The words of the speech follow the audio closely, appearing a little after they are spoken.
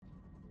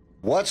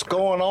What's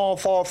going on,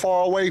 far,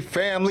 far away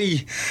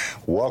family?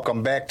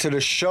 Welcome back to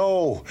the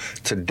show.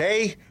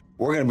 Today,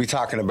 we're going to be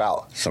talking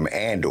about some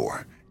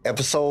Andor,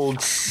 episode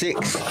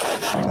 6,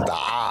 The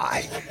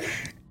Eye.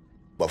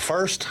 But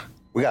first,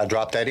 we got to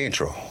drop that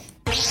intro.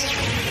 This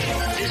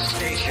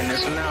station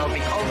is now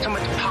the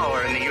ultimate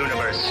power in the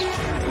universe.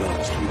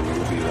 Last we will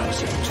reveal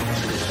ourselves.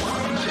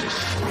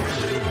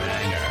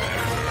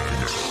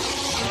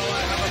 I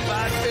have a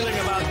bad feeling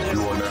about this.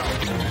 You are now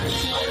in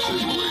this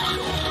Isis Radio.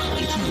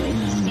 If you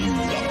only knew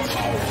the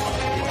power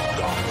of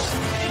gods.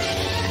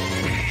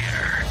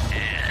 Here it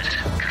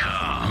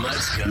comes.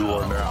 Let's go. You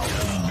are now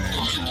in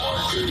this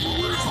Isis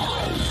Radio.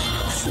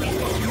 4,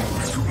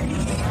 3,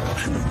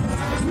 2,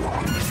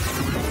 1.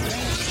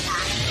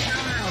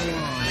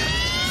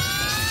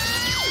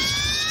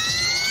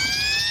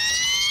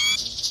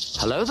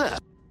 Hello there.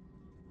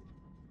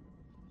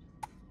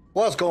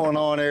 What's going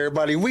on,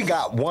 everybody? We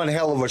got one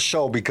hell of a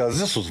show because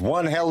this was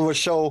one hell of a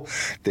show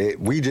that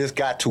we just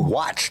got to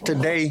watch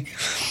today.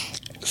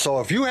 So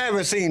if you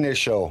haven't seen this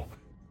show,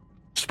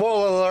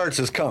 spoiler alerts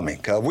is coming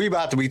because we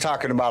about to be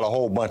talking about a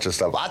whole bunch of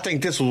stuff. I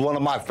think this was one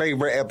of my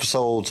favorite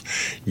episodes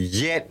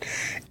yet.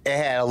 It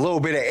had a little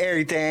bit of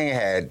everything. It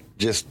had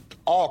just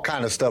all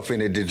kind of stuff in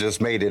it that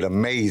just made it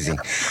amazing.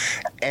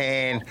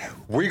 And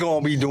I'm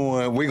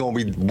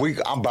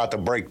about to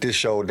break this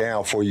show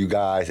down for you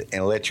guys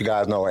and let you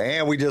guys know.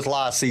 And we just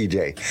lost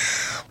CJ.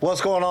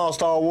 What's going on,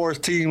 Star Wars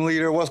team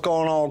leader? What's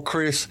going on,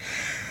 Chris?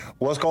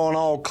 What's going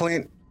on,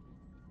 Clinton,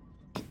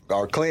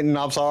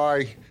 I'm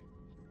sorry.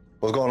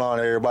 What's going on,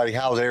 everybody?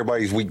 How's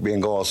everybody's week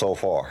been going so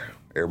far?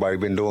 Everybody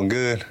been doing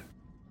good?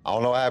 I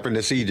don't know what happened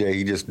to CJ.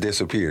 He just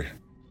disappeared.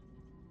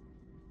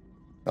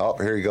 Oh,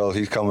 here he goes.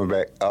 He's coming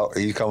back. Oh,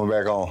 he's coming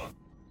back on.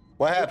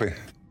 What happened?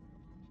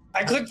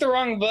 I clicked the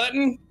wrong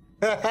button.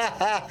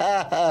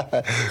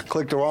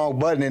 Clicked the wrong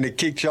button and it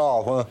kicked you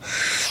off, huh?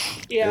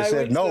 Yeah, It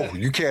said, no,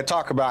 you can't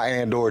talk about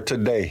Andor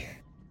today.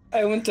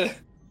 I went to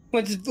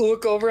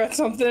look over at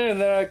something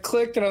and then I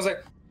clicked and I was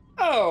like,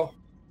 oh,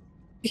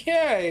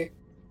 yay.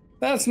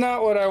 That's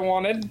not what I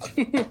wanted.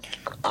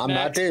 I'm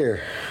not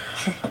there.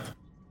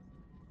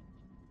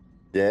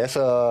 Yeah, this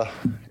was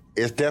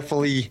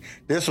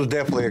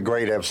definitely a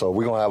great episode.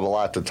 We're going to have a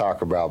lot to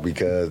talk about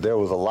because there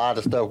was a lot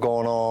of stuff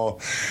going on.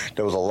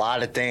 There was a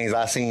lot of things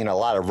I seen, a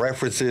lot of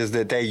references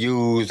that they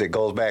used that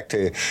goes back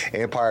to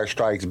Empire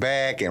Strikes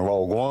Back and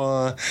Rogue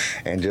One.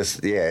 And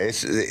just, yeah,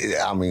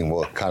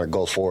 kind of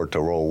goes forward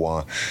to Rogue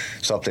One.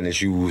 Something that's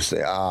used,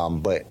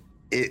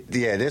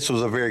 this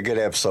was a very good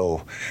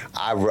episode.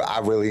 I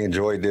really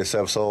enjoyed this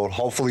episode.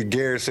 Hopefully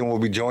Garrison will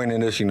be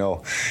joining us. You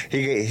know,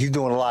 he's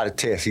doing a lot of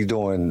tests. I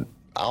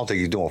don't think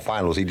he's doing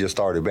finals. He just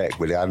started back,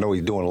 but I know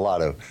he's doing a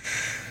lot of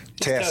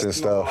tests and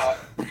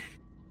stuff.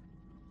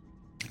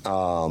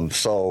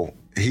 So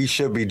he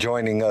should be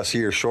joining us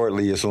here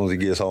shortly as soon as he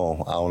gets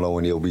home. I don't know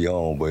when he'll be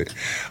home, but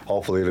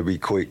hopefully it'll be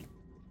quick.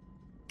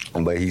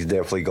 But he's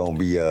definitely gonna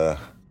be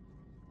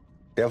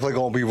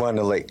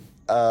running late.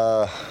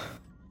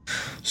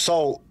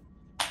 So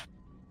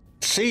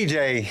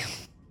CJ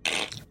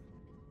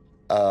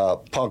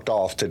punked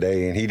off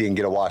today and he didn't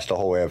get to watch the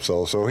whole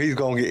episode, so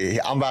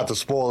I'm about to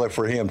spoil it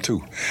for him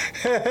too.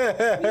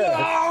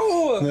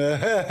 No!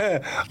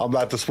 I'm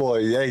about to spoil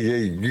it. Yeah,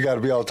 you got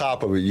to be on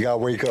top of it. You got to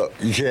wake up.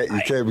 You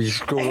can't be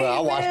screwing around.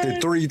 I watched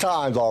it 3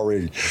 times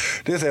already.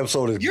 This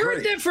episode is You're great.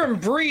 a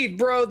different breed,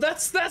 bro.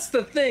 That's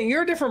the thing.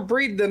 You're a different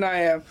breed than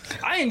I am.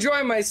 I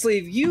enjoy my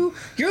sleep. You're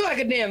like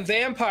a damn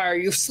vampire.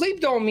 Your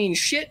sleep don't mean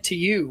shit to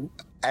you.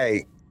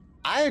 Hey,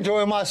 I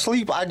enjoy my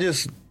sleep.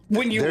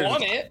 When you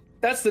want it.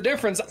 That's the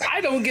difference.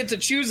 I don't get to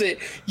choose it.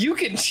 You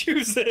can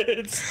choose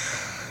it.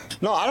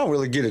 No, I don't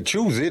really get to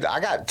choose it. I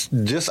got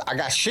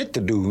shit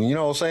to do. You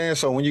know what I'm saying?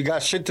 So when you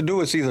got shit to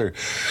do, it's either,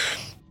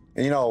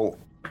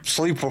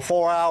 sleep for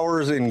 4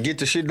 hours and get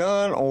the shit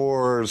done,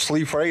 or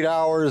sleep for 8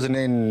 hours and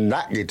then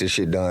not get the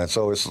shit done.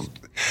 So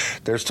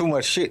there's too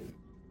much shit.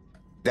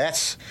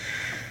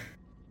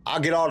 I'll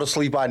get all the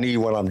sleep I need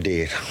when I'm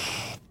dead.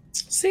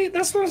 See,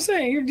 that's what I'm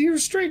saying. You're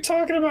straight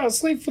talking about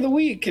sleep for the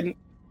weak, and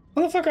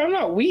motherfucker, I'm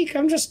not weak.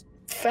 I'm just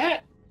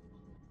fat.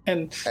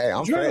 And hey,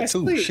 I'm fat too.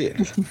 Sleep. Shit,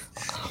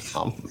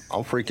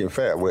 I'm freaking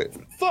fat. With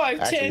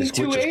 5'10", which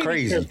 280. is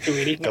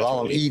crazy because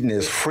all I'm eating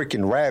is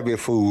freaking rabbit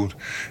food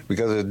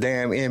because of the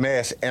damn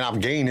MS, and I'm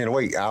gaining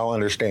weight. I don't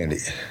understand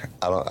it.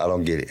 I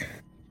don't get it.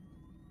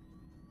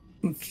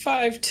 I'm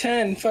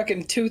 5'10",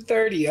 fucking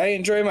 230. I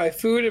enjoy my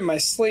food and my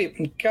sleep,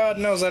 and God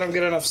knows I don't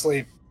get enough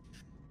sleep.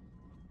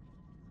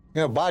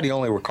 Your body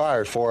only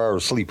requires 4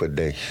 hours sleep a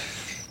day.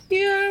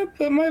 Yeah,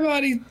 but my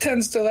body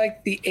tends to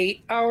like the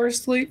 8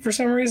 hours sleep for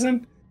some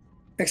reason,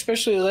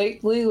 especially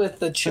lately with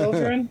the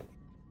children.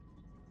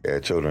 Yeah,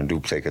 children do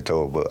take a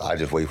toll, but I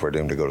just wait for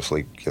them to go to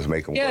sleep. Just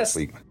make them go to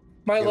sleep.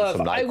 My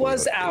love, I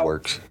was out. It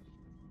works.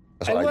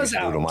 That's what I used to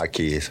do to my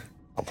kids.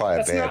 I'm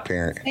probably a bad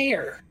parent.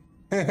 Fair.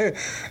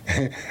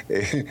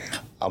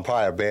 I'm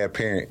probably a bad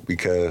parent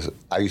because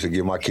I used to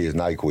give my kids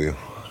NyQuil.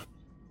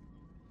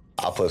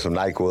 I put some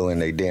NyQuil in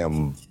they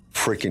damn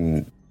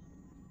freaking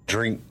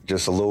drink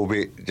just a little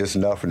bit, just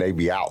enough, and they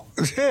be out.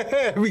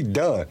 Be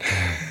done.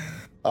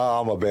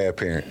 I'm a bad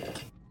parent.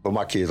 But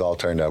my kids all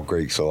turned out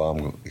great,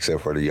 so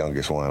except for the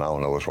youngest one. I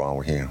don't know what's wrong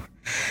with him.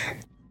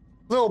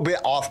 A little bit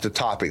off the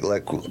topic.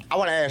 Like, I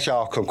want to ask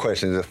y'all some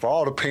questions. For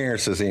all the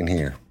parents that's in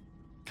here,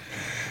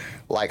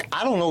 like,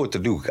 I don't know what to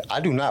do.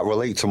 I do not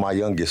relate to my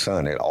youngest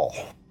son at all.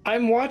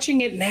 I'm watching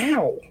it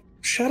now.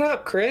 Shut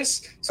up,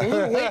 Chris. So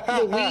we're late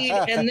for the weed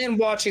and then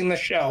watching the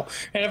show.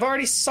 And I've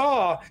already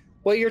saw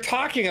what you're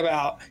talking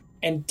about.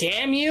 And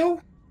damn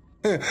you.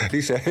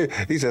 He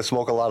said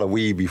smoke a lot of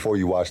weed before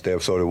you watch the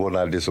episode. It will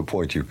not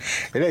disappoint you.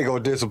 It ain't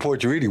going to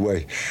disappoint you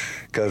anyway,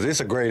 because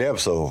it's a great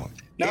episode.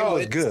 No,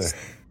 it was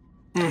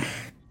good.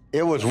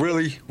 It was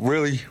really,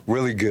 really,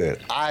 really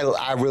good.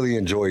 I really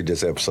enjoyed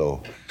this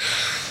episode.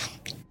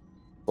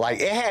 Like,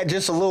 it had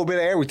just a little bit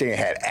of everything. It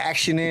had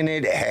action in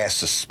it. It had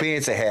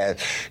suspense. It had,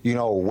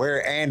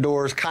 where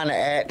Andor's kind of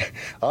at.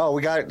 Oh,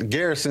 we got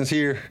Garrison's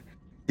here.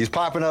 He's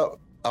popping up.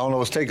 I don't know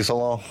what's taking so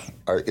long.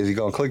 Is he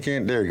going to click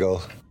in? There he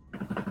goes.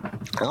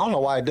 I don't know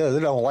why it does.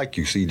 It don't like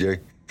you, CJ.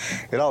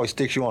 It always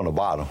sticks you on the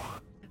bottom.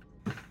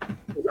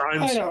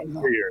 I'm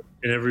superior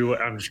in every way.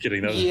 I'm just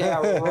kidding. Yeah,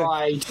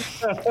 right.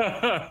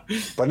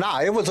 But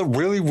nah, it was a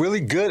really,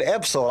 really good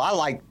episode. I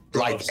like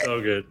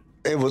so good.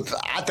 It was.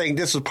 I think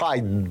this is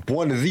probably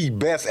one of the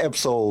best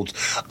episodes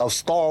of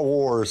Star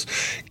Wars,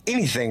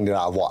 anything that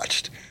I've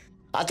watched.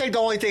 I think the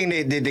only thing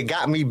that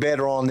got me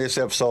better on this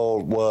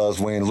episode was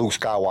when Luke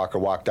Skywalker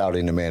walked out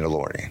in The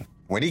Mandalorian.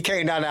 When he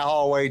came down that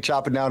hallway,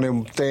 chopping down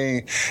them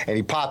thing, and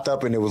he popped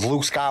up and it was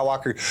Luke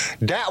Skywalker,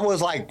 that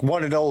was like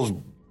one of those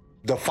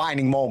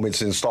defining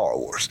moments in Star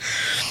Wars.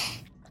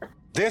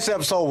 This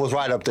episode was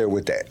right up there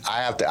with that.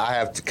 I have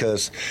to,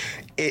 because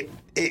it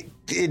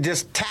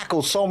just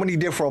tackled so many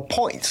different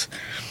points.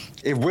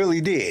 It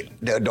really did.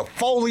 The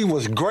Foley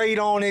was great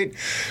on it.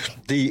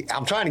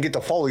 I'm trying to get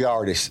the Foley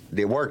artist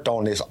that worked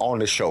on this on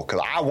the show,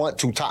 because I want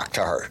to talk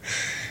to her.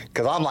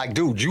 Because I'm like,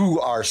 dude,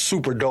 you are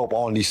super dope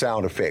on these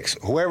sound effects.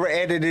 Whoever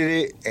edited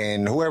it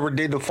and whoever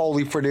did the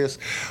Foley for this,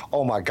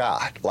 oh my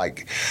God.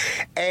 Like,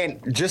 and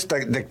just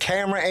the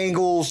camera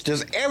angles,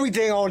 just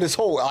everything on this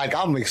whole, like,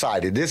 I'm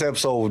excited. This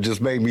episode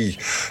just made me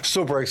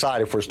super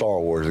excited for Star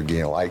Wars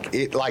again. Like,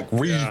 it, like,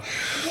 You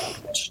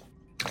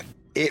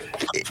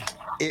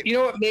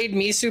know what made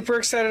me super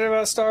excited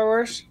about Star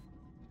Wars?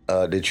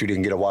 That you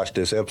didn't get to watch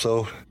this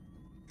episode?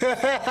 You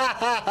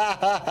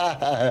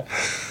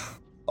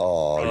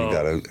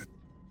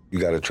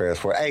gotta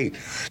transfer. Hey,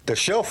 the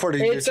shelf that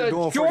you're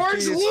doing for the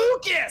kids. George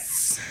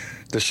Lucas.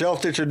 The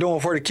shelf that you're doing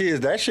for the kids,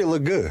 that shit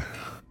look good.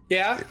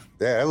 Yeah.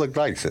 Yeah, it looked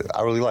nice.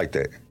 I really like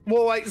that.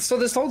 Well, so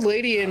this old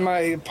lady in my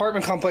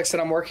apartment complex that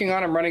I'm working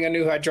on, I'm running a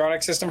new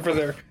hydronic system for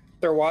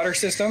their water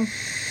system.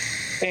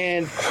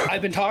 And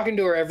I've been talking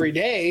to her every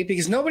day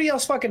because nobody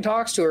else fucking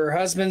talks to her. Her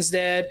husband's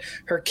dead.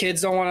 Her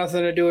kids don't want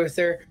nothing to do with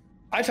her.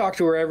 I talk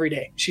to her every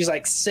day. She's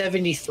like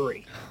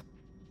 73.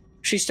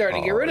 She's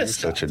starting to get rid of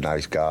stuff. Such a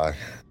nice guy.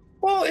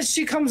 Well,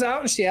 she comes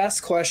out and she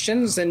asks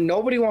questions and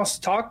nobody wants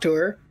to talk to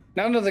her.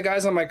 None of the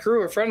guys on my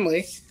crew are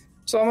friendly.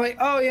 So I'm like,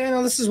 oh, yeah,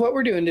 no, this is what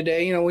we're doing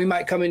today. We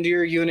might come into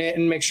your unit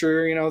and make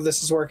sure,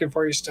 this is working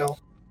for you still.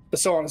 But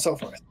so on and so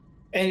forth.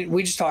 And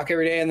we just talk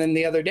every day. And then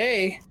the other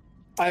day,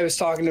 I was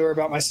talking to her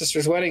about my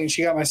sister's wedding, and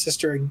she got my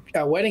sister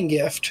a wedding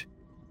gift.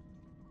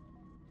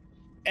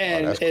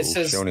 And that's it cool.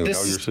 says, She don't even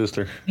know your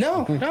sister?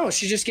 No.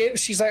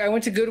 She's like, I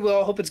went to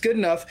Goodwill. I hope it's good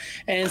enough.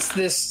 And it's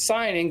this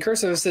sign in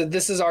cursive that said,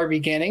 "This is our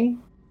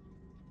beginning."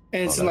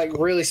 And it's in like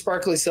cool, really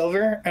sparkly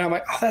silver. And I'm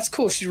like, oh, that's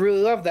cool. She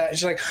really loved that. And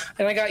she's like,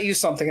 and I got you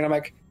something. And I'm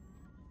like,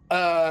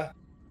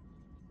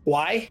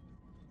 why?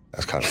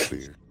 That's kind of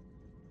weird.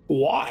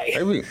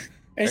 Why?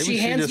 Maybe she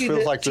just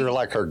feels like you're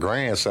like her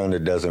grandson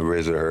that doesn't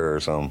visit her or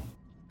something.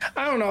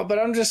 I don't know, but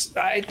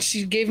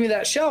she gave me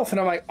that shelf,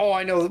 and I'm like, oh,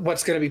 I know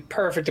what's going to be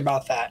perfect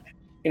about that.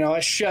 I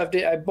shoved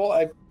it. I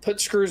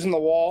put screws in the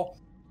wall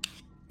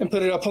and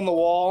put it up on the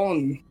wall,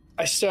 and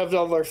I shoved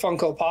all their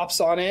Funko Pops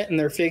on it and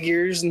their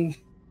figures, and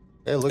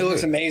it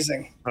looks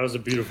amazing. That was a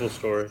beautiful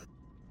story.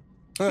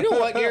 You know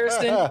what,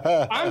 Garrison?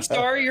 I'm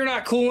sorry you're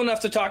not cool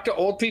enough to talk to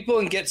old people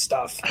and get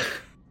stuff.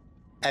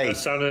 Hey,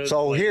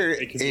 so here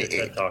in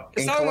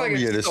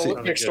Columbia,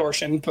 like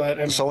extortion,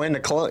 but so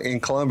in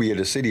Columbia,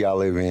 the city I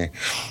live in,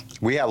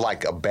 we have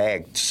like a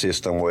bag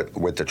system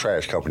with the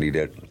trash company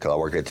because I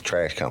work at the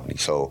trash company.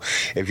 So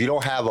if you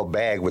don't have a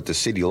bag with the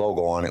city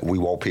logo on it, we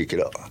won't pick it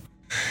up.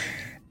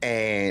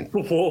 And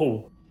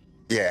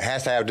yeah, it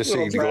has to have the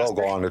city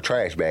logo on the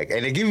trash bag,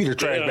 and they give you the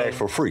trash bag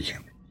for free.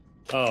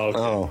 Oh,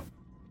 okay.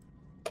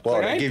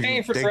 Well, they give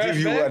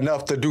you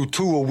enough to do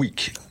 2 a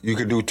week. You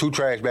can do 2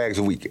 trash bags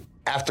a week.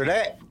 After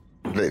that,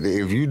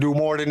 if you do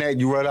more than that,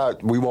 you run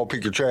out, we won't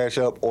pick your trash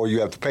up, or you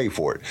have to pay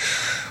for it.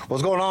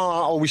 What's going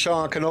on,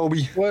 Obi-Sean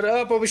Kenobi? What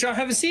up, Obi-Sean?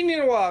 Haven't seen you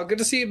in a while. Good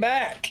to see you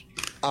back.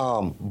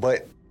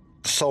 But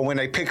So when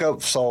they pick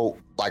up,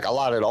 like a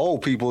lot of the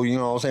old people, you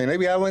know what I'm saying, they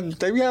be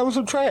having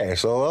some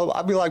trash. So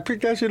I'll be like,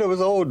 pick that shit up as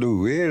an old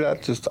dude. Yeah, I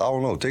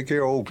don't know, take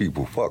care of old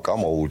people. Fuck,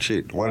 I'm old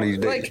shit. One of these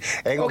days.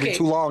 Ain't gonna be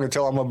too long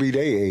until I'm gonna be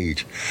their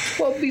age.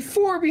 Well,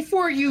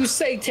 before you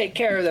say take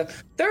care of them,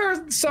 there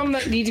are some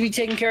that need to be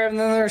taken care of, and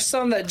then there are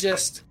some that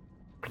just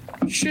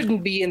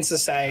shouldn't be in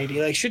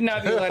society. Like, should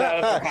not be let out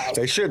of their house.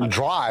 They shouldn't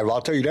drive.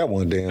 I'll tell you that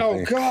one damn thing.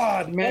 Oh,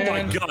 God, man. Oh,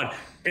 my God.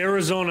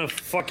 Arizona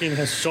fucking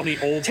has so many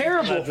old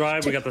terrible people that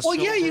drive. We got the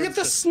yeah, you get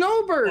the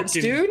snowbirds,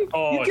 fucking, dude.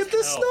 Oh, you get the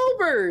hell.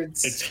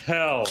 snowbirds. It's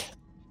hell.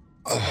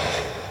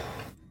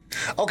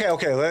 Okay.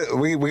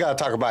 We got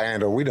to talk about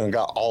Andor. We done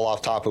got all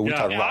off topic. We Yeah.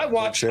 talking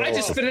about. I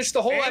just finished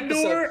the whole Andor?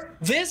 episode.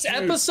 This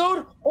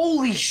episode,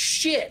 holy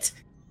shit.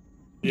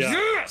 Yeah.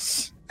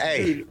 Yes.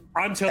 Hey, Dude,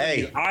 I'm telling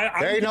you,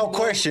 there ain't no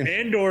question.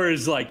 Andor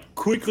is like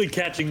quickly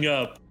catching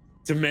up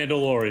to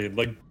Mandalorian.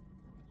 Like,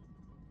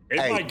 it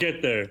might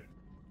get there.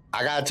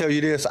 I gotta tell you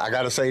this. I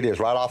gotta say this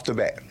right off the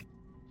bat.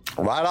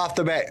 Right off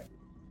the bat.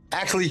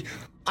 Actually,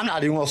 I'm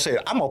not even gonna say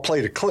it. I'm gonna play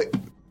the clip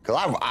because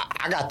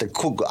I got the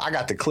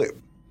clip.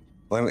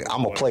 I'm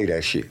gonna play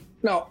that shit.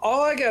 No,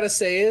 all I gotta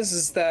say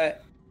is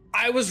that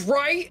I was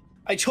right.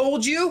 I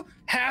told you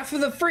half of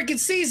the freaking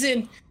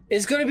season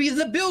is going to be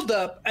the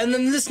build-up, and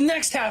then this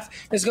next half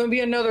is going to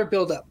be another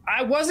build-up.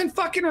 I wasn't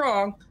fucking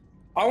wrong.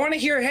 I want to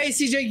hear, hey,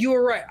 CJ, you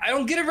were right. I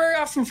don't get it very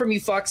often from you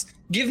fucks.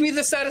 Give me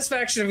the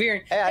satisfaction of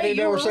hearing, Hey, I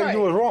didn't ever say you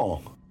was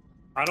wrong.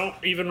 I don't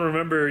even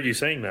remember you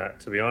saying that,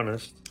 to be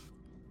honest.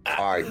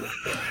 All right.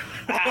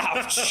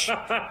 Ouch.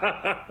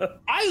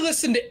 I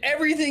listen to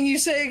everything you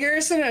say,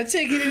 Garrison. I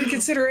take it into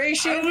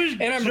consideration,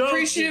 and I'm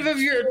appreciative of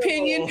your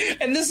opinion,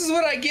 and this is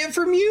what I get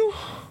from you?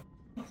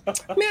 Man,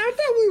 I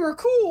thought we were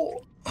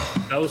cool.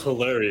 That was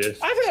hilarious.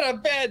 I've had a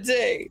bad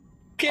day.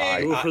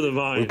 Okay. Do it for the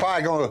vine. We're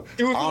probably gonna.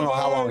 I don't know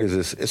how long is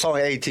this. It's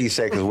only 18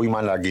 seconds. We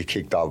might not get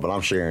kicked off, but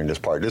I'm sharing this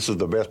part. This is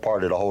the best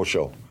part of the whole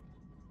show.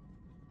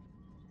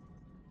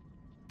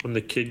 When the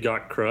kid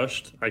got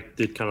crushed, I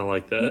did kind of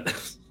like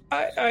that.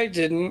 I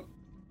didn't.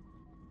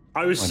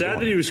 I was sad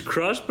that he was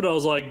crushed, but I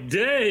was like,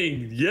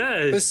 dang,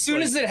 yes. As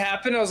soon as it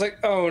happened, I was like,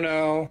 oh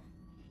no.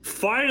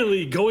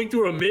 Finally going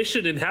through a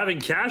mission and having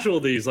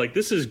casualties. Like,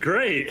 this is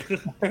great.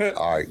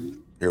 All right,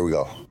 here we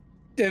go.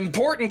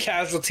 Important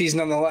casualties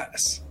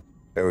nonetheless.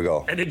 There we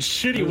go. And in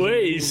shitty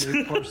ways.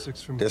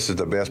 This is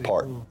the best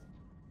part.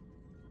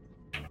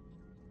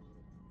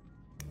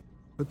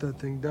 Put that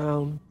thing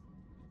down.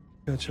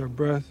 Catch our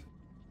breath.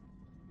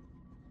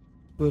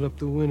 Split up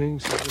the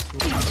winnings.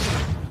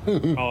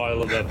 Oh, I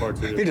love that part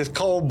He too. just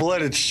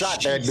cold-blooded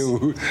shot that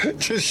dude.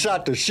 Just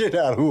shot the shit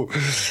out of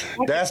him.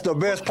 That's the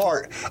best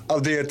part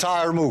of the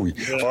entire movie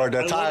or the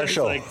I love entire it. He's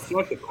show. like,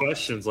 fuck the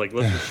questions. Like,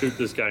 let's just shoot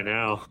this guy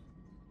now.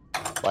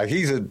 Like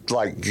he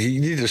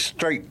just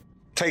straight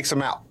takes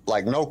him out.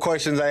 Like no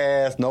questions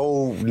asked,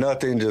 no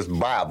nothing, just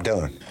bob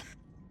done.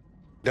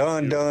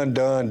 Done.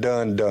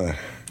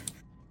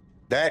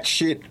 That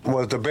shit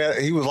was the best.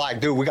 He was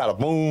like, dude, we got a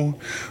boom.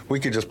 We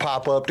could just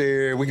pop up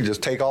there. We could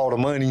just take all the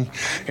money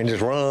and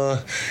just run,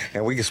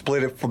 and we could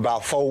split it for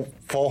about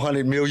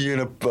 400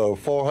 million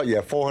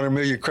 400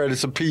 million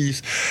credits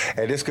apiece,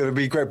 and it's gonna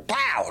be great.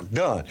 Pow,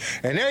 done.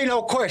 And there ain't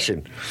no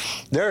question.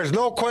 There is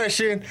no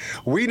question.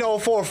 We know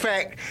for a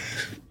fact.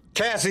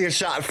 Cassian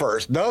shot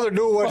first. The other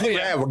dude wasn't even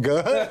have a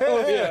gun.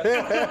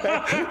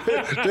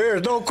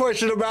 There's no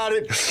question about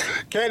it.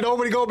 Can't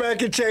nobody go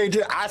back and change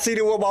it. I seen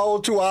it with my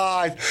own two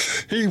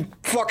eyes. He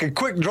fucking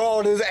quick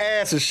drawing his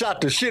ass and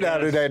shot the shit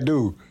out of that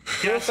dude.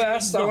 Real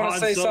fast, I The want to Han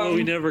say Solo something.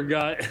 we never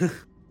got.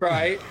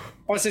 Right. I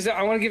want to say something.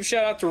 I want to give a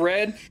shout out to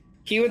Red.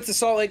 He went to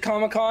Salt Lake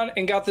Comic Con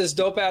and got this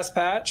dope ass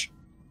patch.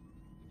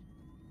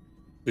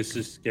 This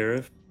is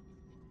Scarif.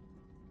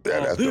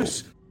 Yeah, that's dope.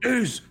 This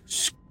is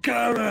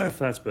Scarif.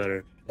 That's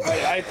better.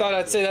 I thought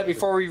I'd say that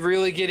before we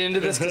really get into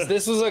this because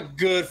this was a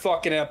good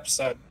fucking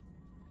episode.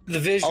 The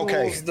visuals,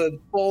 Okay. the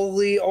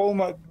Foley, oh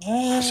my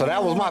god. So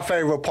that was my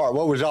favorite part.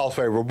 What was y'all's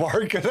favorite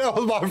part? Because that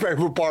was my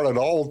favorite part of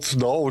the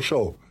whole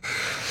show.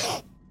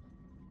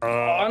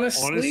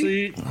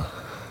 Honestly,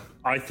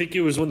 I think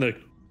it was when the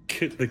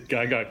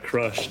guy got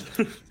crushed.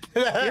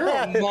 You're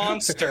a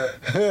monster.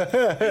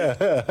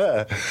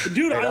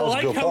 Dude, I that was a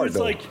like good how part, it's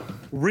though. like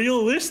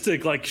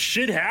realistic. Like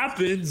shit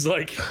happens.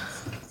 Like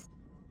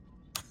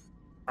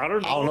I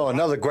don't know.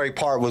 Another great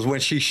part was when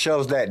she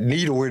shoves that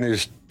needle in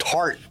his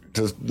tart.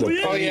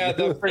 Oh yeah,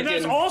 the And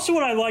that's freaking. also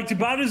what I liked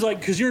about it is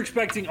like because you're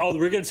expecting, oh,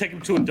 we're gonna take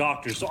him to a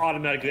doctor, so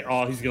automatically,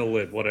 oh, he's gonna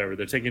live, whatever.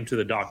 They're taking him to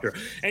the doctor,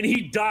 and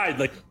he died.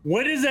 Like,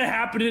 when does that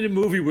happen in a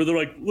movie where they're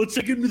like, let's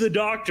take him to the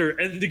doctor,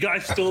 and the guy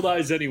still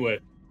dies anyway?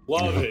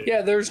 Love it.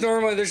 Yeah, there's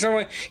normally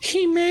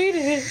he made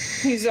it.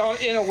 He's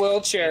in a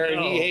wheelchair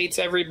and he hates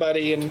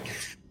everybody and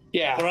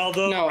yeah. But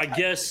although No, I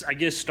guess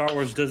Star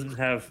Wars doesn't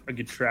have a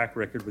good track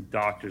record with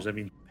doctors. I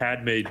mean,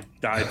 Padme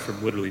died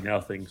from literally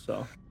nothing,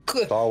 so.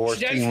 Star Wars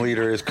She team actually-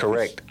 leader is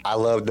correct. I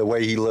love the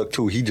way he looked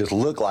too. He just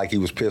looked like he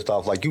was pissed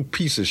off, like you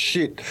piece of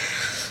shit.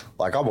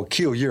 Like I'm gonna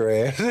kill your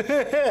ass.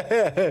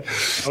 I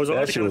was That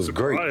honestly shit kind of was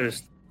great.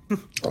 surprised.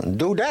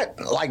 Do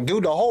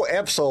the whole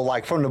episode,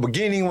 like from the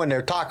beginning when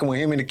they're talking, when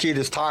him and the kid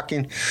is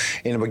talking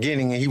in the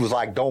beginning, and he was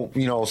like, don't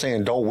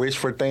wish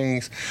for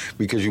things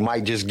because you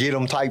might just get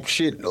them type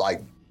shit.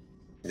 Like,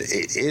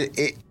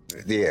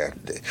 yeah.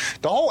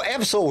 The whole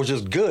episode was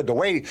just good. The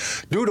way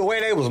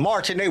they was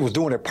marching, they was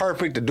doing it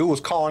perfect. The dude was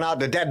calling out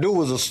that dude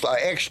was a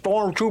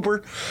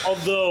ex-stormtrooper.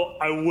 Although,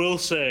 I will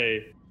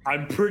say,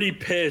 I'm pretty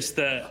pissed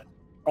that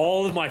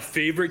all of my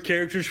favorite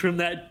characters from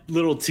that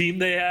little team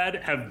they had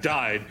have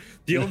died.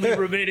 The only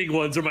remaining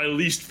ones are my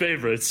least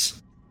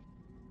favorites.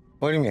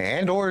 What do you mean?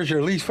 Andor is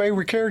your least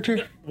favorite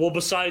character? Well,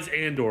 besides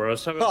Andor. I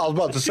was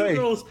about to say.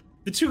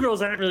 The two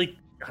girls aren't really,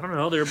 I don't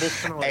know, they were both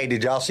kind of like... Hey,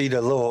 did y'all see the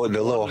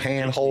little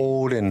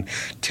handhold and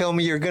tell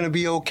me you're going to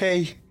be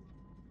okay?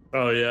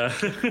 Oh, yeah.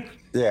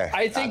 Yeah.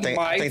 I think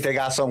they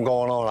got something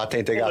going on. I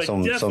think they got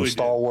some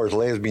Star Wars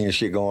lesbian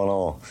shit going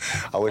on.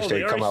 I wish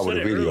they'd come out with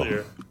a video.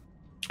 Earlier.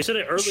 I said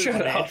it earlier Shut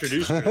when they up.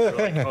 introduced her. They're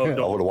like, oh,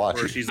 I would've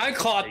watched it. I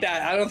caught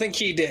that. I don't think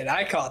he did.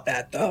 I caught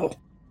that though.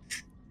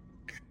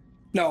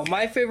 No,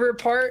 my favorite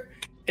part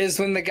is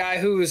when the guy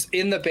who's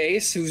in the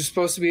base, who's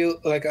supposed to be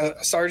like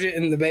a sergeant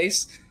in the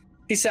base,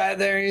 he sat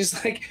there and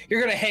he's like,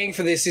 "You're gonna hang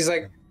for this." He's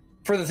like,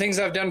 "For the things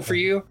I've done for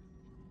you,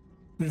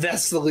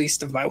 that's the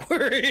least of my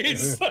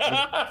worries."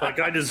 Like,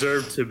 I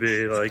deserve to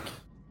be like...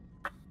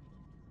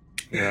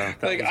 Yeah.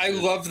 Like, I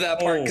love that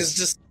part because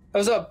just that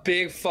was a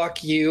big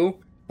fuck you.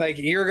 Like,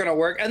 you're gonna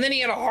work, and then he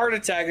had a heart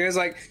attack, and it's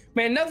like,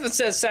 man, nothing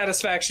says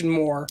satisfaction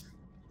more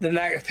than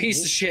that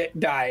piece of shit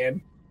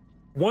dying.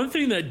 One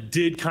thing that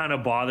did kind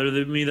of bother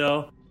me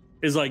though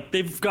is like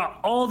they've got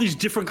all these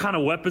different kind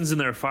of weapons in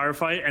their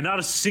firefight, and not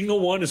a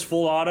single one is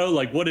full auto.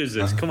 Like, what is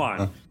this? Come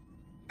on.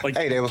 Like,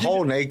 hey, they was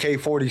holding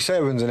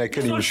AK-47s and they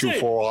couldn't even shoot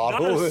full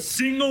auto. Not a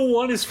single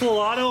one is full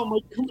auto. I'm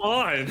like, come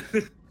on.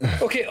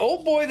 Okay,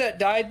 old boy that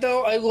died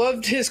though, I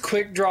loved his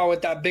quick draw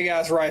with that big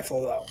ass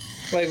rifle though.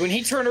 Like when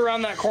he turned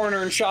around that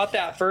corner and shot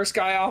that first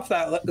guy off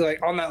that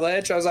like on that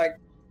ledge, I was like,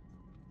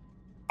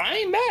 I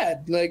ain't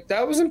mad. Like,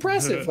 that was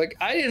impressive. Like,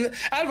 I didn't,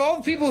 out of all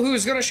the people who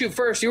was going to shoot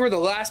first, you were the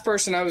last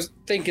person I was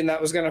thinking that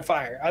was going to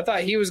fire. I thought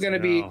he was going to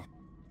be,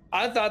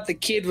 I thought the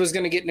kid was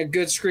going to get in a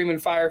good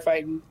screaming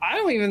firefight. And I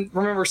don't even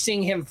remember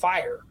seeing him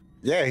fire.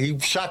 Yeah, he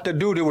shot the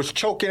dude that was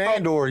choking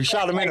Andor. He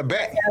shot him in the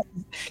back.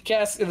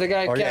 The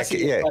guy, Cassie.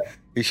 Yeah,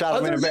 he shot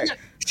him in the back.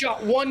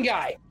 Shot one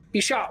guy. He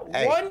shot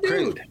one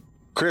dude.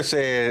 Chris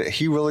said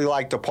he really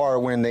liked the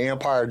part when the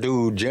Empire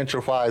dude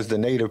gentrifies the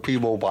native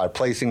people by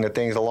placing the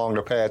things along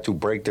the path to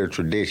break their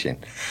tradition.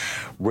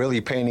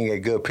 Really painting a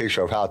good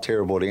picture of how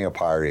terrible the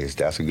Empire is.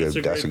 That's a good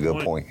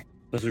point.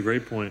 That's a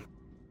great point.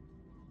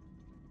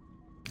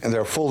 And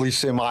they're fully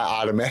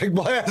semi-automatic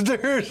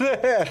blasters.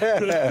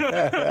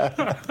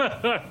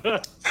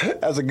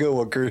 That's a good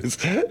one, Chris.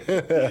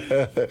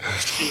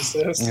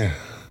 Jesus.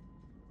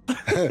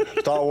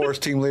 Star Wars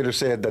team leader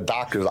said the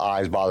doctor's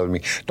eyes bothered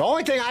me. The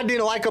only thing I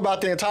didn't like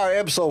about the entire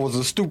episode was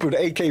the stupid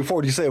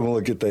AK-47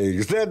 looking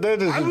things. That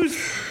is,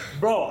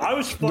 I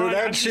was fine. Dude,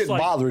 that shit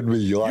bothered me.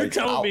 You're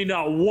telling me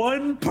not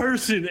one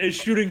person is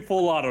shooting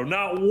full auto.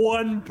 Not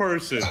one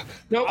person.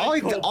 No,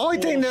 the only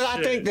thing that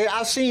I think that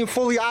I've seen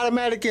fully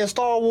automatic in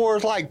Star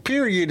Wars, like,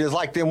 period, is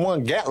like them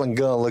one Gatling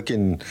gun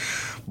looking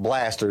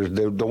blasters.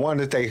 The one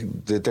that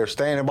they're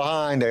standing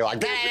behind. They're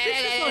like,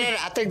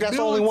 I think that's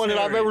the only one that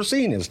I've ever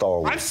seen in Star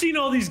Wars. I've seen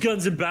all these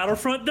guns in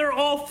Battlefront. They're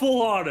all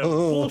full auto.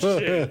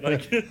 Bullshit.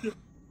 Like,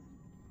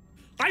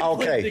 I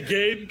played the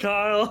game,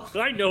 Kyle.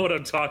 I know what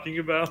I'm talking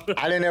about.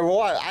 I didn't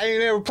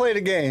ever play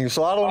the game,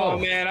 so I don't know. Oh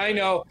man, I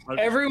know.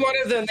 Every one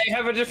of them, they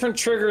have a different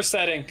trigger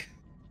setting.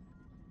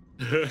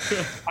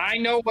 I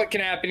know what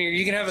can happen here.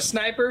 You can have a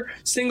sniper,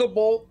 single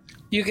bolt,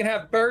 you can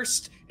have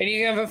burst, and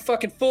you can have a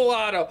fucking full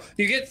auto.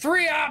 You get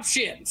 3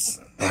 options.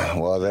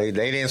 Well, they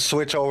didn't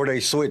switch over. They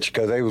switched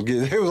because they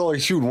was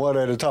only shooting one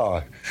at a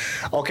time.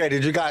 Okay,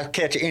 did you guys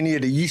catch any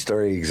of the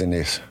Easter eggs in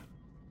this?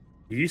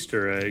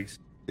 Easter eggs?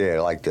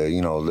 Yeah, like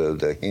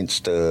the hints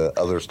to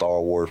other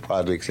Star Wars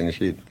projects and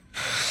shit.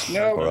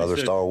 No, or other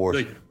Star Wars.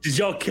 Like, did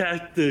y'all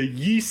catch the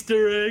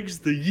Easter eggs?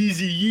 The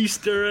Yeezy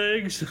Easter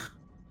eggs?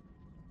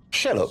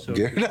 Shut up,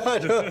 Gary.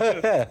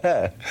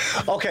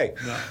 Okay,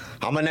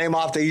 I'm gonna name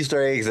off the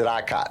Easter eggs that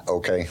I caught.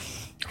 Okay,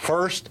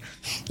 first,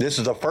 this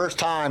is the first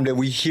time that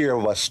we hear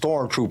of a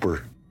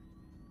stormtrooper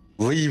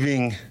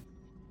leaving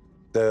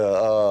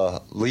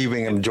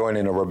and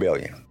joining a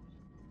rebellion.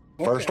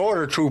 First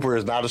Order trooper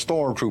is not a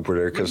stormtrooper.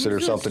 They're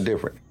considered something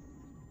different.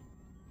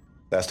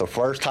 That's the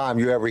first time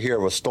you ever hear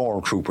of a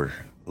stormtrooper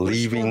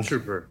leaving.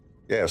 Stormtrooper.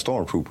 Yeah,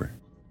 stormtrooper.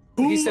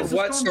 He said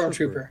what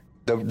stormtrooper?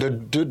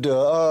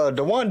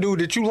 The one dude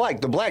that you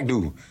like, the black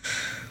dude.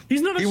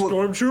 He's not a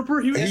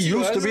stormtrooper. He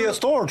used to be a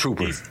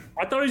stormtrooper.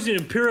 I thought he was an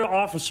Imperial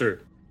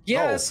officer.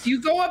 Yes, you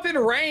go up in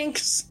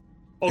ranks.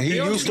 Okay, he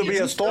used to be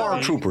a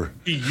stormtrooper.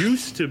 He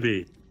used to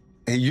be.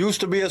 He used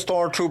to be a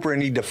stormtrooper,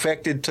 and he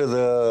defected to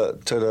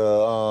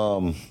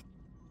the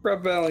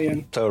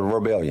rebellion. To the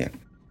rebellion.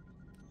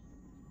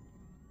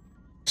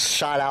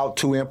 Shot out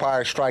to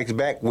Empire Strikes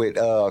Back with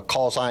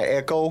call sign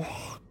Echo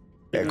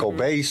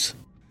Base.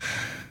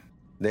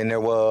 Then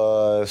there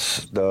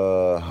was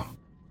the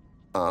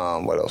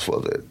what else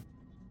was it?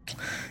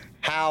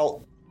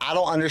 How I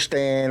don't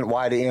understand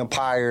why the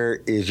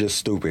Empire is just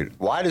stupid.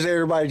 Why does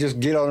everybody just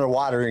get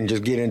underwater and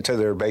just get into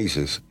their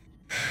bases?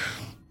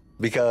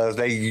 Because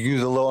they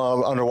use a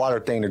little underwater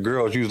thing. The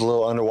girls use a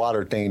little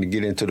underwater thing to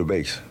get into the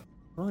base.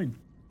 Fine.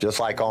 Just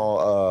like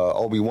on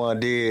Obi-Wan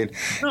did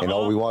in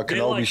Obi-Wan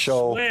Kenobi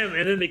show. Swam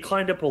and then they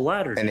climbed up a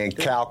ladder. And then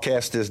Cal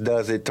Kestis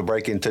does it to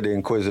break into the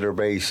Inquisitor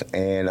base,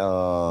 and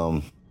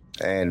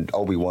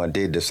Obi-Wan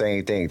did the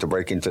same thing to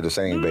break into the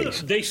same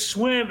base. They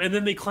swam and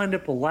then they climbed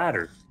up a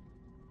ladder.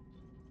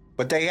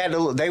 But they had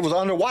to, they was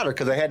underwater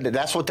because they had to,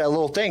 that's what that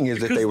little thing is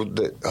that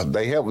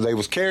they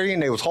was carrying,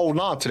 they was holding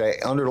on to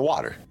that under the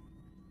water.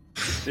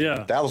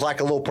 Yeah. That was like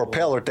a little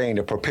propeller thing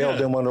that propelled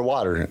them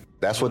underwater.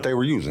 That's what they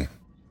were using.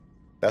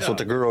 That's what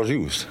the girls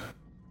used.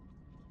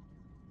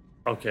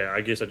 Okay, I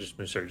guess I just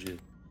misheard you.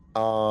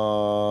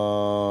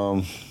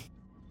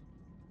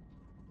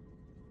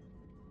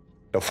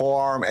 The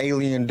four-arm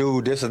alien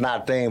dude, this is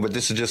not a thing, but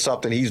this is just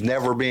something he's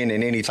never been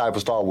in any type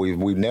of Star Wars.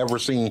 We've never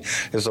seen.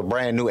 It's a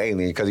brand new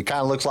alien because he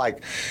kind of looks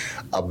like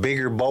a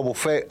bigger Boba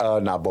Fett,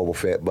 not Boba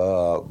Fett,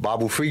 but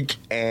Babu Frik,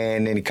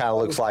 and then he kind of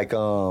looks like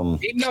No,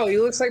 he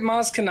looks like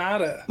Maz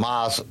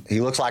Kanata.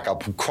 He looks like a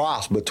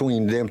cross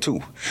between them two.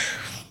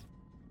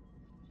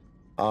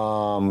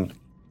 Yeah,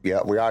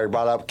 we already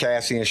brought up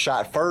Cassian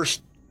shot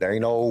first. There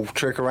ain't no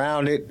trick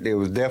around it. It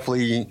was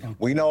definitely,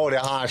 we know that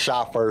Han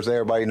shot first.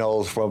 Everybody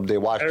knows from they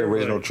watched the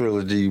original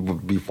trilogy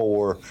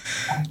before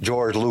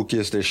George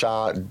Lucas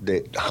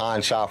that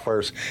Han shot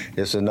first.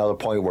 It's another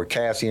point where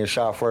Cassian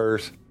shot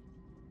first.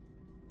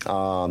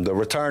 The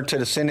return to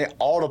the Senate,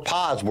 all the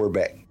pods were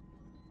back.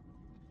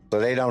 So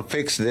they done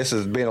fixed, this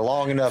has been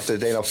long enough that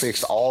they done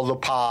fixed all the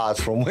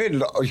pods from when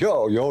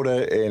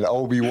Yoda and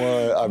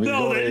Obi-Wan.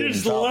 No, Yoda they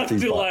just left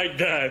it like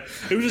that.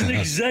 It was just an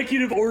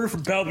executive order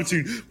from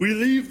Palpatine. We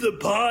leave the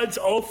pods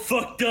all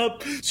fucked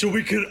up so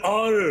we can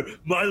honor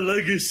my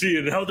legacy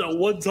and how that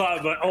one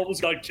time I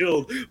almost got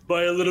killed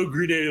by a little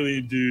green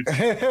alien dude.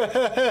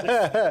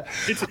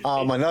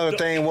 Another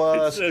thing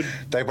was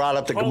they brought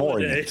up the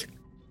Gamorreans.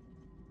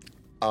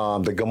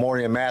 The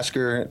Gamorrean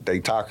massacre, they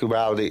talked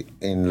about it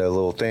in the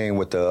little thing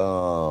with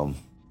the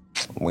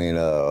when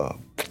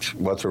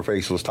what's her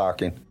face was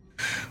talking,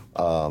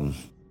 Mon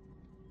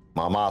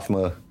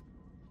Mothma,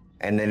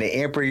 and then the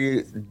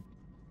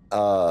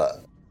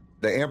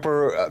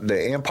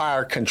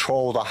Empire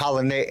controlled the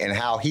Holonet, and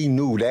how he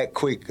knew that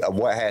quick of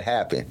what had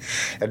happened.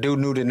 That dude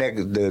knew the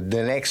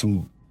next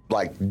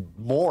like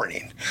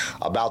morning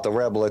about the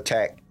rebel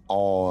attack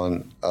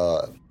on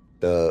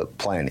the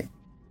planet.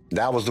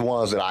 That was the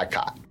ones that I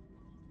caught.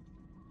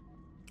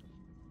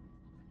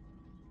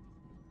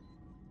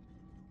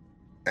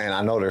 And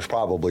I know there's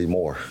probably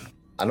more.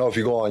 I know if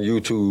you go on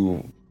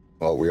YouTube,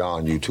 well, we're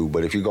on YouTube,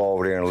 but if you go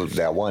over there and look at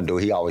that one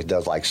dude, he always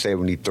does like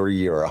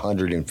 73 or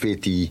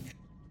 150.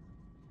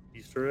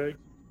 Easter egg?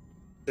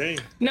 Dang.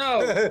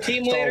 No,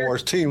 team leader. Star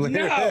Wars team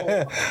leader.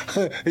 No.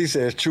 He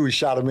says Chewie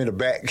shot him in the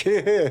back.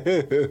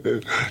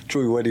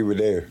 Chewie wasn't even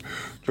there.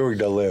 Chewie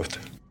done left.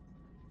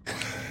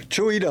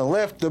 Chewie done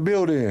left the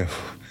building.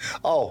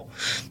 Oh,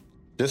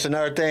 just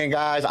another thing,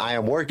 guys. I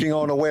am working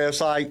on a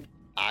website.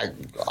 I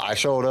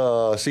showed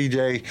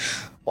CJ.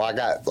 Well, I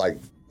got like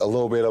a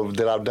little bit of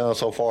that I've done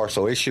so far,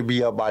 so it should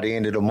be up by the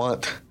end of the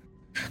month.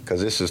 Because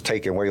this is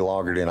taking way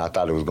longer than I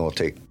thought it was going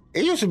to take.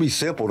 It used to be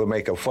simple to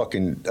make a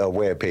fucking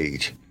web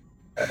page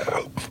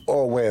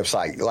or a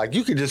website. Like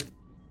you could just,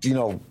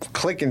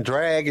 click and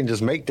drag and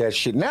just make that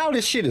shit. Now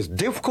this shit is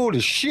difficult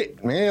as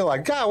shit, man.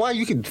 Like, God, why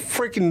you can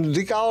freaking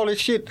do all this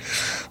shit?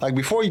 Like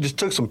before you just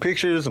took some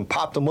pictures and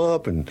popped them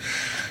up and,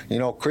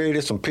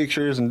 created some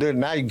pictures, and then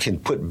now you can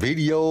put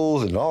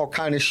videos and all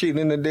kind of shit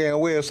in the damn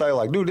website.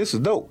 Like, dude, this is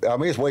dope. I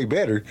mean, it's way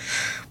better,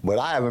 but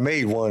I haven't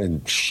made one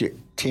in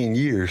 10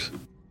 years.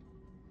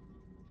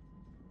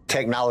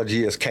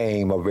 Technology has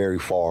came a very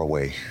far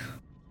way,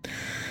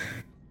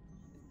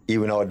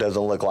 even though it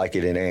doesn't look like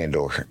it in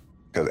Andor.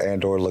 Because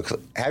Andor looks.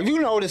 Have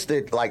you noticed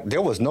that like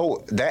there was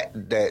no that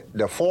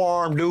the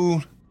forearm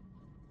dude,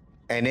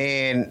 and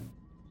then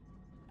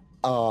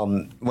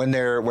when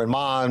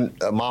Mon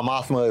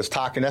Mothma is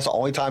talking, that's the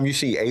only time you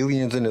see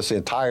aliens in this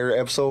entire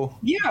episode.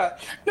 Yeah,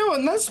 no,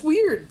 and that's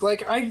weird.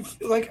 Like I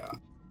like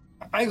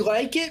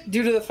it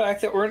due to the fact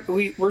that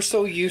we're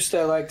so used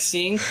to like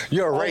seeing.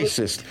 You're a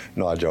racist.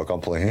 No, I joke. I'm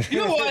playing.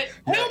 You know what?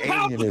 Hell,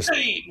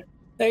 Palpatine.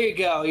 There you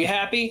go. You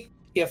happy?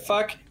 You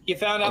fuck. You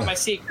found out my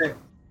secret.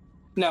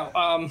 No,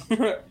 I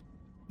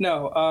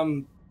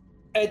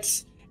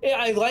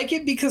like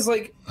it because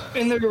like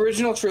in the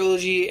original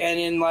trilogy and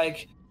in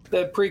like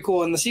the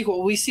prequel and the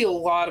sequel, we see a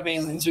lot of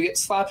aliens. We get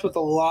slapped with a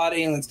lot of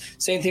aliens.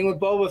 Same thing with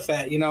Boba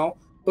Fett,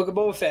 Book of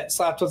Boba Fett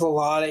slapped with a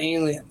lot of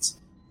aliens.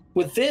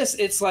 With this,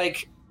 it's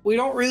like we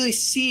don't really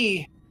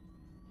see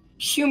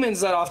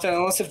humans that often,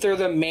 unless if they're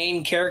the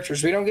main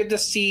characters. We don't get to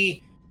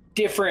see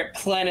different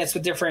planets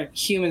with different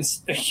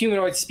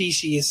humanoid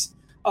species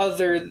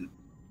other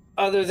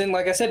than,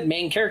 like I said,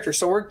 main characters.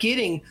 So we're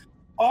getting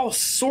all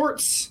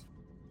sorts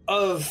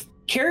of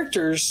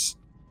characters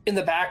in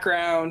the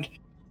background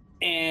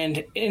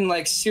and in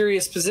like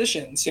serious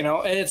positions, you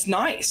know, and it's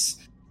nice.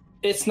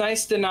 It's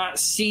nice to not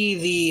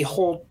see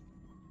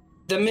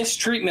the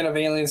mistreatment of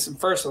aliens,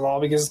 first of all,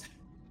 because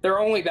they're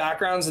only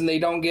backgrounds and they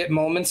don't get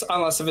moments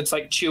unless if it's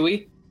like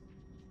Chewie.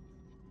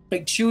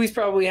 Like Chewie's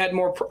probably had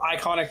more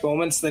iconic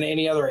moments than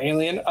any other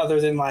alien,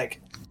 other than like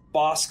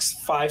Bosk's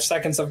 5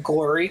 seconds of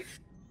glory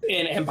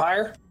in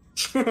Empire.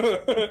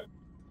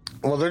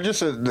 Well, they're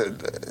just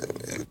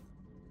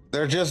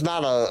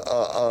not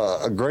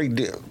a great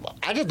deal.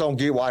 I just don't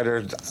get why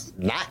there's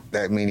not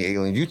that many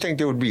aliens. You think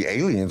there would be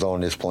aliens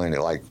on this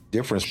planet, like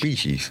different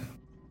species,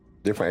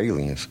 different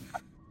aliens?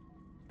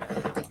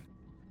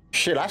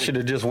 Shit, I should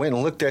have just went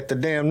and looked at the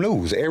damn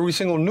news. Every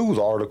single news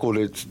article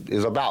that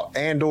is about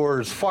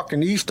Andor's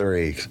fucking Easter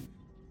eggs.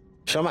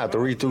 So I'm gonna have to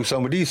read through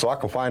some of these so I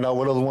can find out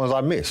what other ones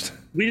I missed.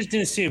 We just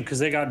didn't see them because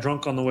they got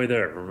drunk on the way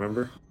there.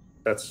 Remember?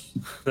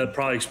 That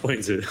probably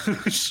explains it.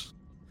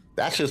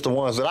 That's just the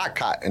ones that I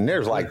caught. And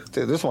there's like,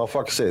 this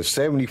motherfucker says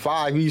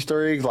 75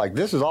 Easter eggs. Like,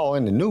 this is all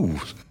in the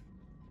news.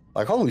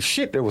 Like, holy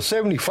shit, there was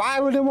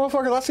 75 of them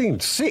motherfuckers? I seen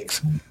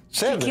 6,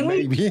 7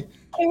 maybe.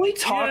 Can we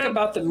talk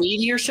about the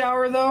meteor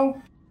shower,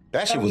 though?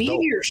 That shit was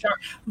meteor dope. shower.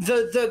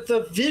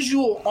 The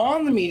visual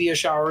on the meteor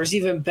shower is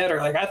even better.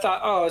 Like, I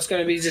thought, oh, it's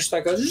going to be just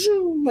like a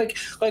zoom. Like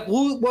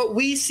what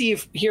we see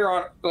here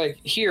on, like,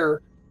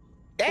 here.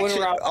 That when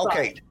shit, we're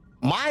outside.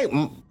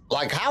 okay.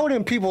 Like, how are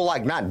them people,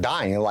 like, not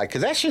dying? Like,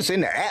 because that's just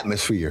in the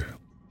atmosphere.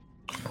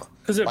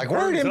 Like,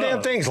 where are them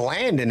damn things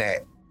landing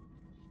at?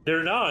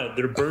 They're not.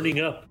 They're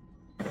burning up.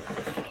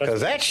 Because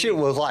that shit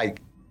was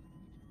like,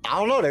 I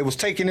don't know. They was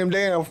taking them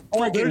damn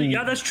freaking...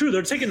 yeah, that's true.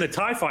 They're taking the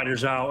TIE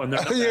fighters out, and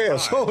they're not yeah, that high.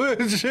 so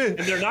and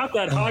they're not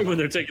that high when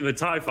they're taking the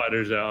TIE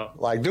fighters out.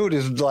 Like, dude,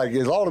 is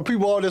all the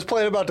people on this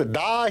planet about to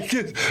die?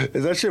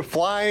 Is that shit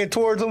flying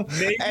towards them?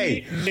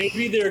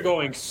 Maybe they're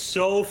going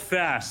so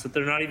fast that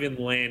they're not even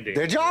landing.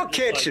 Did y'all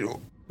catch it?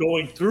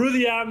 Going through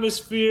the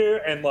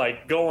atmosphere and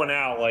like going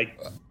out like.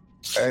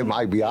 It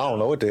might be. I don't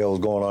know what the hell was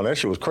going on. That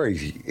shit was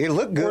crazy. It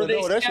looked good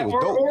though. That shit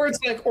was dope.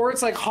 Or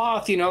it's like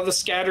Hoth, you know, the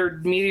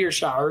scattered meteor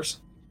showers.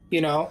 You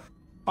know,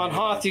 on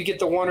Hoth you get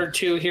the 1 or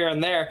 2 here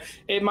and there.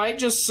 It might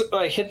just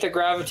like hit the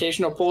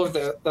gravitational pull of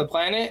the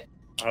planet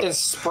and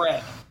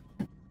spread.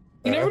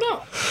 You never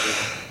know.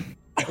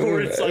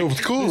 Or it's like it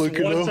was cool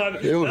looking though.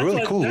 It was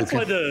really cool looking. That's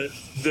why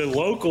the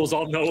locals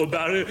all know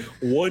about it.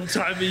 One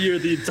time a year,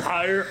 the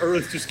entire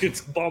Earth just gets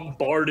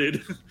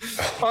bombarded.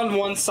 On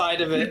one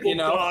side of it, People you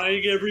know,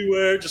 dying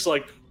everywhere, just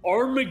like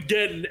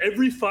Armageddon.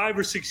 Every 5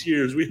 or 6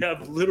 years, we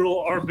have literal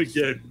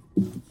Armageddon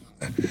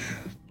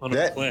on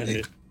our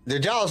planet.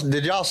 Did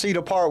y'all see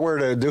the part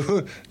where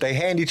they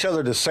hand each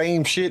other the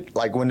same shit,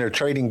 like when they're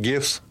trading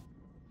gifts?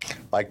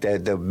 Like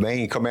that, the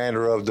main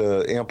commander of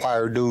the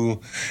Empire dude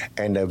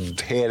and the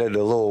head of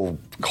the little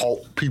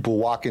cult people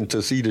walking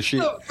to see the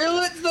shit.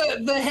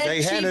 The head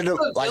They handed him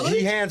like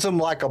he hands him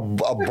like a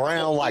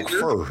brown like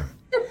fur.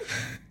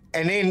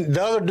 And then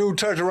the other dude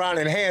turns around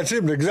and hands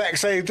him the exact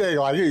same thing.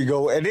 Like, here you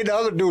go. And then the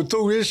other dude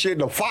threw his shit in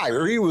the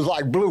fire. He was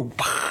like blue.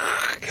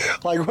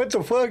 Like, what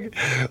the fuck?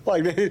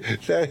 Like,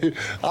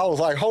 I was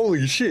like,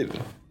 holy shit.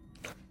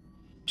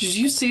 Did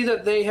you see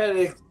that they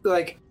had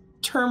like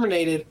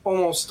terminated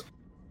almost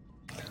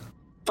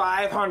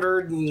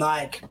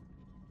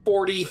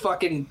 540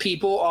 fucking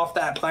people off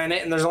that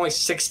planet, and there's only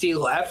 60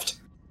 left?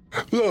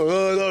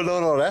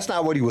 No. That's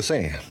not what he was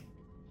saying.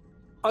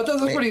 I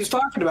thought that's what he was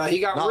talking about. He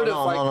got rid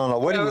of like... No.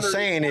 What he was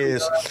saying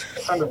is...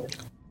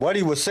 What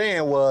he was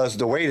saying was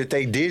the way that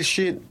they did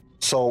shit.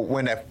 So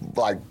when that,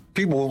 like,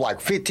 people, like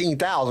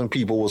 15,000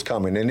 people was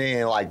coming. And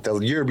then, like, the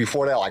year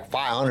before that, like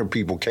 500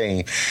 people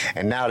came.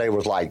 And now there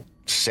was, like,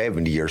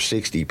 70 or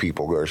 60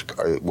 people was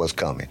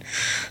coming.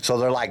 So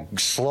they're, like,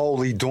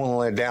 slowly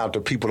dwindling down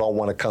to people don't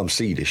want to come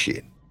see the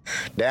shit.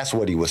 That's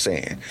what he was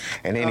saying.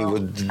 And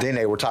then then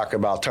they were talking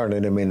about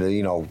turning them into,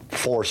 you know,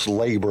 forced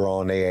labor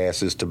on their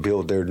asses to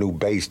build their new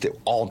base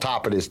on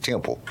top of this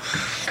temple.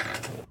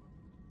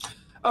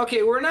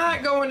 Okay, we're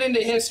not going into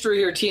history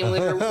here, team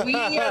leader. We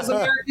as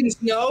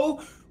Americans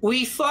know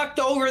we fucked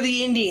over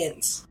the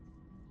Indians.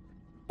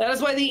 That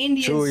is why the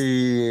Indians...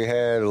 Chewie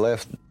had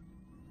left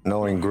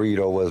knowing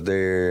Greedo was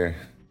there.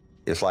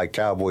 It's like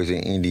cowboys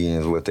and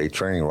Indians with a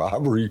train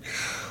robbery,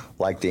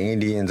 like the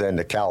Indians and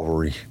the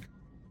cavalry.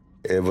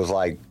 It was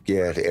like,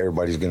 yeah,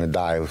 everybody's going to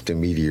die with the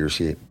meteor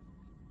shit.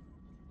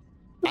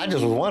 I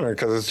just was wondering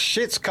because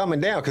shit's coming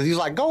down because he's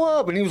like, go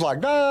up. And he was like,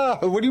 nah,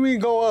 what do you mean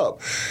go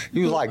up?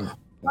 He was like,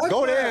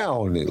 go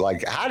down.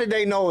 Like, how did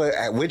they know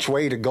which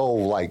way to go?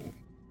 Like,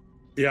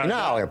 yeah, you know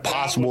how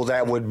impossible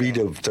that would be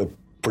to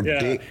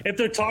predict. Yeah. If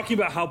they're talking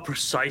about how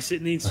precise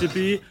it needs to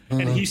be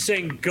and he's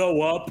saying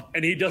go up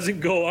and he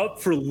doesn't go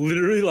up for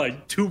literally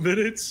like 2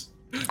 minutes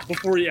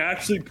before he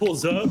actually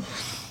pulls up,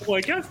 I'm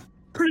like, I'm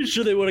pretty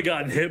sure they would have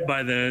gotten hit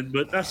by then,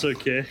 but that's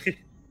okay.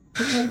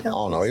 I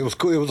don't know. It was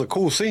cool. It was a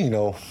cool scene,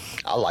 though.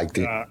 I liked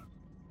it.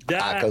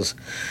 Because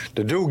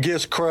the dude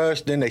gets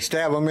crushed, then they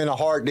stab him in the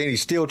heart, then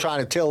he's still trying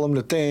to tell him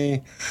the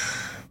thing.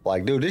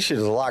 Like, dude, this shit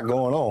is a lot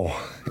going on.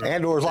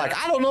 Andor's like,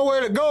 I don't know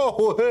where to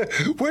go.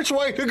 Which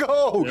way to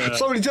go? Yeah.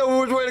 Somebody tell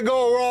me which way to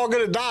go. We're all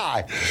gonna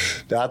die.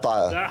 I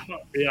thought,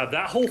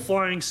 that whole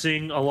flying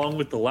scene, along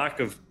with the lack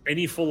of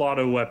any full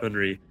auto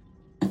weaponry,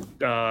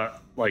 were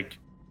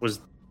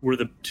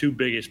the two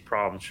biggest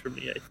problems for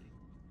me. I think.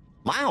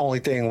 my only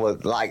thing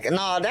was like,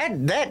 nah,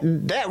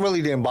 that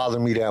really didn't bother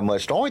me that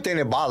much. The only thing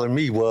that bothered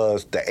me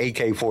was the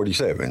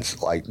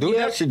AK-47s. Like, dude,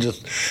 Yeah. that shit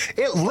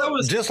it looked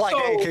was just like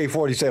so-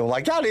 AK-47.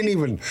 Like, y'all didn't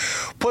even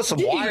put some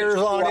Didn't wires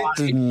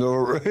even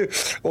on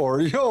it, or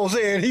you know what I'm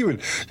saying?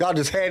 Y'all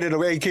just handed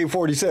them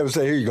AK-47 and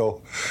say, here you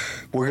go.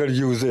 We're gonna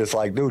use this.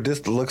 Like, dude,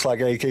 this looks like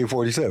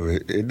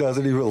AK-47. It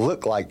doesn't even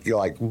look like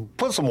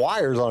put some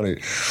wires on it.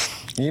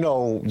 You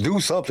know, do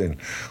something.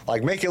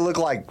 Like, make it look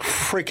like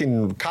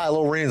freaking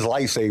Kylo Ren's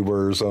lightsaber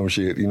or some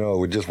shit, you know,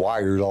 with just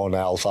wires on the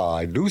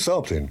outside. Do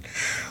something.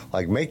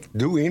 Like,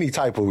 do any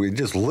type of, it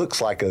just looks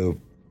like a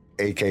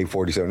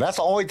AK-47. That's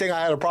the only thing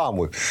I had a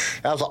problem with.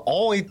 That was the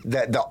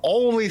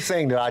only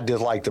thing that I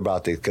disliked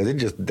about this, because it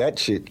just, that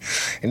shit.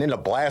 And then the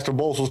blaster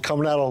bolts was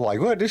coming out. I'm like,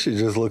 what? This shit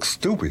just looks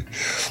stupid.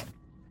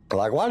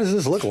 Like, why does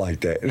this look like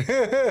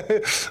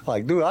that?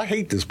 Like, dude, I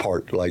hate this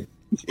part. Like,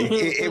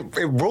 it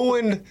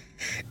ruined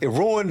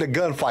the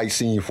gunfight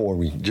scene for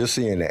me, just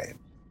seeing that.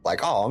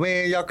 Like, oh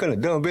man, y'all could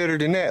have done better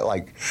than that.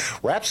 Like,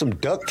 wrap some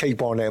duct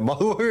tape on that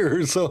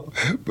mother or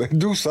something.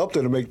 Do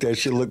something to make that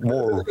shit look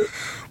more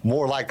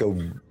like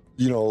a,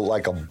 you know,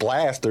 like a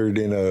blaster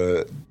than a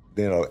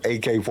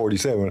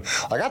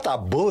AK-47. Like, I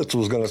thought bullets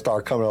was gonna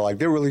start coming out. Like,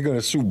 they're really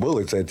gonna shoot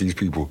bullets at these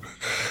people.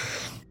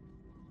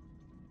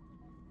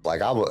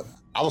 Like, I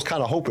was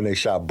kind of hoping they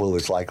shot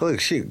bullets. Like, look,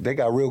 shit, they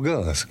got real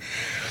guns.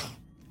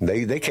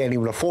 They can't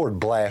even afford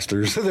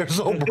blasters. They're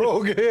so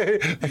broke. They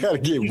got to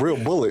get real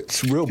bullet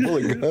guns.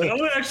 That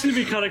would actually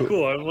be kind of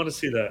cool. I want to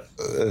see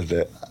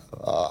that.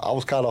 I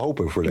was kind of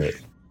hoping for that.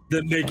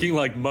 Them making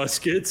like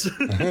muskets. You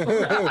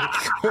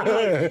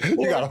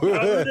gotta,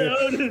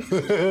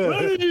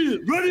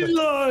 Ready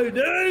line,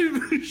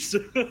 aim.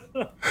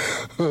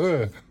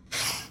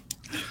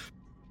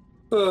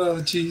 Oh,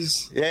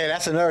 jeez. yeah,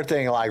 that's another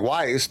thing. Like,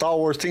 why Star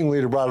Wars team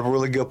leader brought up a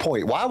really good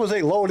point. Why was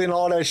they loading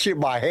all that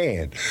shit by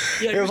hand?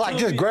 Yeah, It was like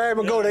just grab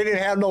and go. They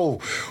didn't have no,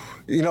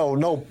 you know,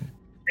 no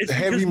It's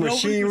heavy because nobody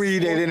machinery.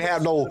 was They didn't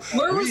have no.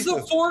 Where was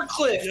the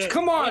forklift? Yeah.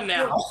 Come on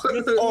now.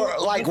 Or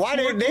like, why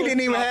they didn't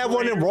even have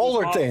one of them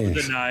roller Off for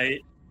things? The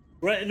night.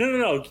 Right?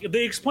 No.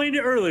 They explained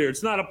it earlier.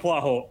 It's not a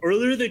plot hole.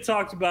 Earlier, he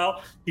talked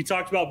about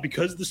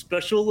because of the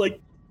special like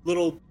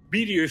little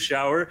meteor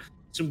shower,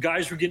 some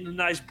guys were getting a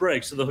nice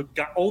break. So the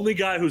only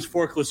guy who's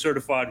forklift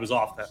certified was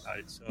off that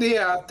night. So.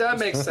 Yeah, that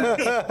makes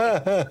sense.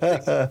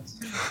 The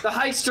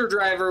heister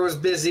driver was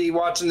busy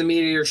watching the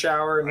meteor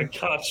shower. I And,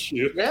 got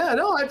you. yeah,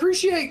 no, I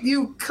appreciate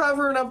you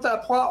covering up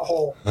that plot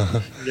hole.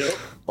 Yep.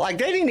 Like,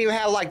 they didn't even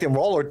have like them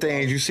roller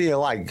things you see in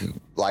like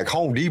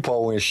Home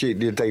Depot and shit.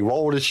 Did they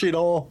roll the shit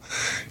on?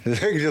 They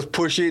can just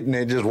push it and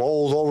it just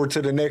rolls over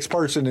to the next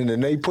person and then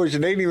they push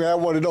it. They didn't even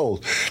have one of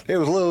those. They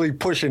was literally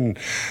pushing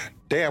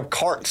damn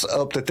carts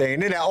up the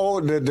thing. And then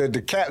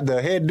the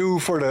head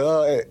dude for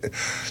the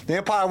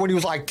Empire, when he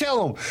was like,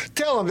 tell him,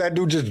 that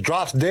dude just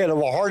drops dead of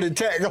a heart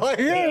attack. Like,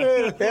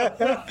 yeah.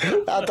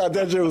 I thought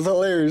that shit was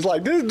hilarious.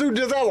 Like, this dude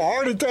just have a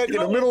heart attack in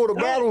the middle of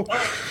the battle.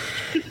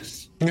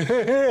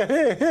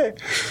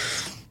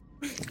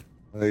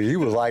 He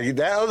was like,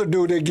 that other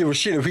dude didn't give a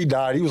shit if he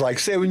died. He was like,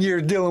 7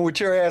 years dealing with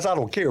your ass. I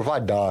don't care if I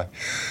die.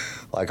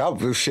 Like, I'm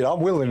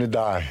willing to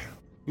die.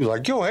 He was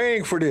like, yo,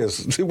 hang for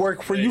this. He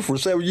worked for you for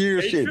 7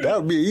 years. Shit, that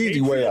would be an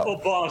easy way out. A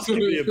boss can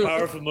be a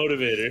powerful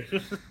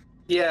motivator.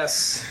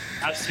 Yes.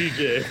 Ask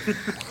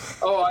CJ.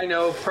 Oh, I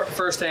know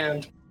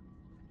firsthand.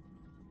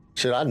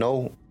 Shit, I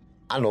know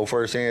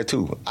firsthand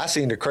too. I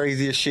seen the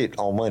craziest shit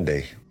on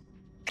Monday.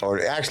 Or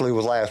actually it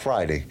was last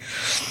Friday.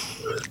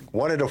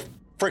 One of the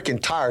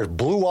freaking tires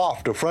blew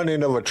off the front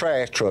end of a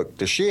trash truck.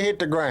 The shit hit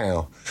the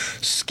ground,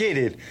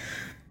 skidded.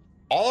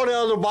 All the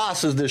other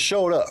bosses that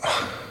showed up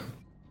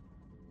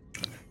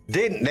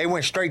they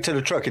went straight to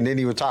the truck and didn't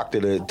even talk to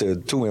the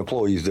two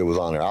employees that was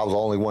on there. I was the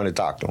only one that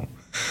talked to them.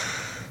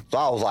 So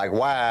I was like,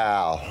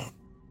 wow,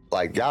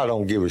 like, y'all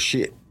don't give a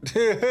shit.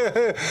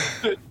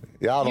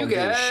 Y'all don't give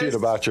a shit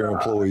about your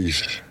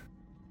employees.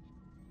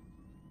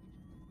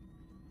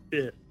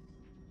 Yeah.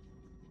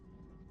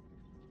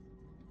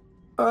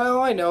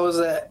 All I know is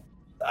that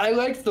I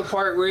liked the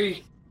part where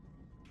he...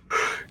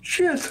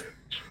 Shit.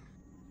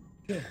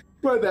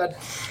 My bad.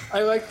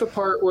 I like the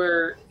part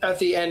where at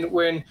the end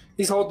when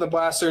he's holding the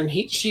blaster and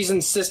she's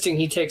insisting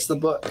he takes the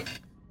book.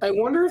 I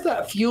wonder if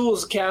that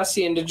fuels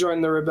Cassian to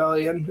join the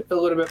rebellion a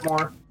little bit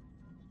more.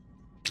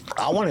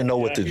 I want to know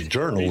what Yeah, this he's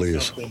journal gonna be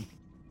is. something.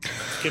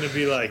 It's gonna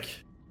be like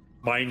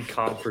Mein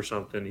Kampf or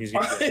something. He's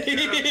gonna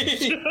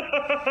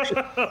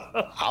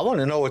I want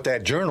to know what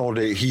that journal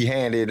that she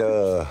handed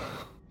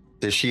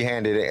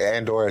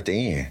Andor at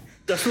the end.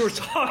 That's what we're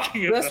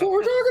talking about. That's what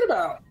we're talking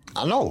about.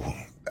 I know.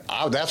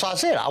 That's what I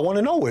said. I want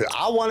to know it.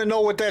 I want to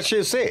know what that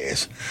shit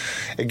says.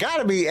 It got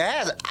to be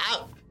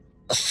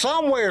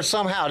somewhere,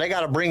 somehow. They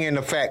got to bring in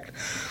the fact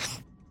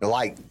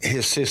like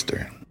his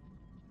sister.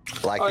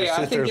 Like Oh his yeah, I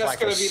think sister's that's like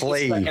gonna a be the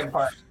slave. second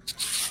part.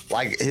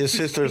 Like his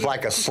sister's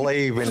like a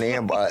slave in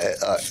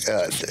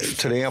the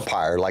to the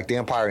empire. Like the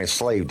empire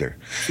enslaved her,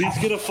 He's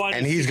gonna find,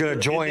 and his he's gonna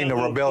sister in join that the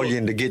little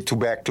rebellion book. to get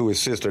back to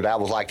his sister. That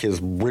was like his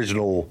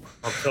original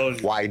I'm telling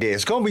you. idea.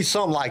 It's gonna be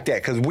something like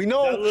that because we That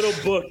know. little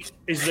book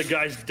is the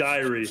guy's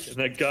diary, and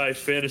that guy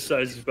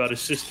fantasizes about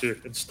his sister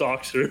and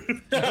stalks her.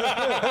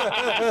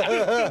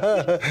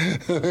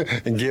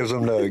 And gives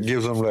him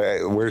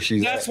the where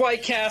she's That's at. why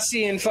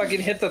Cassian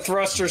fucking hit the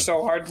thruster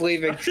so hard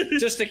leaving,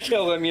 just to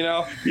kill him, you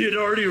know? He had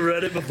already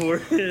read it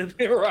beforehand.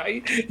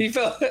 Right?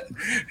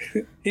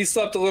 He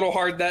slept a little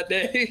hard that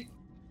day.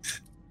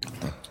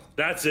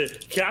 That's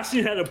it.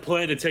 Cassian had a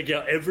plan to take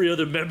out every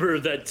other member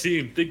of that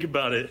team. Think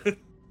about it.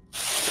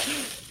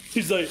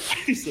 He's like,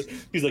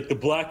 the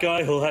black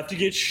guy, he'll have to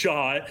get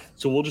shot,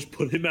 so we'll just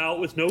put him out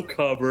with no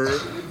cover.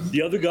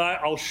 The other guy,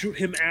 I'll shoot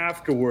him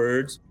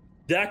afterwards.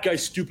 That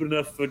guy's stupid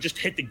enough to just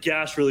hit the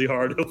gas really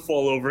hard, he'll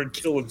fall over and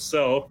kill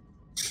himself.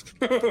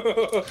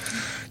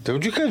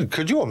 Dude,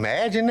 could you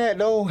imagine that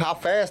though? How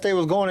fast they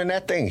was going and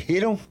that thing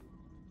hit him?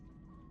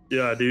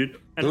 Yeah, dude.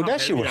 And Dude, how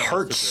that shit heavy would that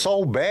hurt must have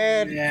so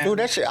bad. Yeah. Dude,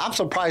 that shit, I'm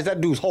surprised that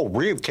dude's whole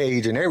rib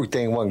cage and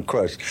everything wasn't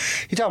crushed.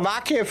 He talking about,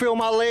 I can't feel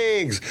my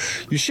legs.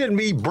 You shouldn't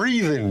be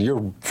breathing.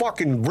 Your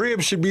fucking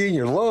ribs should be in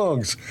your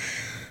lungs. been.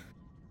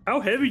 How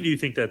heavy do you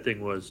think that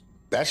thing was?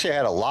 That shit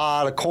had a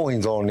lot of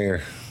coins on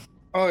there.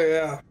 Oh,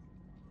 yeah.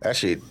 That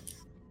shit.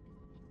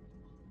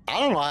 I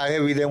don't know how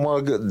heavy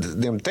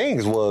them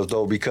things was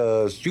though,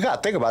 because you got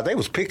to think about it, they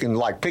was picking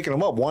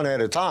them up one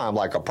at a time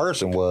like a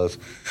person was,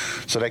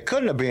 so they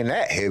couldn't have been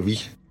that heavy.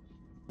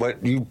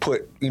 But you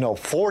put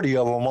 40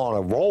 of them on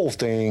a roll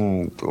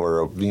thing,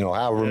 or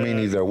however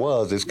many there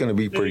was, it's going to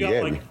be They pretty got,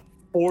 heavy. like,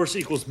 force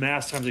equals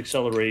mass times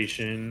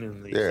acceleration,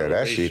 and the Yeah,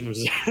 that shit.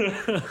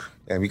 acceleration was-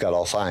 And we got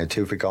all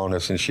scientific on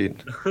us and shit.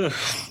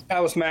 That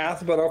was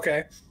math, but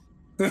okay.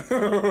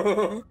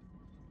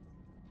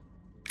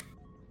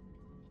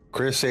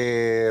 Chris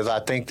says,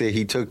 I think that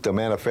he took the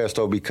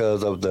manifesto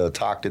because of the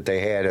talk that they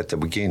had at the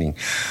beginning,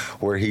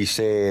 where he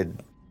said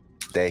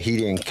that he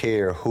didn't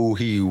care who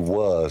he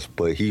was,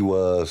 but he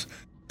was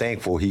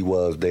thankful he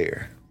was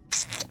there.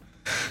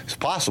 It's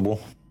possible.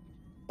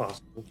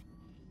 Possible.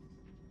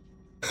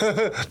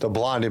 The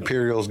blonde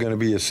Imperial is going to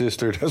be his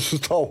sister. That's a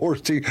Star Wars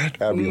team. That'd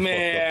be a fucked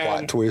Man. up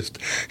plot twist.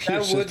 That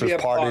His would be sister's a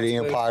part of plot the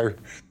twist. Empire.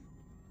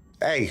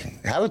 Hey,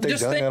 haven't they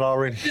Just done think- that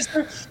already?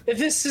 If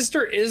his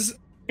sister is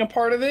a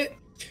part of it,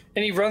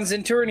 and he runs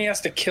into her and he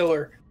has to kill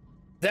her,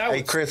 that Hey,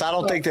 would Chris, I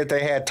don't think that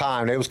they had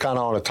time. They was kind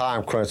of on a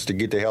time crunch to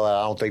get the hell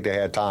out. I don't think they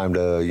had time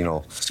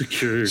to,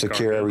 Secure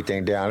secure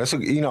everything down. It's a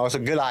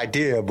good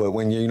idea, but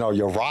when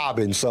you're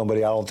robbing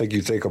somebody, I don't think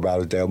you think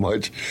about it that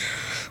much.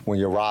 When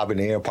you're robbing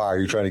the Empire,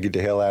 you're trying to get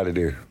the hell out of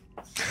there.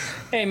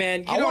 Hey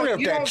man, I wonder if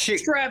you that don't chick-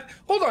 strap.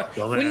 Hold on.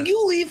 Dumbass. When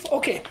you leave,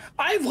 okay,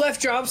 I've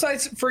left job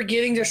sites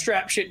forgetting to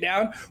strap shit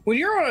down. When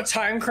you're on a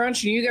time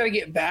crunch and you got to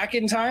get back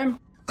in time,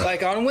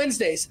 like on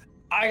Wednesdays,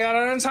 I got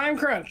on a time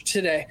crunch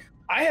today.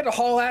 I had to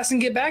haul ass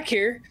and get back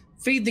here,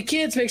 feed the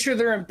kids, make sure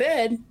they're in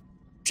bed,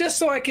 just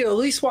so I could at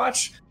least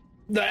watch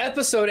the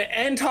episode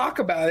and talk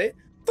about it.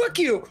 Fuck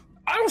you.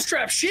 I don't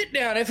strap shit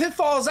down. If it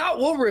falls out,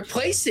 we'll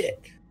replace it.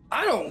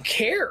 I don't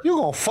care. You're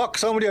going to fuck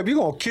somebody up. You're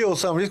going to kill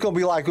somebody. It's going to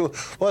be like,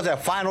 what's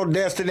that, Final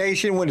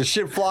Destination when the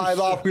ship flies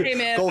off, Hey,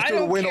 man, goes I through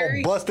the don't window,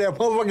 care. bust that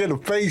motherfucker in the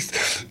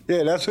face.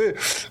 Yeah, that's it.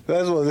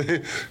 That's what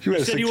you You had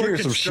to said you secure work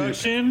some shit.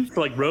 construction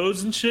for like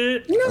roads and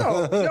shit.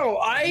 No,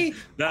 I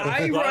That-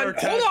 I a lot of run. our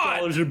tax Hold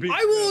dollars on. are being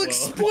I will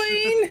spent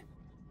explain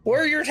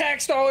where your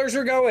tax dollars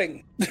are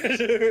going.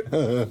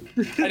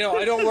 I know.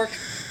 I don't work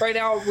right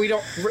now. We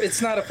don't.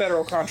 It's not a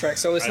federal contract,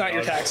 so it's I not know, your I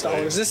was tax gonna say.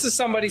 dollars. This is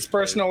somebody's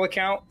personal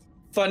account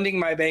funding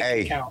my bank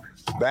Hey, account.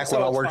 back So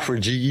when I it's worked fine.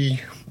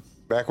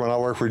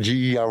 for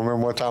GE, I remember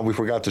one time we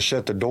forgot to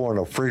shut the door and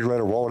the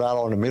refrigerator rolled out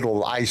on the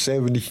middle of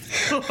I-70.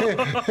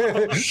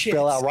 Shit.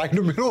 Fell out right in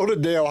the middle of the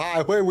damn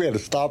highway. We had to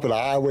stop at the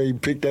highway,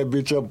 pick that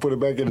bitch up, put it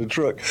back in the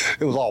truck.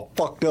 It was all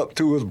fucked up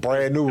too. It was a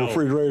brand new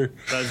refrigerator.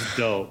 That's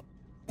dope.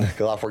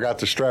 Because I forgot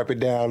to strap it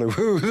down.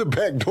 The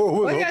back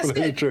door was Like I open in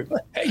the said,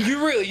 truck.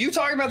 hey, you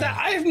talking about that?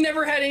 I've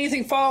never had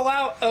anything fall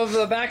out of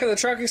the back of the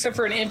truck except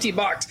for an empty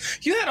box.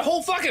 You had a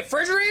whole fucking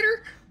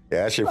refrigerator?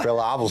 Yeah, that shit fell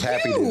out. I was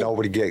happy that You.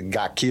 nobody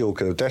got killed,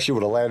 because if that shit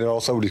would have landed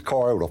on somebody's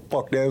car, it would have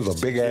fucked that. It was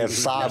a big ass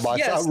side by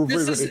Yes, side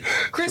this is refrigerator.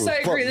 Chris. It I was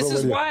agree. fucked This is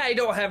over there. why I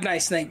don't have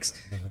nice things.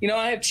 You know,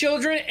 I have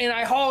children and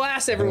I haul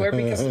ass everywhere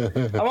because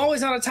I'm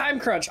always on a time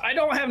crunch. I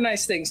don't have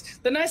nice things.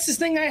 The nicest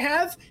thing I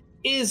have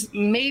is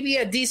maybe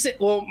a decent.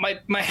 Well,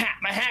 my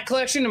hat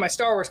collection and my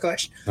Star Wars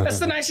collection. That's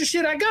the nicest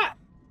shit I got.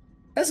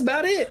 That's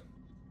about it.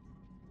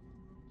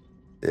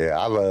 Yeah,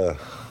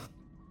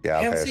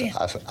 Hell,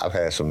 I've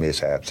had some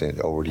mishaps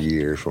over the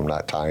years from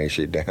not tying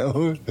shit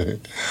down.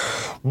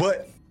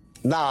 But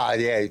nah,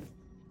 yeah,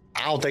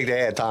 I don't think they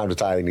had time to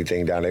tie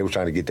anything down. They were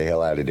trying to get the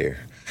hell out of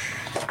there.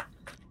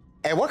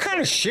 And what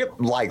kind of ship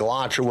like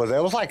launcher was that?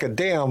 It was like a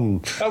damn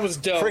That was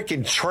dope.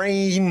 freaking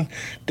train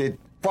that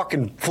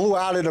fucking flew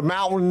out of the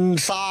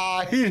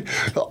mountainside.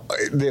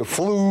 They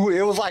flew.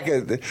 It was like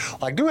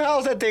dude,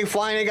 how's that thing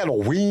flying? Ain't got no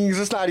wings.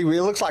 It's not even.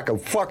 It looks like a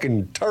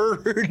fucking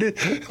turd.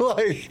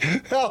 Like,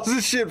 how's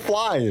this shit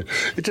flying?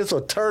 It's just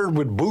a turd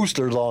with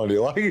boosters on it.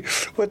 Like,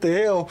 what the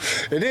hell?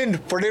 And then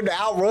for them to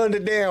outrun the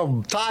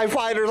damn TIE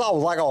fighters, I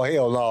was like, oh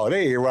hell no,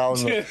 they ain't around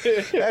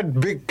that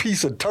big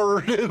piece of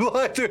turd.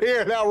 Like,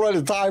 they're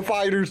outrunning TIE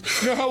fighters.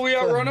 You know how we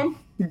outrun them?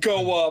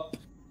 Go up.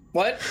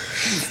 What?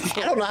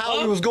 I don't know how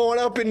he was going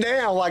up and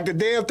down. Like, the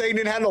damn thing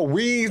didn't have no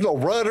wings, no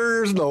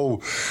rudders,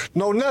 no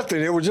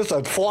nothing. It was just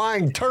a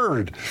flying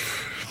turd.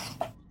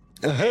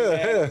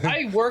 Hey, man,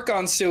 I work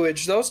on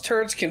sewage. Those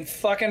turds can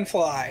fucking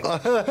fly.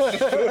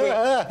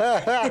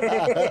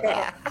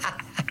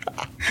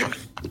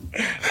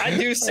 I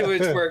do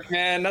sewage work,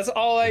 man. That's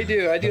all I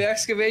do. I do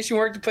excavation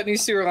work to put new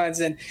sewer lines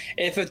in.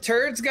 If a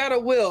turd's got a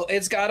will,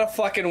 it's got a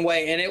fucking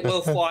way, and it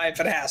will fly if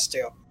it has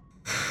to.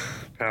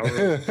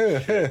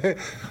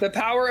 The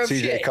power of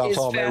CJ shit comes is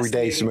home every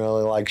day fascinating.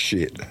 smelling like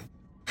shit.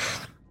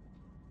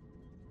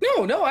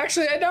 No,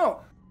 actually, I don't.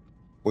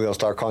 We'll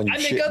start calling you I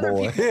make shit other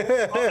boy. people.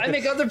 I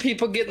make other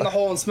people get in the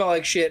hole and smell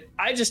like shit.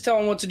 I just tell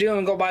them what to do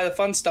and go buy the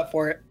fun stuff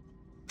for it.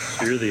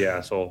 You're the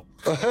asshole.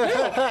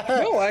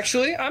 No,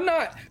 actually, I'm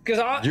not. Because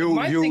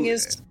my thing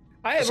is,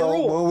 I have a So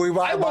rule. when we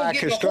I ride won't by a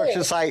get in the construction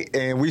hole. site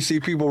and we see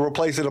people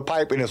replacing a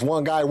pipe and it's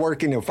one guy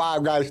working and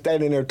 5 guys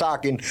standing there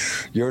talking,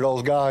 you're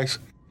those guys?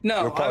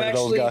 No, You're part I'm of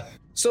those actually. guys.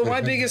 So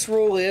my biggest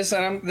rule is,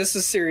 and this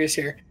is serious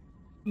here.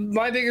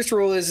 My biggest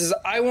rule is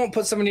I won't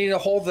put somebody in a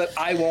hole that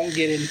I won't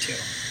get into.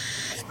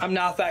 I'm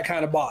not that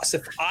kind of boss.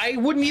 If I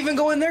wouldn't even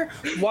go in there,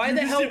 why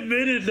the You hell? just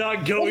admitted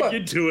not going Hold on.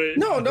 into it.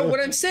 No, what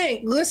I'm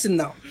saying, listen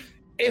though.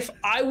 If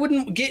I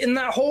wouldn't get in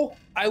that hole,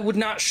 I would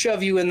not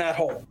shove you in that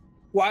hole.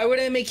 Why would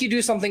I make you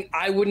do something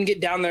I wouldn't get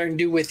down there and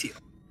do with you?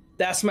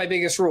 That's my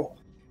biggest rule.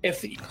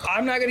 If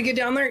I'm not going to get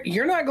down there,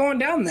 you're not going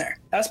down there.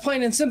 That's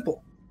plain and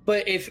simple.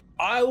 But if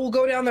I will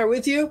go down there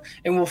with you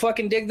and we'll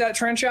fucking dig that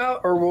trench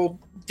out or we'll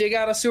dig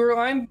out a sewer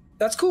line,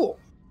 that's cool.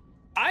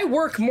 I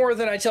work more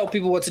than I tell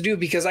people what to do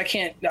because I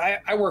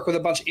work with a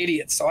bunch of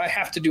idiots, so I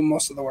have to do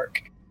most of the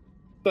work.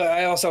 But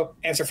I also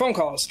answer phone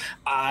calls.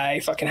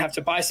 I fucking have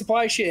to buy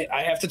supply shit.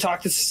 I have to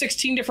talk to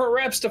 16 different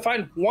reps to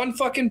find one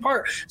fucking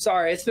part.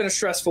 Sorry, it's been a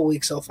stressful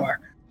week so far.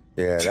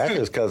 Yeah, that's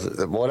just because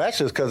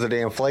of the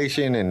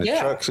inflation and the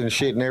Yeah. trucks and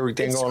shit and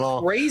everything It's going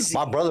on. crazy.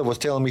 My brother was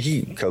telling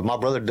me because my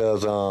brother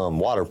does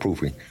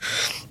waterproofing,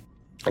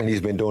 and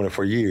he's been doing it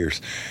for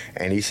years.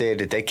 And he said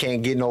that they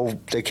can't get none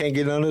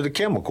of the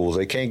chemicals.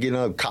 They can't get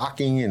none of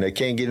caulking, and they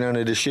can't get none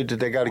of the shit that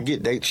they got to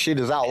get. They shit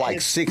is out like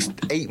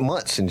 6-8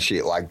 months and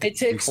shit like. It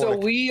takes. before So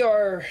they- we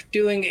are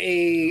doing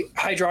a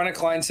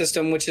hydronic line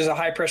system, which is a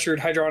high pressured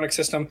hydronic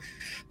system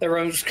that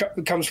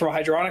comes from a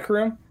hydronic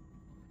room,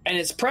 and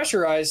it's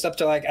pressurized up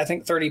to like I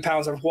think 30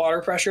 pounds of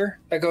water pressure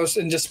that goes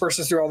and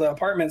disperses through all the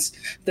apartments.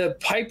 The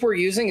pipe we're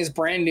using is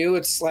brand new.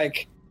 It's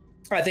like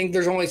I think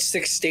there's only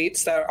 6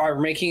 states that are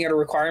making it a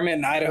requirement,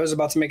 and Idaho's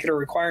about to make it a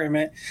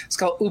requirement. It's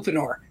called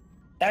Uponor.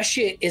 That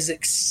shit is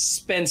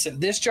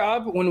expensive. This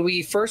job, when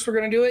we first were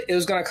going to do it, it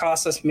was going to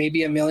cost us maybe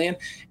 $1 million.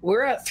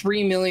 We're at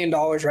 $3 million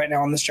right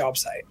now on this job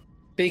site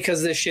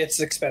because this shit's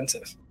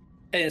expensive.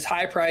 And it's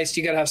high priced.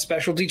 You got to have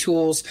specialty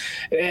tools.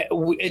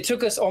 It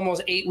took us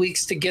almost 8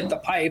 weeks to get the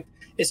pipe.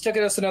 It's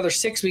taken us another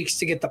 6 weeks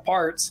to get the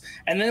parts.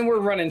 And then we're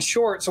running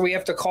short, so we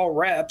have to call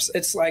reps.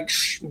 It's like,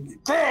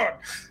 God.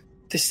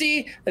 To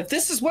see if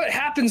this is what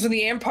happens when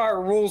the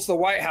Empire rules the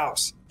White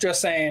House.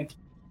 Just saying.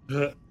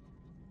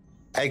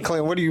 Hey,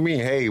 Clint, what do you mean?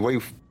 Hey,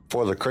 wait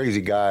for the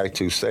crazy guy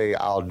to say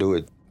I'll do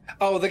it.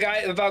 Oh, the guy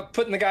about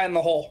putting the guy in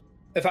the hole.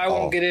 If I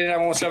won't get in, I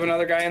won't shove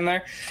another guy in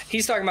there.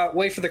 He's talking about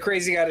wait for the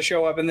crazy guy to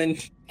show up and then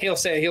he'll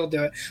say he'll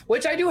do it.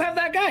 Which I do have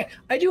that guy.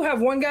 I do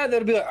have one guy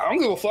that'll be like, I don't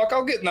give a fuck.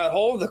 I'll get in that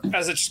hole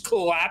as it's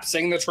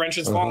collapsing. The trench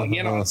is falling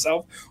in on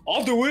itself.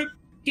 I'll do it.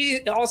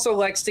 He also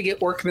likes to get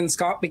workman's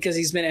comp because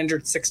he's been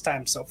injured 6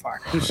 times so far.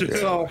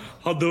 So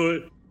I'll do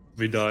it.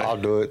 Me die. I'll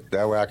do it.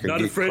 That way I can Not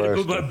get afraid to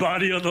put crushed. my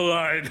body on the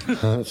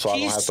line. So I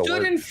he don't have to stood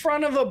work. in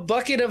front of a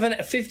bucket of a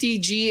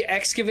 50G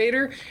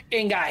excavator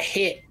and got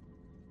hit.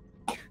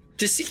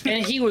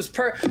 And he was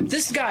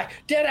this guy,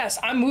 dead ass.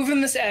 I'm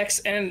moving this X,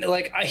 and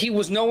like he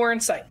was nowhere in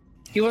sight.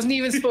 He wasn't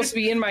even supposed to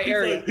be in my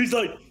area. He's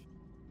like,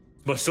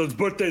 my son's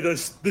birthday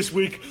this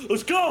week.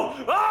 Let's go!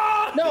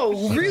 Ah!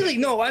 No, really,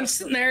 no. I'm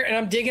sitting there and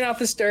I'm digging out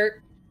this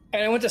dirt,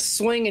 and I went to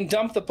swing and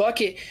dump the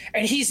bucket,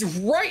 and he's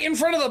right in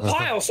front of the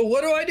pile. So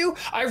what do?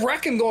 I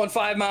wreck him going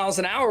 5 miles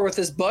an hour with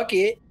this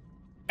bucket,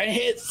 and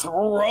it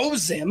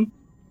throws him.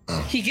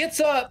 He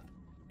gets up,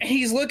 and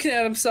he's looking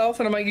at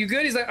himself, and I'm like, "You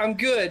good?" He's like, "I'm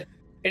good."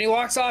 And he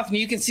walks off, and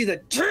you can see the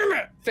damn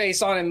it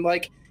face on him.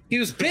 Like, he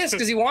was pissed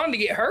because he wanted to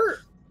get hurt.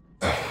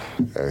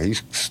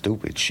 He's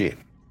stupid shit.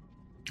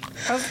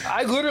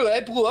 I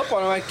blew up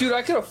on him. Like, dude,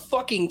 I could have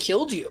fucking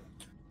killed you.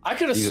 I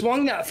could have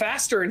swung that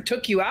faster and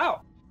took you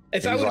out.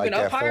 If I He's would have like been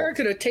up that higher, I for-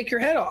 could have taken your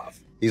head off.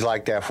 He's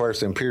like that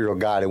first Imperial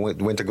guy that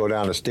went to go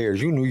down the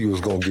stairs. You knew you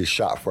was gonna get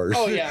shot first.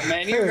 Oh, yeah,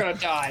 man. You're going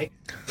to die.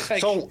 Like,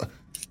 So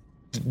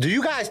Do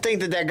you guys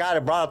think that guy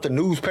that brought up the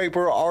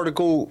newspaper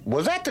article,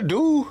 was that the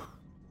dude?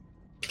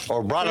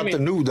 Or brought up the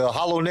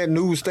HoloNet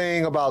news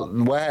thing about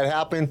what had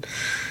happened?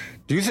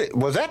 Do you think,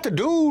 was that the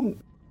dude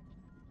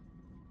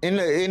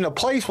in the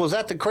place? Was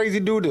that the crazy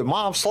dude that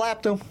mom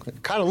slapped him?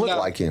 It kind of looked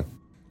like him.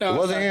 No, it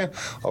wasn't him?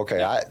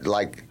 Okay, I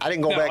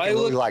didn't go back and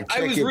really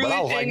check it, but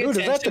I was like, dude,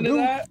 is that the dude?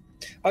 I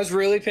was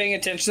really paying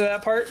attention to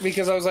that part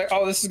because I was like,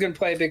 oh, this is going to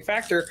play a big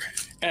factor.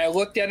 And I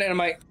looked at it and I'm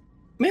like,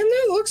 man,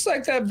 that looks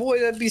like that boy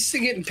that'd be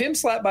getting pimp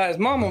slapped by his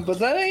mama, but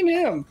that ain't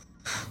him.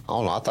 I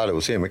don't know. I thought it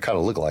was him. It kind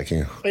of looked like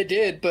him. It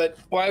did, but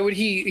why would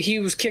he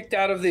was kicked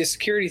out of the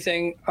security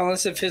thing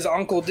unless if his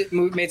uncle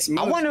made some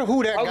moves. I wonder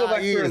who that guy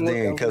is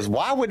then, because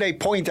why would they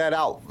point that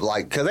out?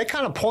 Like, because they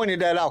kind of pointed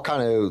that out,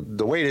 kind of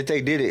the way that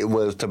they did it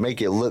was to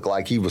make it look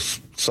like he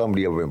was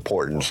somebody of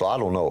importance. So I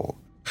don't know.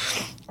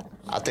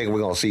 I think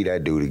we're going to see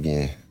that dude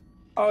again.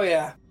 Oh,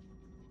 yeah.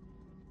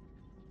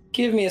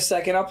 Give me a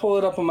second. I'll pull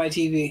it up on my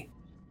TV.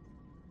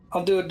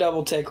 I'll do a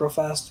double take real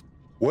fast.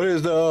 What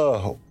is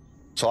the...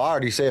 So I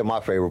already said my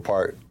favorite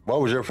part.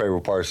 What was your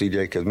favorite part, CJ?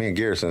 Because me and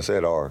Garrison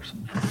said ours.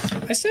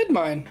 I said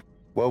mine.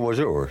 What was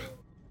yours?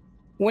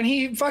 When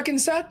he fucking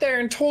sat there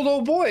and told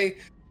old boy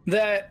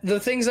that the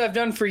things I've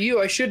done for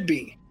you, I should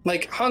be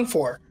like hung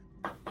for.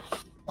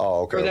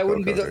 Oh, okay. Or that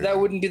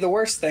wouldn't be the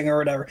worst thing or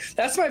whatever.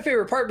 That's my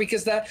favorite part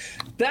because that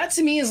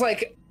to me is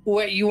like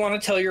what you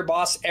want to tell your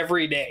boss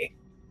every day.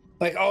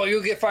 Like, oh,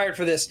 you'll get fired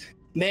for this.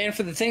 Man,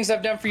 for the things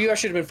I've done for you, I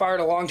should have been fired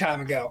a long time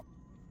ago.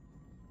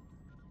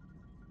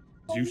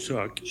 You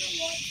suck.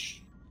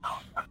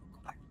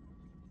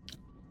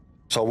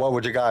 So what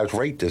would you guys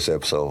rate this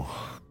episode?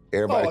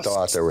 Everybody throw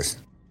out there.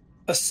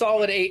 A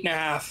solid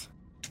 8.5.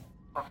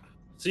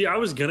 See, I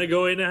was gonna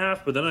go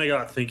 8.5, but then I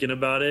got thinking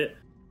about it,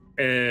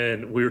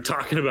 and we were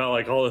talking about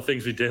like all the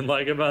things we didn't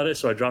like about it,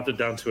 so I dropped it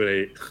down to an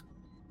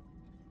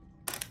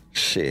 8.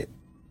 Shit.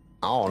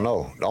 I don't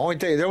know.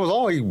 There was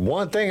only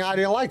one thing I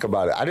didn't like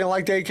about it. I didn't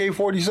like the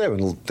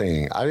AK-47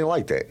 thing. I didn't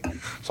like that.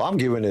 So I'm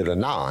giving it a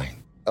 9.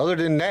 Other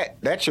than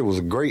that, that shit was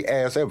a great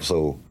ass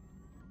episode.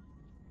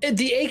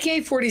 The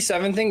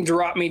AK-47 thing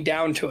dropped me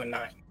down to a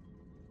 9.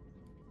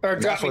 Or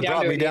dropped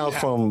me down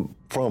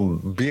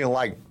from being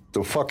like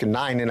the fucking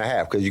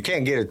 9.5, because you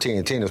can't get a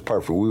 10. 10 is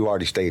perfect. We've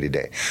already stated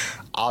that.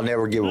 I'll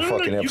never give a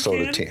fucking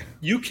episode a 10.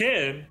 You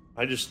can.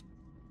 I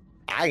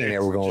ain't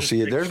never gonna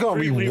see it. There's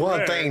gonna be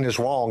one thing that's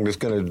wrong that's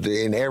gonna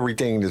in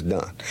everything that's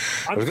done.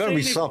 There's gonna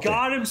be something. If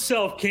God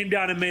himself came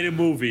down and made a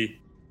movie,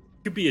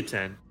 it could be a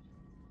 10.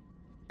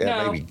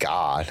 Yeah, maybe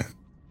God.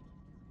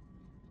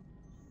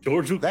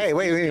 George Lucas. Hey,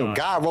 wait.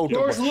 God wrote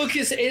George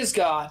Lucas is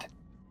God.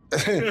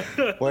 Wait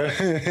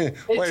a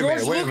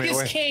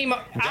minute. Came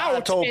God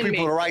out told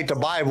people to write the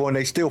Bible and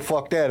they still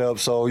fucked that up.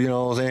 So you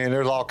know what I'm saying?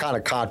 There's all kind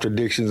of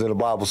contradictions in the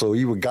Bible. So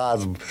even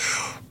God's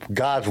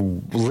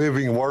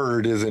living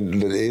word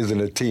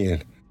isn't a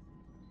 10.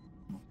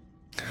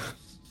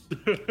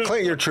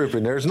 Clint, you're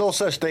tripping. There's no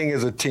such thing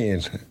as a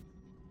 10.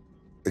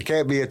 It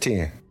can't be a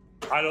 10.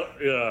 I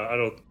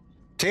don't.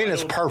 10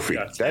 is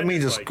perfect. That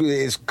means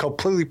it's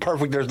completely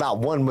perfect. There's not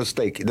one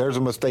mistake. There's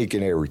a mistake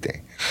in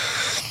everything.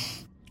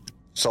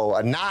 So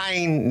a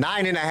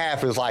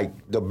 9.5 is like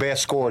the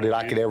best score that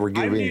I could ever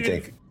give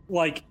anything.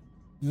 Like,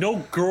 no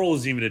girl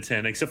is even a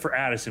 10 except for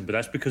Addison, but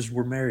that's because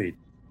we're married.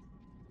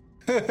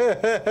 You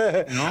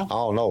know? I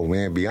don't know,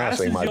 man. Beyonce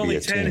Addison's might the only be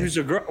a 10. Who's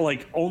a girl,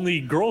 like only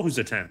girl who's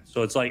a 10.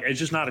 So it's like it's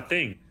just not a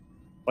thing.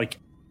 Like,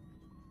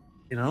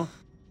 you know.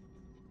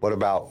 What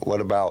about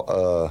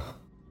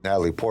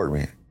Natalie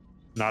Portman?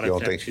 Not a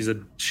 10.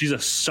 She's a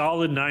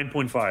solid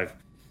 9.5.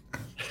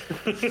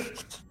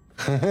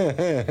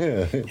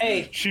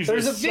 Hey,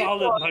 there's a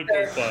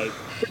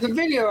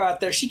video out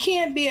there. She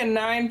can't be a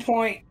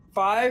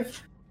 9.5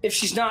 if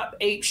she's not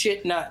ape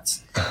shit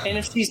nuts. And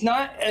if she's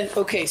not,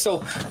 okay, so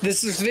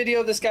this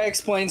video, this guy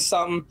explains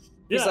something.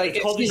 Yeah, he's like,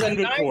 it's called a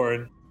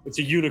unicorn. It's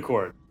a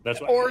unicorn. That's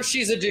what. Or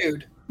she's a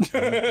dude.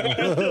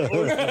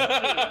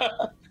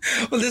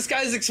 Well, this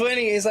guy's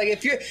explaining. He's like,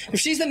 if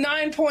she's a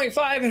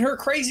 9.5 and her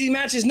crazy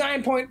match is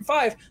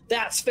 9.5,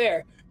 that's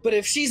fair. But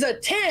if she's a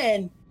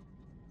 10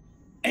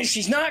 and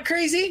she's not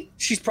crazy,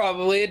 she's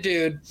probably a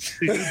dude.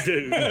 She's a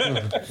dude.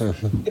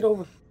 Get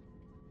over.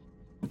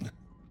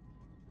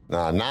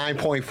 Nah,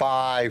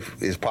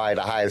 9.5 is probably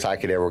the highest I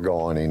could ever go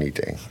on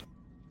anything.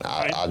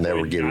 I'll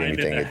never give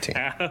anything a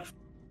 10.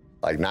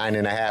 Like 9.5,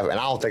 and I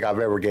don't think I've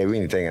ever gave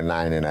anything a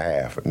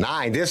 9.5.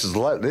 9, this is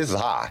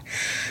high.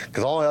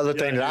 Because the only other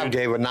thing that I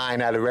gave a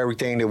 9 out of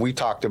everything that we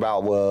talked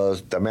about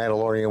was The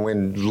Mandalorian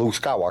when Luke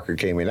Skywalker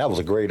came in. That was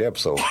a great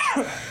episode.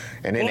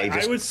 And then they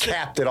just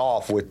capped it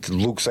off with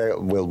Luke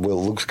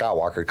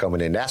Skywalker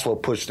coming in. That's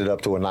what pushed it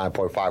up to a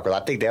 9.5. Because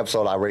I think the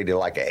episode I rated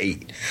like an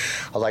 8.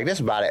 I was like, this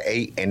is about an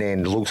 8. And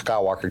then Luke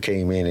Skywalker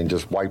came in and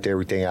just wiped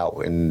everything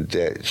out. And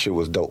that shit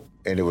was dope.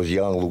 And it was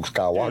young Luke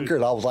Skywalker. Dude,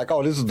 and I was like,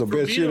 oh, this is the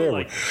best shit ever.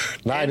 Like,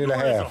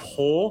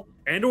 9.5.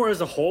 Andor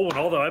as a whole, when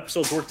all the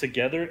episodes work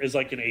together, is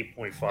like an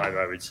 8.5,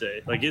 I would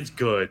say. Like, it's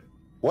good.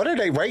 What are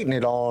they rating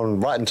it on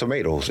Rotten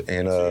Tomatoes?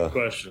 And Good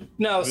question.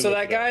 No, Let me so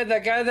look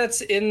that guy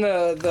that's in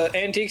the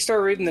antique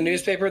store reading the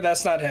newspaper,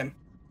 that's not him.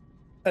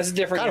 That's a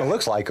different kind of guy.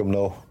 looks like him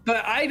though.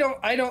 But I don't.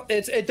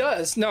 It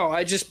does. No,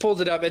 I just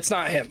pulled it up. It's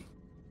not him.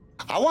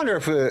 I wonder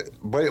if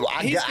but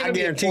He's I gonna be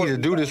guarantee you, the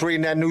important, dude that's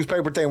reading that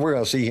newspaper thing, we're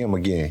gonna see him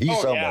again. He's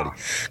Oh, somebody yeah.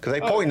 because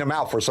they pointing him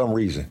out for some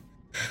reason.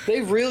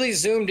 They really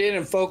zoomed in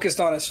and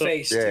focused on his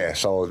face. Yeah,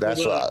 so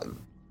that's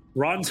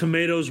Rotten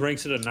Tomatoes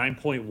ranks it at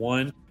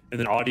 9.1, and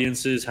then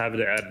audiences have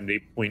it at an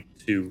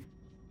 8.2.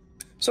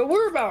 So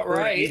we're about Or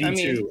right. 82, I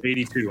mean,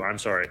 82. I'm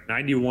sorry,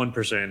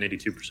 91%,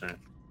 82%.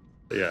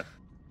 But yeah,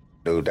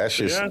 dude, that's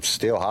just Yeah.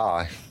 still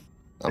high.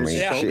 I mean,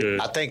 Yeah. shit, good.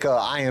 I think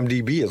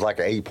IMDb is like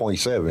an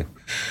 8.7.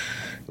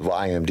 Well,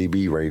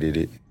 IMDb rated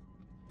it,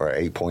 or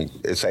 8 point.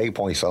 It's 8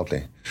 point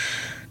something.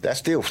 That's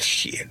still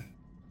shit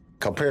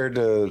compared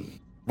to.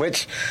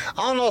 Which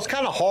I don't know. It's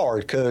kind of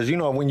hard because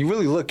when you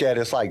really look at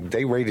it, it's like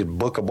they rated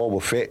Book of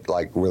Boba Fett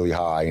like really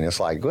high, and it's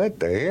like, what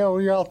the hell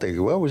were y'all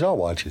thinking? What was y'all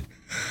watching?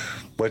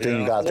 But then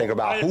you got to think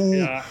about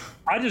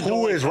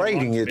who is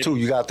rating it too.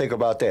 You got to think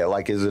about that.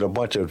 Like, is it a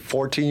bunch of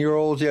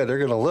 14-year-olds? Yeah, they're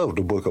gonna love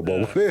the Book of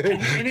Boba Fett.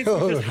 And it's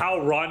because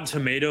how Rotten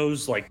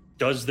Tomatoes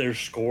does their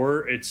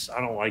score. I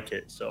don't like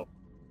it. So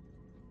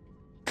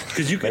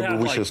because you can Maybe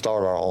have we should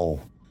start our own.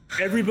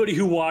 everybody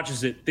who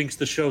watches it thinks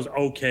the show's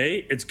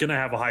okay, it's going to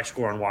have a high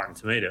score on Rotten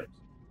Tomatoes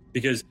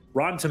because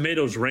Rotten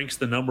Tomatoes ranks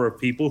the number of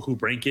people who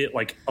rank it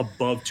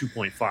above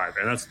 2.5,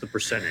 and that's the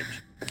percentage.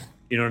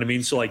 You know what I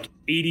mean? So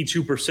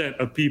 82%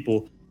 of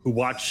people who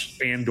watch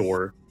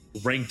Andor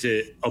ranked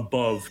it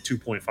above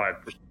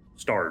 2.5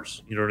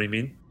 stars. You know what I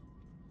mean?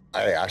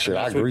 I That's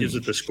what agree. gives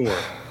it the score.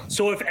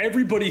 So if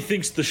everybody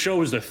thinks the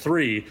show is a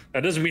 3,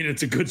 that doesn't mean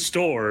it's a good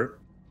store.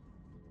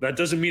 That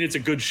doesn't mean it's a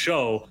good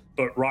show,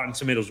 but Rotten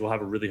Tomatoes will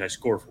have a really high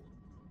score for it.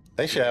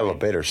 They should have a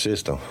better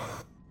system.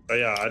 But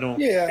yeah, I don't.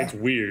 Yeah. It's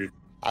weird.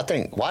 I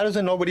think, why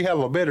doesn't nobody have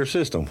a better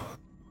system?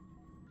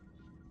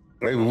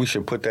 Maybe we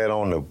should put that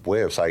on the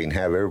website and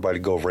have everybody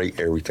go rate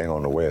everything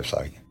on the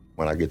website.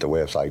 When I get the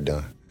website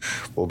done,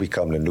 we'll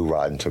become the new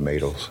Rotten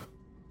Tomatoes.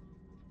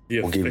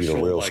 The We'll give you the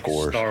official, real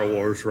scores. Star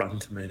Wars Rotten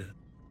Tomato.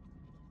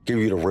 Give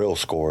you the real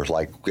scores.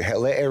 Let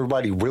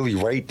everybody really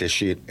rate this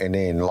shit, and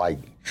then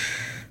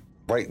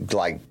rate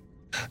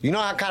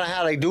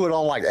how they do it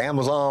on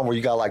Amazon, where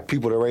you got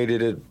people that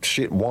rated it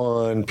shit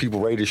 1, people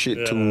rated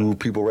shit 2,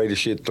 people rated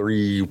shit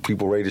 3,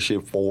 people rated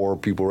shit 4,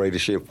 people rated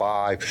shit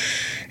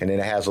 5, and then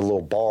it has a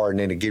little bar, and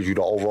then it gives you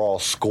the overall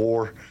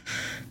score.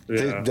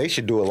 Yeah. They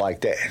should do it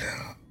like that.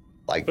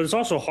 But it's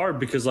also hard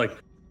because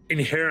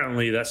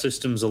inherently that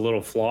system's a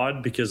little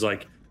flawed because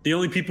the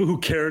only people who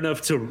care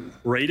enough to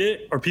rate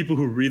it are people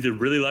who either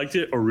really liked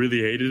it or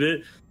really hated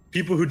it.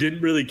 People who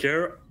didn't really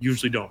care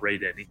usually don't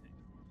rate anything.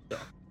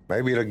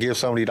 Maybe it'll give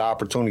somebody the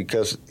opportunity,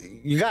 because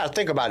you got to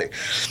think about it.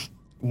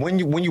 When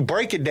you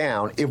break it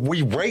down, if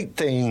we rate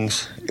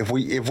things, if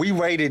we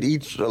rated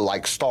each,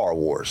 like Star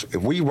Wars,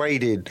 if we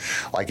rated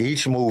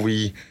each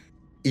movie,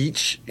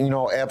 each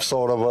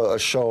episode of a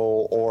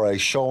show or a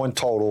show in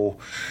total,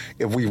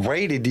 if we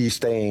rated these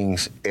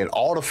things and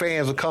all the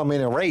fans would come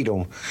in and rate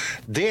them,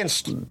 then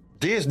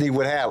Disney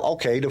would have,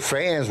 okay, the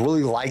fans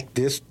really like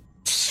this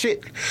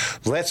shit.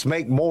 Let's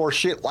make more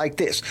shit like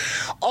this.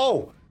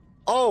 Oh,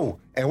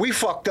 and we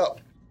fucked up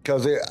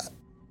because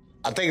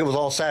I think it was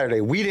on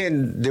Saturday. We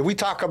didn't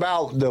talk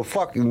about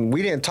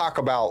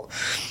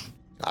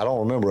I don't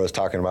remember us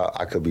talking about,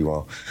 I could be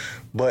wrong,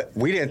 but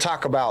we didn't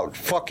talk about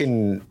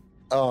fucking,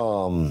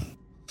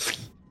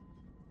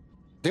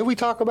 did we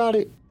talk about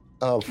it?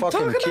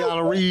 Fucking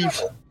Keanu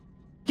Reeves.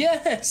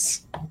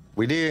 Yes.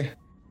 We did.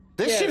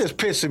 This shit is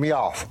pissing me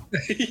off.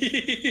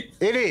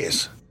 It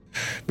is.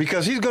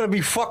 Because he's going to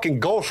be fucking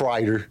Ghost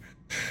Rider,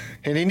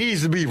 and he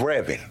needs to be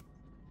Revan.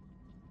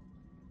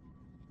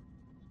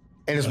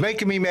 And it's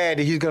making me mad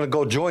that he's going to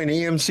go join the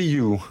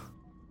MCU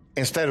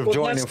instead of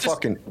joining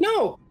fucking...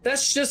 No,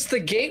 that's just the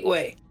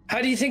gateway.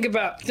 How do you think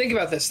about this?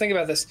 Think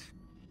about this.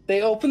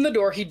 They open the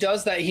door. He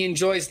does that. He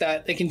enjoys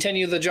that. They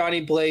continue the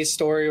Johnny Blaze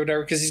story or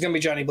whatever, because he's going to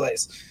be Johnny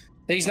Blaze.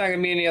 He's not going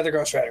to be any other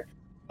Ghost Rider.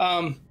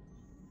 And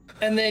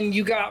then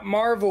you got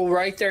Marvel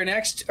right there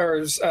next,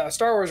 or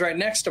Star Wars right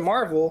next to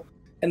Marvel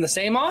in the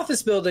same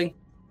office building.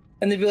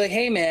 And they'd be like,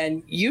 hey,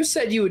 man, you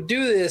said you would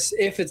do this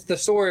if the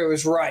story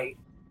was right.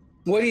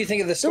 What do you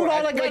think of the story? Dude,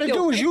 all I got to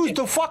do is use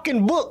the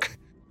fucking book.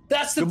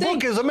 That's the thing. The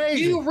book is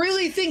amazing. You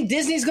really think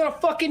Disney's going to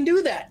fucking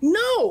do that?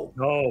 No.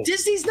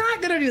 Disney's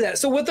not going to do that.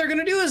 So what they're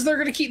going to do is they're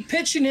going to keep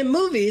pitching him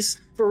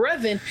movies for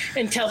Revan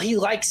until he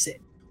likes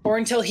it, or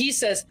until he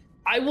says,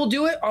 I will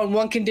do it on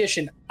one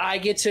condition. I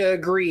get to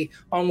agree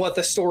on what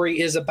the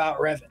story is about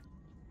Revan.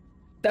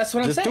 That's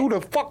what I'm saying. Just do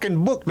the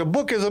fucking book. The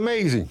book is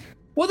amazing.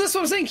 Well, that's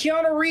what I'm saying.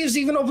 Keanu Reeves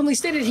even openly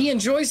stated he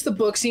enjoys the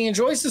books. He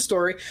enjoys the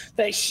story,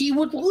 that he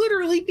would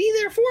literally be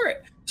there for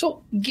it.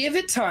 So give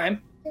it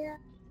time.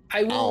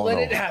 I will let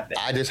it happen.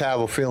 I just have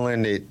a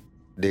feeling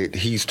that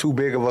he's too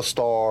big of a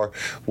star.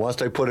 Once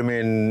they put him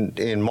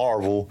in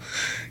Marvel,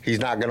 he's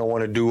not gonna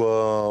want to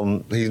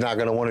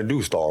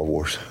do Star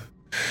Wars.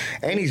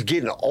 And he's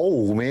getting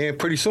old, man.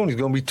 Pretty soon he's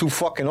gonna be too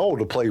fucking old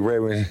to play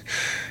Revan.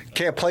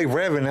 Can't play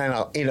Revan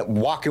and end up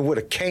walking with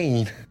a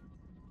cane.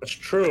 That's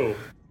true.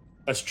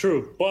 That's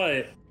true.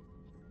 But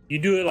you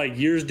do it like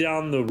years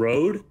down the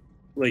road,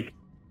 like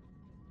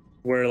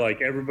where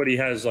like everybody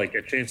has like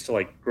a chance to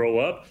like grow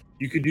up.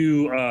 You could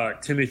do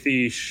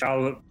Timothy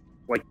Chalamet,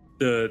 like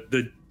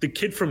the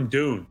kid from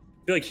Dune.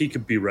 I feel like he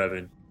could be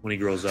Revan when he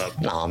grows up.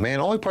 Nah, man.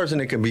 The only person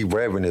that can be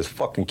Revan is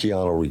fucking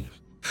Keanu Reeves.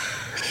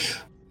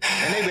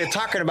 And they've been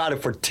talking about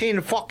it for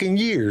 10 fucking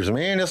years,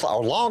 man. It's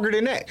longer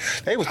than that.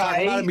 They was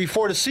talking about it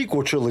before the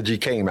sequel trilogy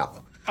came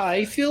out.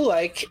 I feel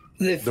like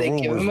if they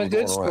give him a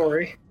good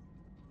story.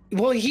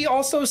 Well, he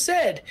also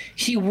said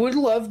he would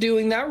love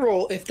doing that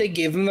role if they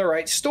give him the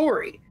right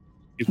story.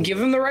 Give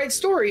him the right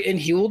story and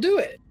he will do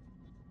it.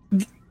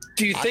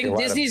 Do you think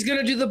Disney's going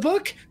to do the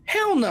book?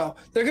 Hell no.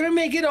 They're going to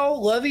make it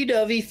all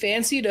lovey-dovey,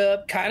 fancied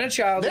up, kind of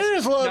childish.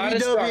 There's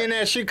lovey-dovey in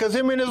that shit because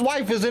him and his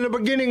wife is in the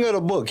beginning of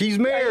the book. He's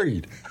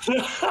married.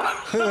 Shit.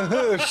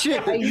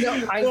 Bullshit.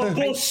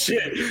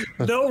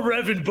 No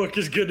Revan book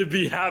is going to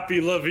be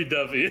happy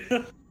lovey-dovey.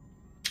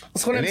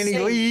 That's what and I'm then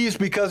saying. he leaves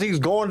because he's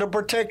going to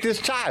protect his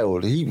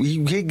child.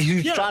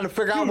 He's trying to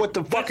figure out what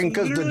the fucking,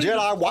 because the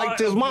Jedi wiped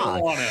his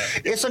mind.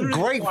 It's a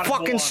great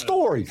fucking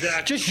story.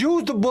 Exactly. Just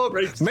use the book,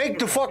 make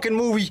the fucking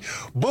movie.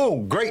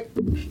 Boom, great,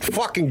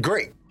 fucking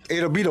great.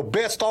 It'll be the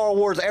best Star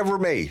Wars ever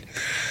made.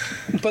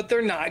 But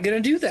they're not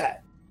going to do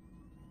that.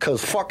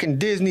 Because fucking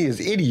Disney is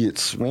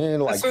idiots, man.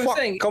 Like, That's what I'm fuck,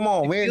 saying. come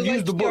on, man, use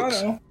like the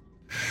books.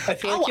 I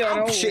feel like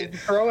Keanu would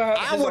throw out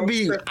his own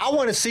script. I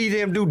want to see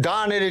them do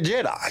Dawn of the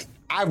Jedi.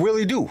 I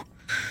really do.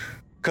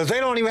 Because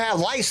they don't even have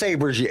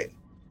lightsabers yet.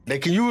 They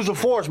can use the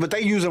Force, but they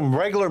use them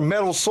regular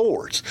metal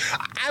swords.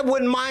 I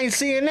wouldn't mind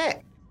seeing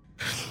that.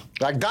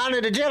 Like, Dawn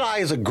of the Jedi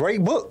is a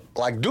great book.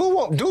 Like,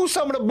 do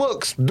some of the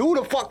books. Do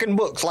the fucking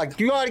books. Like,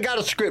 you already got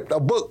a script, a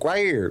book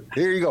right here.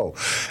 Here you go.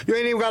 You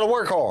ain't even got to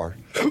work hard.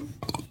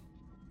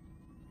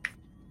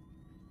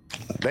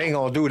 They ain't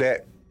going to do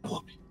that.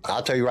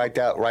 I'll tell you right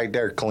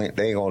there, Clint,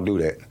 they ain't going to do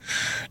that.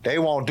 They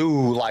won't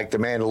do like the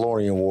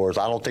Mandalorian Wars.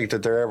 I don't think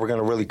that they're ever going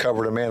to really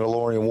cover the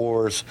Mandalorian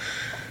Wars.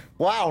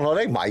 Well, I don't know.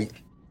 They might.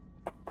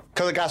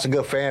 Because it got some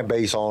good fan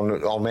base on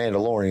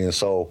Mandalorian,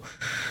 so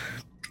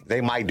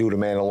they might do the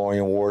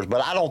Mandalorian Wars.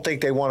 But I don't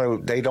think they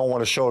don't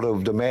want to show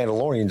the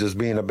Mandalorians as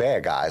being the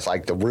bad guys,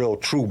 like the real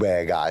true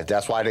bad guys.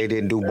 That's why they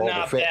didn't do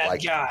Boba Fett. Bad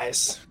like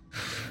guys.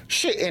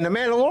 Shit, in the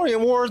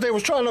Mandalorian Wars, they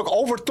was trying to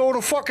overthrow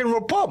the fucking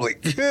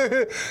Republic.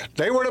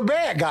 They were the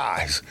bad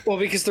guys. Well,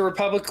 because the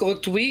Republic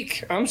looked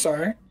weak. I'm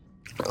sorry.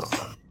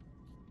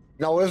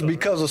 No, it's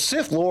because a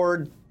Sith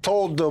Lord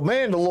told the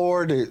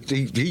Mandalore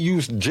that he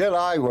used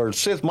Jedi or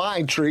Sith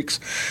mind tricks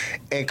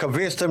and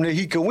convinced him that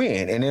he could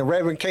win. And then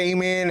Revan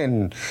came in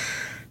and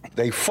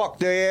they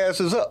fucked their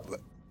asses up.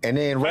 And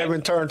then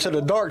Revan turned to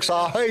the dark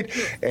side,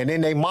 and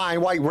then they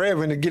mind wipe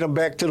Revan to get him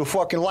back to the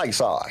fucking light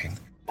side.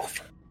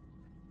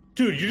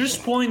 Dude, you're just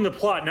spoiling the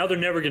plot. Now they're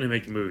never going to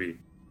make the movie.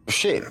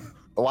 Shit.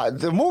 Like,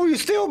 the movie would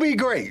still be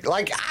great.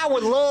 Like, I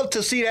would love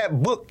to see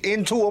that book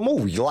into a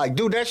movie. Like,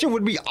 dude, that shit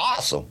would be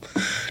awesome.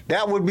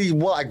 That would be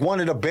like one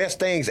of the best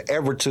things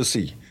ever to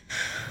see.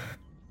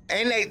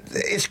 And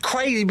it's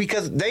crazy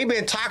because they've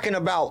been talking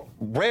about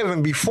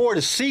Revan before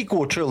the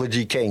sequel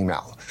trilogy came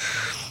out.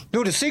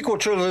 Dude, the sequel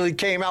trilogy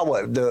came out,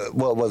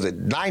 what was it,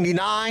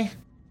 99?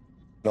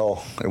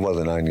 No, it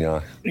wasn't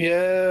 99.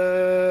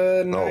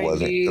 Yeah, No, it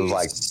wasn't. It was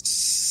like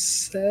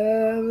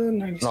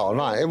 97.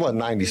 No, it wasn't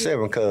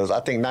 97 because I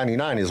think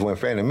 99 is when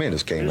Phantom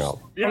Menace came out.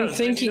 Yeah, I'm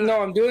thinking,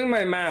 no, I'm doing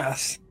my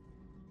math.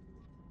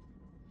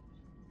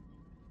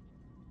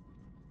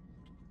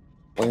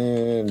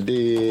 When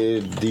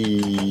did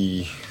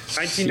the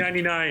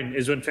 1999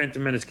 is when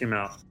Phantom Menace came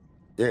out.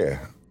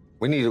 Yeah.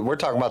 We're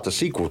talking about the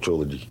sequel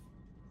trilogy.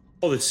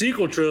 Oh, the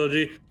sequel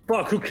trilogy?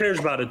 Fuck, who cares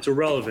about it? It's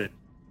irrelevant.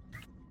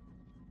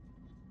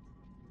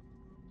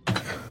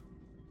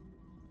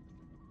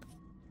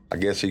 I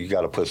guess you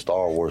got to put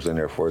Star Wars in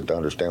there for it to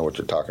understand what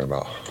you're talking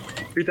about.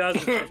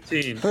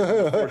 2015.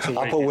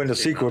 I put when the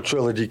sequel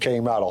trilogy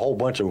came out, a whole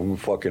bunch of them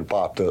fucking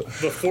popped up.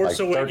 The Force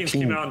Like Awakens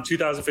 13. came out in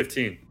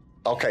 2015.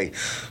 Okay,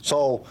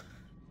 so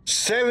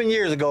 7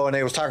 years ago, and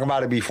they was talking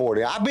about it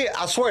before.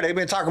 I swear they've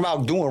been talking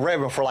about doing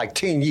Revan for like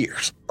 10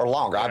 years or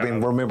longer. I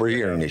remember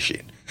hearing this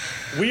shit.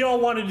 We all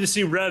wanted to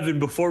see Revan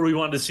before we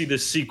wanted to see the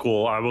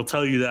sequel. I will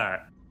tell you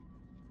that.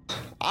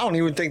 I don't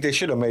even think they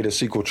should have made a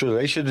sequel trilogy.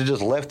 They should have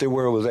just left it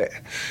where it was at.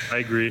 I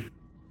agree.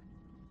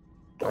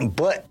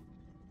 But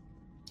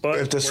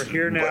But we're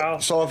here now.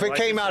 So if it Like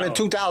came out in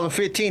yourself.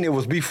 2015, it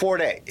was before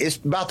that. It's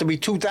about to be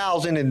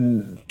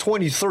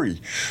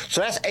 2023.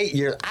 So that's 8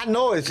 years. I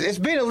know it's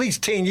been at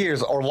least 10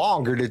 years or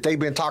longer that they've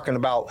been talking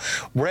about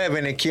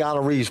Revan and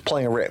Keanu Reeves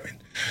playing Revan.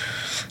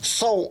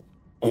 So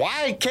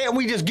why can't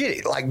we just get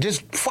it? Like,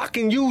 just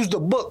fucking use the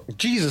book.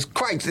 Jesus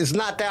Christ, it's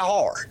not that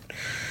hard.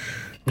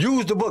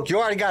 Use the book. You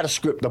already got a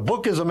script. The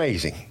book is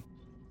amazing.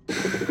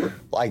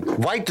 Like,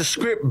 write the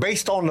script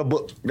based on the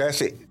book. That's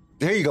it.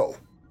 Here you go.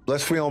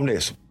 Let's film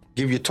this.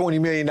 Give you $20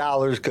 million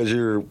because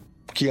you're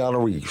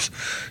Keanu Reeves.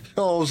 You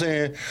know what I'm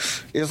saying?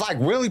 It's like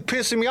really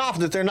pissing me off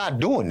that they're not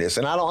doing this,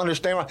 and I don't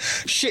understand why.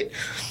 Shit,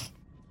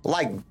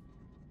 like,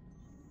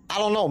 I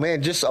don't know,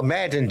 man. Just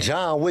imagine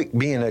John Wick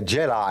being a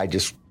Jedi,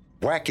 just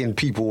whacking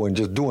people and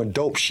just doing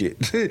dope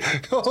shit. You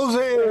know what I'm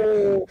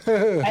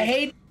saying? I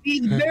hate to be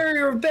the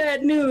bearer of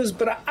bad news,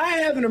 but I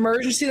have an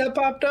emergency that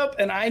popped up,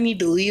 and I need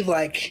to leave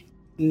like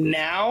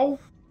now.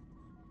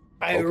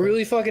 I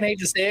really fucking hate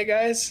to say it,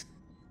 guys.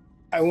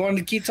 I wanted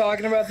to keep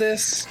talking about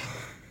this,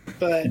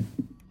 but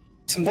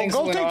some things.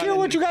 Go take care of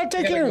what you gotta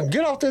take care of.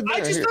 Get off the. I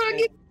just thought I'd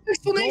get an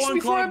explanation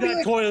before I Unclog be that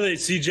like, toilet,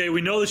 CJ.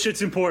 We know this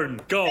shit's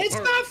important. Go. it's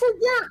not for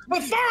work,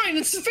 but fine.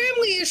 It's the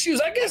family issues.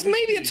 I guess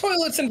maybe a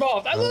toilet's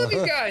involved. I love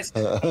you guys.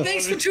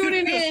 Thanks for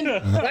tuning in.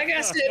 Like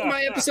I said,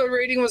 my episode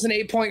rating was an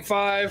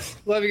 8.5.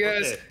 Love you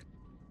guys. Okay.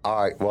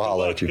 All right, well, I'll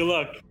let Good you.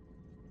 luck.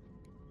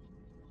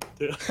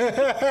 Maybe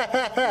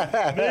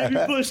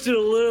pushed it a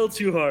little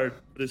too hard,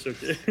 but it's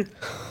okay.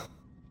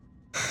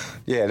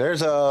 Yeah,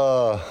 there's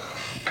I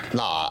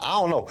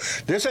don't know.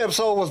 This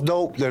episode was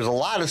dope. There's a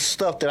lot of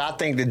stuff that I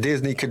think that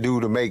Disney could do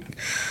to make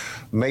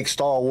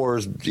Star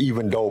Wars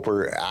even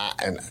doper.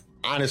 And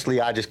honestly,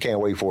 I just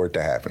can't wait for it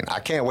to happen. I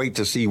can't wait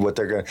to see what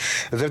they're gonna.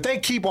 Because if they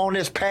keep on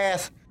this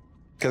path,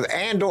 because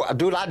Andor,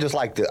 dude, I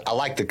like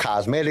the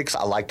cosmetics.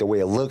 I like the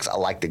way it looks. I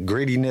like the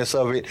grittiness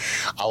of it.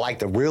 I like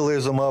the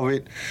realism of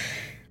it.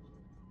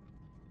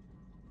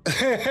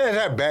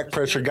 That back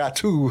pressure got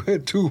too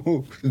much.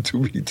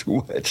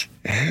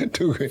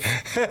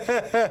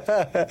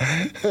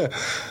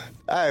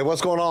 Hey,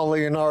 what's going on,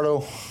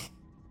 Leonardo?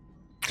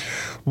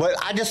 But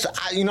I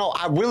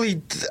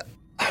really,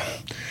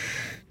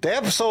 the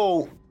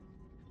episode,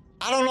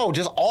 I don't know,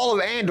 just all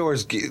of Andor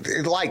is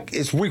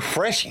it's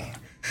refreshing.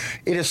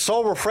 It is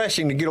so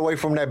refreshing to get away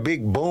from that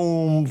big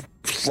boom,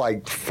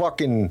 like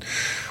fucking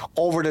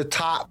over the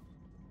top,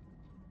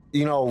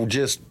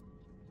 just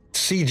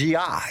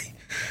CGI.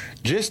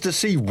 Just to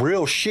see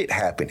real shit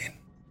happening,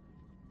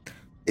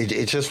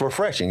 it's just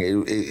refreshing.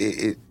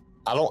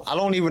 I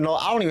don't even know.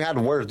 I don't even have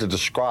the words to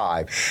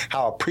describe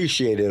how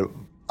appreciative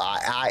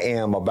I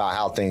am about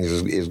how things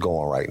is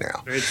going right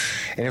now.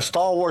 And if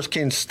Star Wars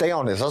can stay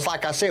on this, that's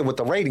like I said with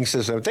the rating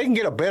system. If they can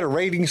get a better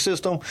rating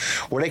system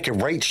where they can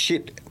rate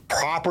shit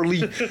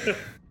properly,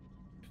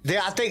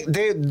 then I think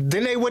then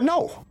they would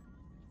know.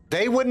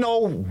 They would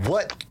know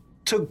what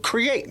to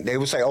create. They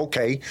would say,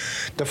 okay,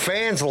 the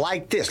fans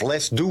like this.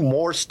 Let's do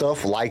more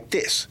stuff like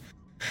this.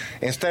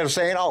 Instead of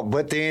saying, oh,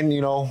 but then,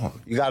 you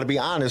got to be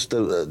honest.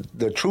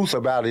 The truth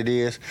about it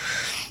is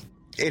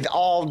it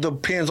all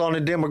depends on the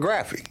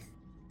demographic.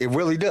 It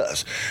really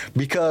does.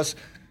 Because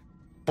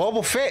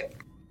Boba Fett,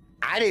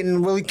 I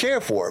didn't really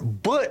care for it,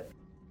 but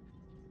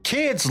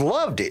kids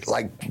loved it.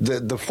 Like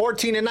the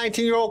 14 and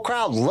 19-year-old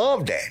crowd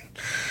loved that.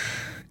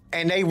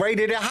 And they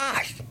rated it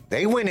high.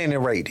 They went in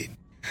and rated.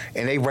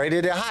 And they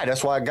rated it high.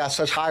 That's why it got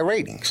such high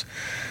ratings.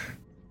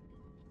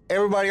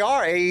 Everybody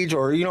our age,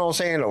 or,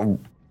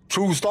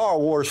 true Star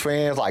Wars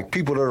fans, like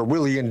people that are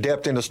really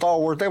in-depth into Star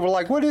Wars, they were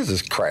like, what is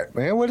this crap,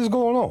 man? What is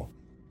going on?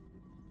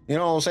 You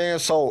know what I'm saying?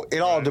 So it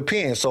all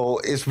depends. So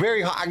it's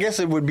I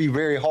guess it would be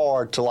very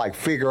hard to,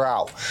 figure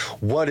out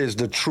what is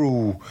the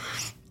truth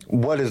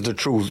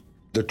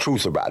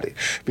about it.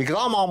 Because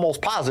I'm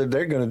almost positive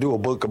they're going to do a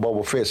Book of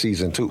Boba Fett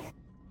season 2.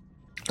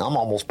 I'm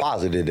almost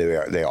positive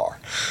they are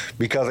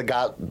because it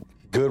got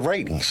good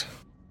ratings.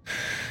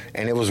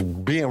 And it was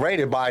being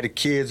rated by the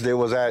kids that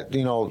was at,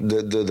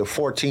 the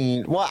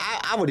 14. Well,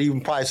 I would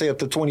even probably say up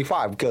to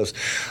 25 because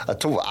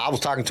I was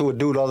talking to a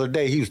dude the other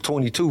day. He was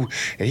 22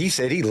 and he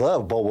said he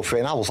loved Boba Fett.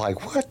 And I was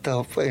like, what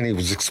the fuck? And he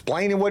was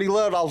explaining what he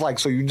loved. I was like,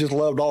 so you just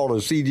loved all the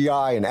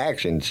CGI and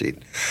action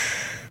shit.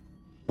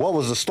 What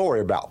was the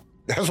story about?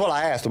 That's what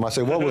I asked him. I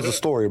said, what was the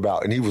story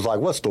about? And he was like,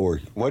 what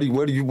story? What do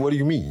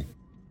you mean?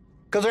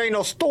 Because there ain't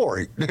no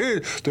story.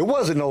 There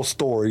wasn't no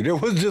story. There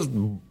was just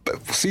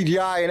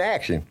CGI and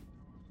action.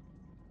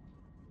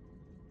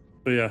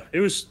 But yeah, it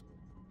was.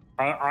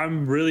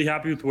 I'm really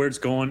happy with where it's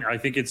going. I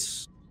think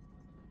it's,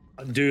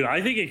 dude.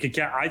 I think it could.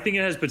 I think it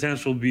has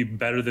potential to be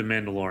better than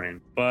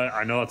Mandalorian. But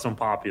I know that's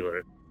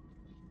unpopular.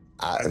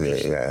 I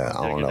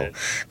don't know.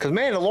 Because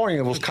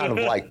Mandalorian was kind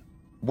of like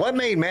what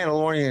made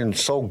Mandalorian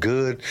so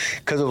good.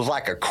 Because it was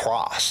like a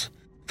cross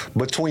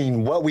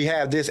between what we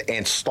have this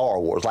and Star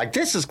Wars. Like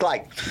this is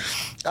like,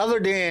 other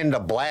than the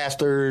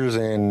blasters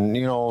and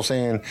what I'm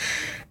saying,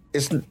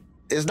 it's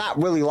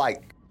not really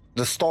like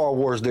the Star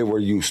Wars that we're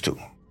used to.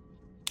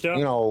 Yeah.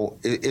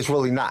 It's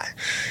really not.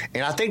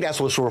 And I think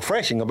that's what's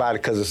refreshing about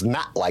it because it's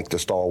not like the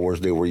Star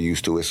Wars that we're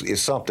used to.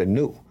 It's something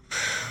new.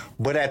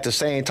 But at the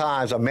same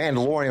time, a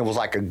Mandalorian was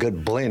like a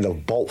good blend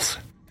of both.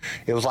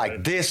 It was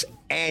like this,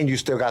 and you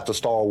still got the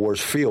Star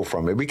Wars feel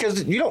from it.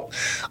 Because you don't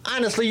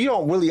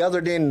really, other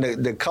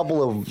than the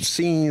couple of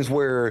scenes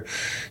where,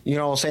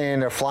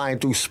 they're flying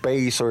through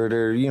space or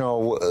they're,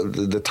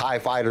 the TIE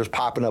fighters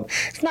popping up.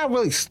 It's not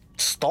really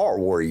Star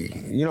Wars-y.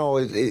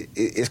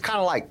 It's kind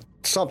of like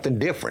something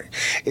different.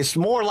 It's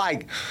more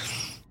like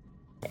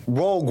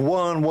Rogue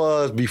One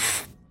was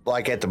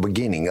like at the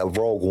beginning of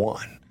Rogue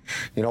One.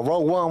 You know,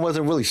 Rogue One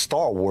wasn't really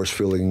Star Wars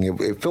feeling.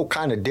 It felt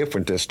kind of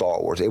different than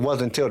Star Wars. It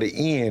wasn't until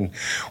the end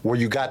where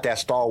you got that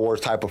Star Wars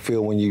type of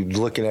feel when you're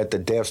looking at the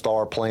Death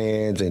Star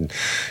plans and,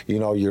 you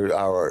know,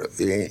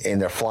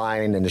 and they're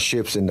flying and the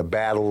ships and the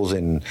battles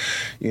and,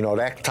 you know,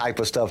 that type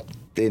of stuff.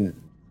 Then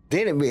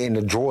and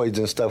the droids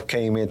and stuff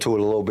came into it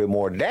a little bit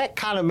more. That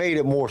kind of made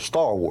it more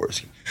Star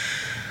Wars.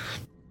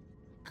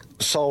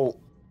 So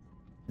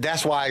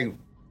that's why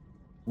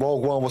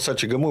Rogue One was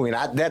such a good movie.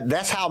 And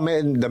that's how The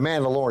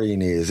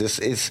Mandalorian is.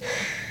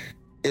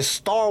 It's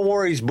Star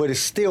Wars, but it's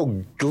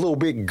still a little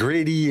bit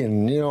gritty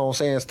and, you know what I'm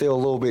saying, still a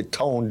little bit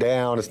toned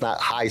down. It's not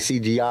high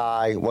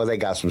CGI. Well, they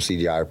got some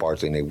CGI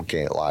parts in it. We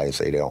can't lie and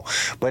say they don't.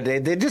 But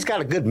they just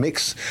got a good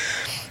mix.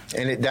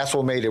 And that's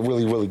what made it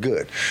really, really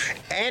good.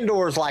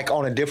 Andor's like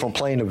on a different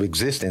plane of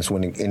existence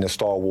when in the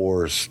Star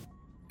Wars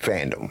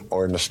fandom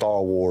or in the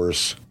Star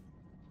Wars,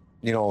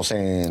 you know what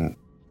I'm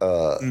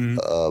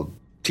saying,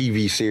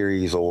 TV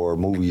series or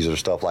movies or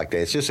stuff like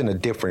that. It's just in a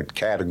different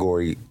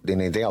category than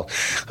anything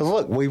else. Because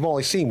look, we've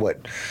only seen,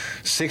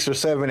 6 or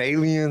 7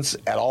 aliens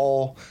at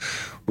all.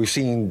 We've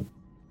seen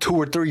 2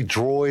 or 3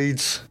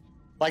 droids.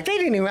 Like, they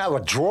didn't even have a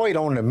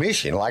droid on the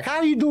mission. Like, how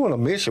are you doing a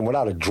mission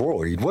without a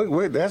droid?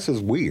 What, that's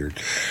just weird.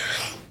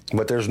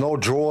 But there's no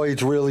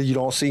droids, really. You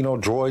don't see no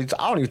droids.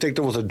 I don't even think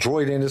there was a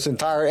droid in this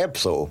entire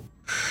episode.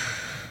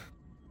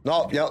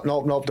 Nope,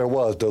 there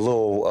was. The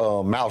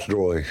little mouse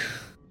droid.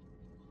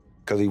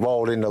 Because he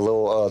rolled in the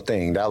little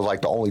thing. That was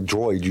like the only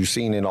droid you've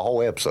seen in the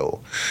whole episode.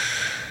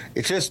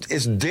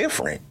 It's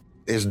different.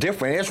 It's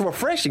different. It's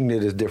refreshing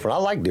that it's different. I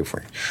like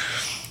different.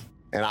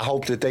 And I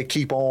hope that they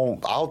keep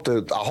on. I hope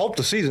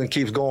the season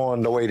keeps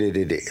going the way that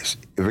it is.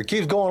 If it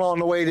keeps going on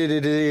the way that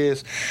it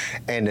is,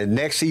 and the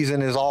next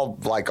season is all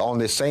like on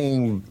the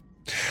same,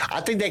 I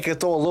think they could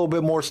throw a little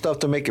bit more stuff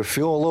to make it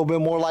feel a little bit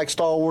more like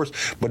Star Wars,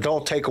 but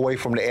don't take away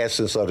from the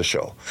essence of the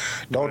show.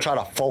 Don't try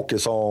to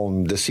focus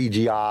on the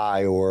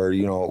CGI or,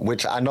 you know,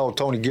 which I know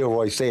Tony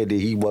Gilroy said that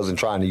he wasn't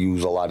trying to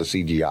use a lot of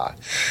CGI.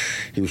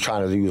 He was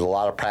trying to use a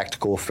lot of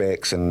practical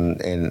effects and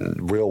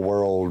real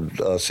world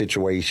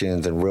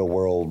situations and real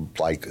world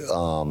like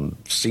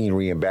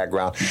scenery and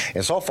background.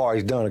 And so far,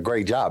 he's done a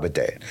great job at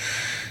that.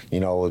 You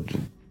know,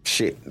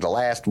 shit, the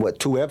last,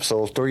 3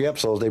 episodes,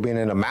 they've been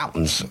in the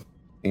mountains.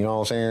 You know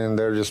what I'm saying?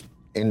 They're just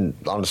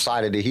on the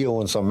side of the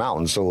hill in some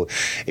mountains. So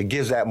it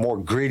gives that more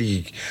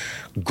gritty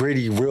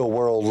real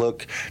world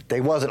look.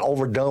 They wasn't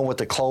overdone with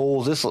the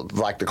clothes. This was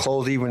like the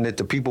clothes even that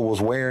the people was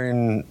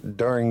wearing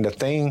during the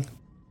thing.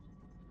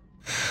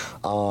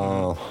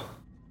 You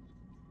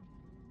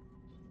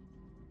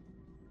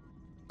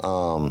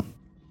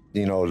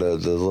know, the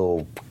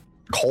little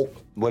cult,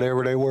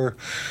 whatever they were,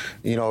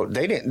 you know,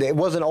 it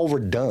wasn't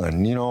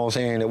overdone, you know what I'm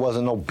saying? It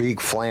wasn't no big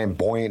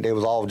flamboyant. They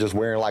was all just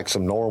wearing like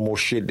some normal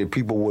shit that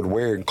people would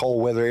wear in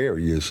cold weather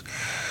areas.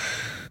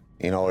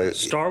 You know,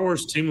 Star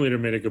Wars team leader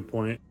made a good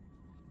point.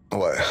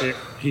 What?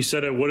 He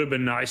said it would have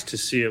been nice to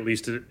see at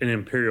least an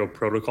Imperial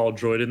Protocol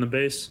droid in the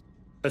base.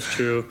 That's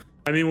true.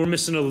 I mean, we're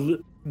missing a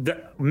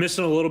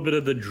little bit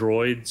of the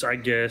droids, I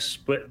guess,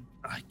 but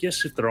I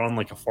guess if they're on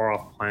like a far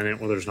off planet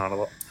where there's not a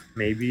lot,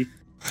 maybe.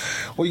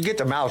 Well, you get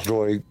the mouse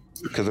droid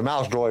because the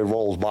mouse droid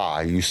rolls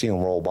by. You see him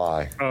roll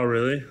by. Oh,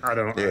 really? I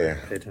don't pay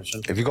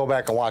attention. If you go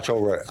back and watch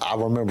over it, I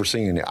remember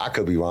seeing it. I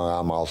could be wrong.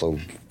 I'm also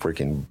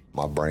freaking,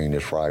 my brain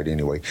is fried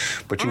anyway.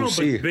 But you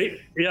see it.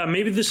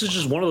 Maybe this is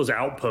just one of those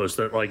outposts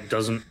that like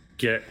doesn't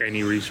get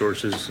any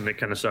resources and it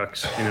kind of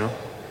sucks, you know?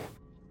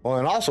 Well,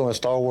 and also in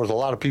Star Wars, a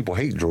lot of people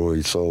hate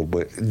droids. So,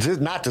 but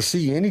just not to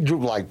see any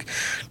droid, like,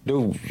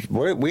 dude,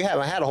 we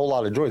haven't had a whole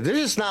lot of droids. There's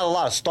just not a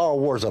lot of Star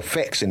Wars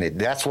effects in it.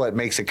 That's what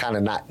makes it kind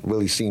of not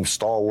really seem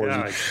Star Wars.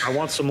 Yeah, I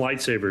want some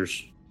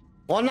lightsabers.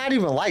 Well, not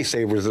even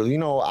lightsabers. You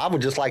know, I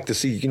would just like to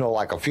see, you know,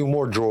 like a few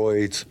more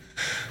droids,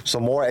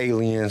 some more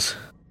aliens.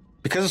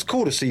 Because it's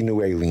cool to see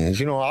new aliens.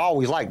 You know,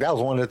 that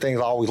was one of the things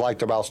I always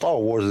liked about Star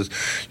Wars is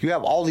you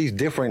have all these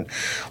different,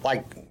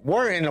 like,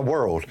 we're in the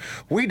world.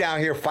 We down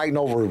here fighting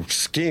over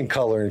skin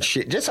color and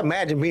shit. Just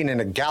imagine being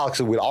in a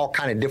galaxy with all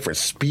kind of different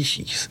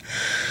species.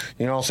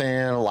 You know what I'm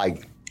saying?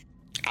 Like,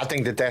 I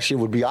think that shit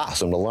would be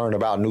awesome to learn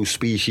about new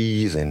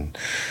species and,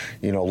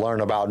 you know, learn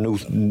about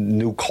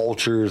new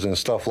cultures and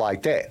stuff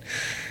like that.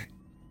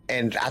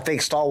 And I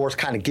think Star Wars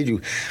kind of gives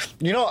you,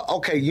 you know,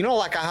 okay, you know,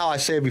 like how I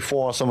said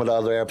before on some of the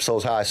other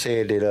episodes, how I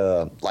said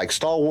that, like,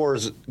 Star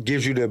Wars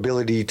gives you the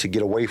ability to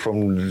get away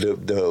from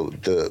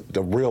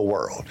the real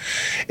world.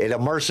 It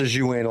immerses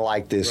you in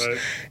like this,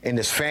 in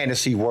this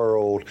fantasy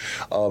world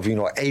of, you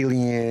know,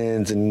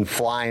 aliens and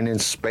flying in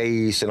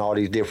space and all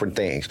these different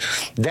things.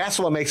 That's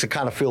what makes it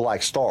kind of feel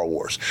like Star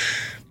Wars.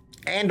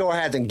 Andor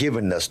hasn't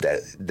given us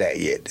that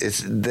yet.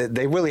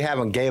 They really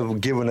haven't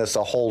given us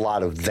a whole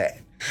lot of that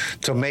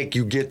to make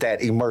you get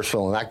that immersed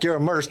feeling. Like you're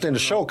immersed in the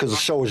show because the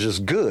show is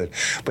just good,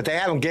 but they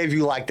haven't gave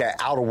you like that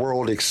outer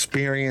world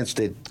experience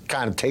that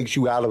kind of takes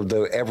you out of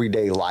the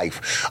everyday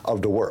life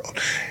of the world.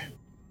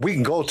 we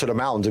can go to the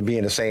mountains and be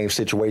in the same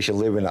situation,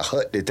 live in a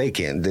hut that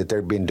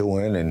they've been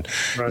doing, and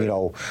Right. you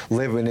know,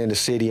 living in the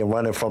city and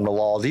running from the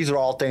law. These are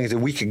all things that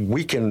we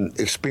can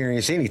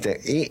experience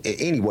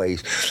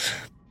anyways.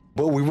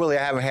 But we really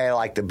haven't had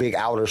like the big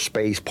outer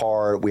space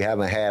part. We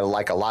haven't had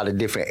like a lot of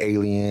different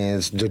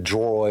aliens, the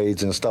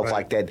droids and stuff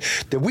like that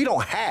we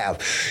don't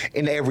have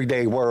in the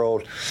everyday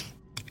world.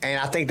 And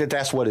I think that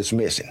that's what it's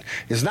missing.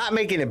 It's not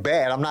making it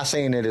bad. I'm not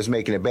saying that it's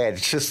making it bad.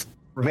 It just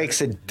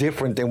makes it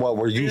different than what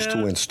we're used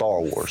to in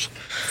Star Wars.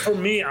 For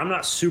me, I'm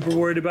not super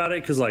worried about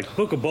it because like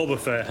Book of Boba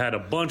Fett had a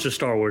bunch of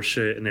Star Wars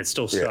shit and it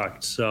still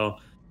sucked. So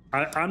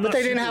I'm not. But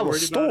they didn't super have a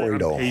worried about it. story, I'm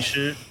though.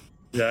 Patient.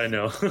 Yeah, I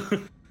know.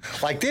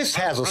 Like this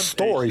has a I'm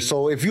story. patient.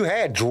 So if you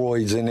had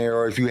droids in there,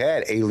 or if you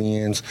had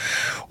aliens,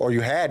 or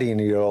you had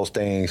any of those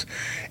things,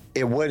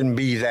 it wouldn't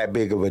be that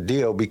big of a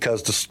deal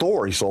because the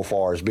story so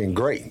far has been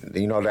great.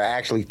 You know, they're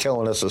actually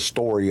telling us a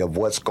story of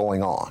what's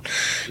going on.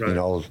 Right. You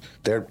know,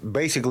 they're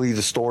basically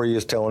the story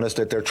is telling us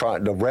that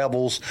the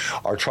rebels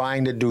are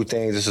trying to do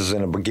things. This is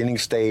in a beginning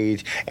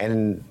stage,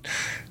 and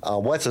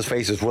what's his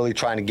face is really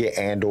trying to get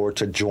Andor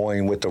to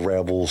join with the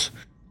rebels,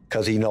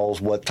 because he knows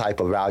what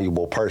type of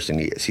valuable person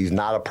he is. He's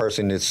not a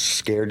person that's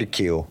scared to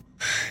kill.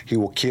 He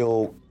will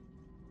kill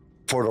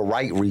for the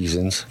right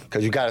reasons,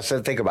 because you got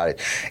to think about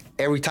it.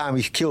 Every time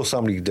he killed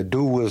somebody, the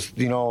dude was,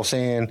 you know what I'm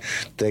saying,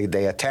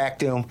 they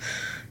attacked him.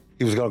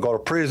 He was going to go to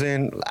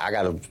prison. I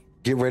got to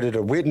get rid of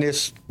the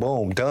witness.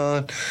 Boom,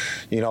 done.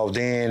 You know,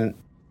 then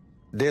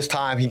this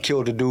time he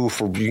killed the dude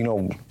for, you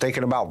know,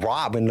 thinking about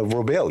robbing the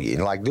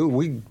rebellion. Like, dude,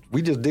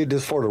 we just did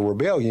this for the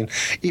rebellion,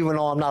 even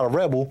though I'm not a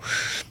rebel.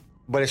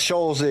 But it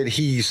shows that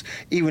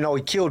even though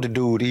he killed the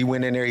dude, he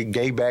went in there, he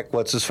gave back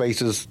what's his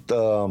face's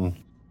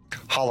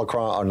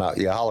holocron, or not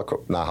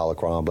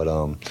holocron, but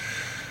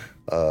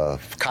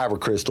kyber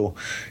crystal.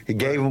 He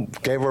gave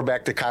her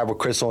back the kyber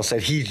crystal and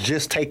said he's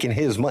just taking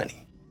his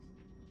money,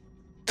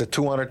 the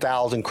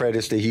 200,000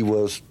 credits that he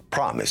was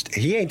promised.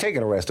 He ain't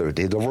taking the rest of it.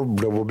 The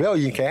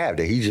rebellion can have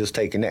that. He's just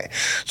taking that.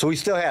 So he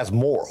still has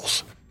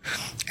morals,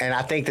 and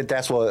I think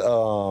that's what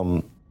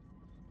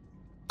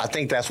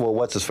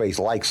what's his face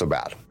likes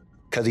about him.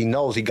 Because he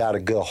knows he got a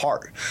good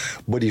heart,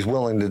 but he's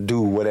willing to do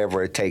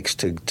whatever it takes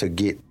to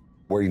get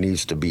where he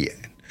needs to be at.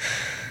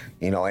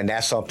 You know, and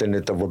that's something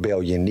that the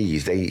rebellion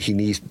needs. They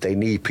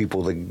need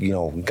people that, you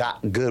know,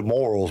 got good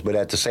morals, but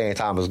at the same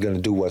time is going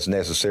to do what's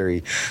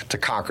necessary to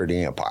conquer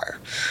the empire.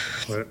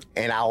 Right.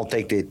 And I don't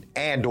think that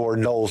Andor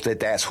knows that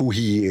that's who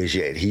he is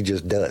yet. He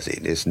just does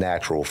it. It's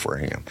natural for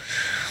him.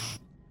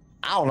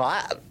 I don't know.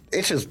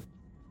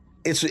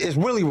 It's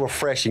really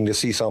refreshing to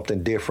see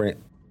something different.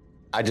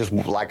 I just,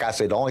 like I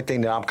said, the only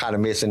thing that I'm kind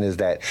of missing is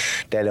that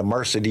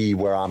immersity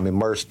where I'm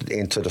immersed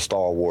into the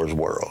Star Wars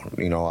world.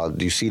 You know,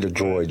 you see the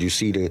droids, you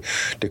see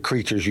the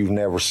creatures you've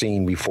never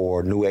seen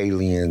before, new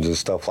aliens and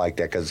stuff like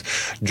that. Because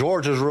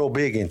George is real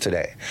big into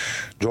that.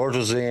 George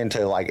was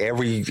into like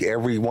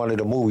every one of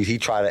the movies. He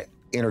tried to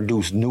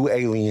introduce new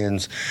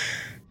aliens,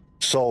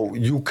 so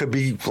you could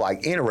be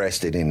like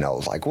interested in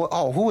those. Like,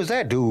 oh, who is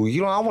that dude?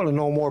 You know, I want to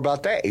know more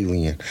about that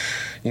alien.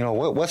 You know,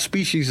 what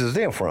species is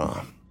them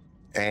from?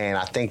 And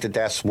I think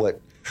that's what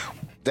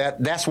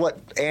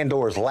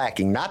Andor is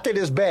lacking. Not that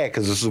it's bad,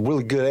 because this is a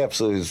really good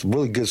episode. It's a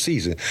really good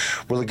season,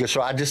 really good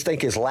show. I just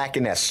think it's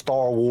lacking that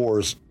Star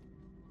Wars,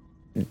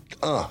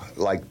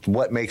 like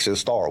what makes it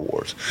Star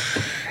Wars.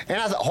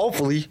 And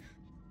hopefully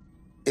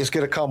it's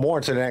going to come more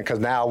into that, because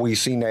now we've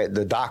seen that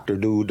the doctor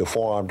dude, the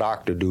four-armed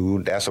doctor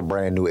dude, that's a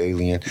brand new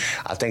alien.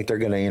 I think they're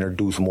going to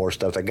introduce more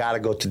stuff. They got to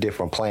go to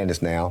different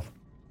planets now.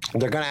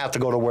 They're going to have to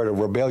go to where the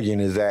rebellion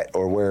is at,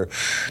 or where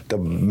the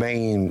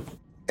main...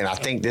 And I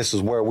think this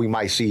is where we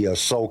might see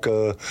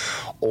Ahsoka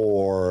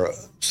or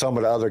some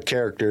of the other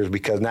characters,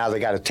 because now they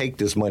got to take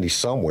this money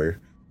somewhere.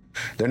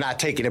 They're not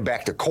taking it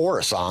back to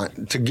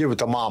Coruscant to give it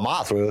to Mom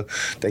Mothra.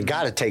 They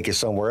got to take it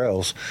somewhere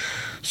else.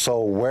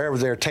 So wherever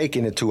they're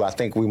taking it to, I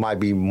think we might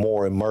be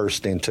more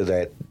immersed into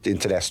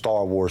that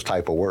Star Wars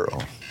type of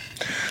world.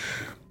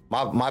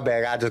 My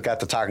bad. I just got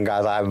to talking,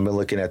 guys. I haven't been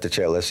looking at the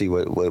chat. Let's see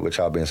what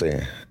y'all been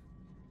saying.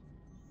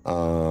 They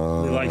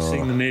like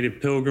seeing the native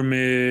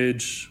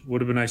pilgrimage.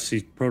 Would have been nice to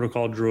see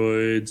protocol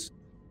droids.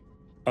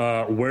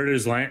 Where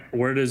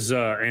does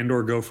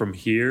Andor go from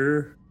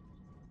here?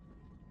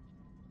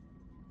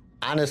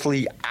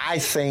 Honestly, I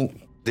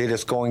think that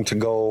it's going to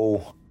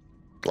go,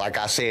 like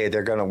I said,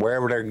 they're gonna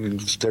wherever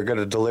they're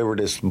gonna deliver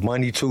this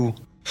money to.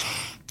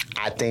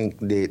 I think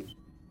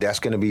that's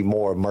going to be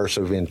more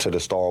immersive into the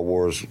Star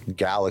Wars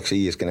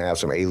galaxy. It's going to have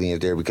some aliens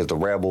there, because the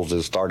Rebels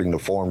is starting to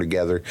form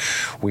together.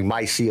 We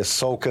might see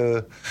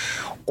Ahsoka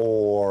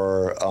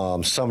or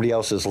somebody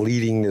else is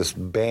leading this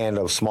band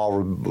of small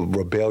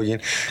rebellion.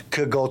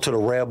 Could go to the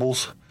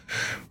Rebels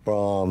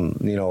from,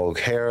 you know,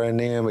 Hera and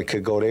them. It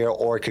could go there,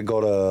 or it could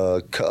go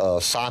to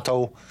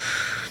Santo.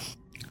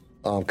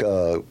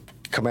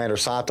 Commander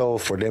Santo,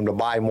 for them to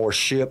buy more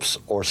ships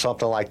or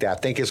something like that. I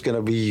think it's going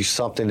to be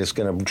something that's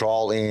going to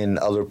draw in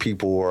other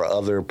people or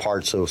other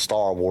parts of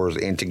Star Wars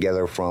in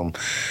together from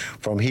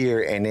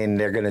here, and then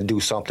they're going to do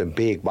something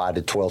big by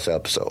the 12th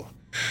episode.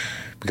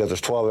 because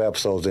there's 12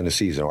 episodes in the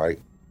season, right?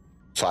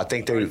 So I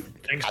think so.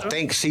 I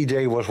think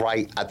CJ was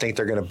right. I think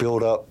they're going to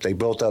build up. They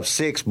built up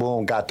 6,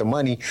 boom, got the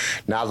money.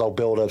 Now they'll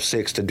build up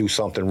 6 to do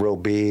something real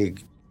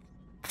big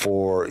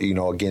for,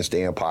 against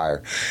the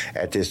Empire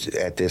at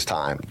this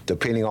time.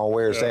 Depending on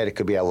where it's at, it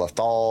could be at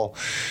Lothal.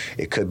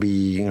 It could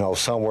be,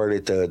 somewhere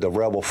that the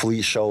Rebel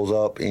fleet shows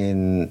up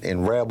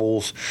in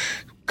Rebels,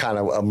 kind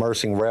of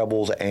immersing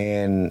Rebels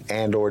and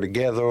Andor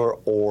together,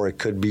 or it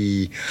could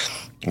be,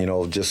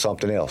 just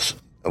something else.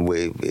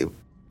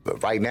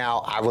 Right now,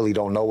 I really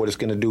don't know what it's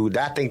going to do.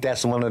 I think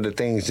that's one of the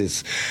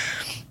things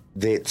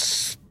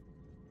that's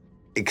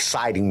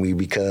exciting me,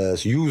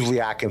 because usually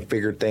I can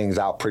figure things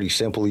out pretty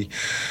simply,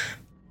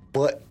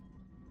 but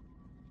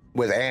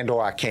with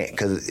Andor I can't,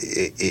 because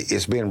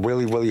it's been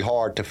really, really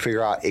hard to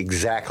figure out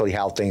exactly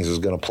how things is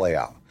going to play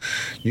out.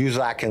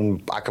 Usually I can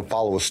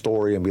follow a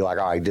story and be like,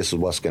 all right, this is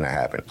what's going to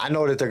happen. I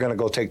know that they're going to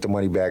go take the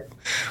money back.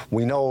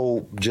 We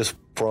know just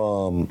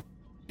from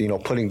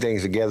putting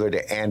things together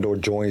that Andor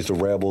joins the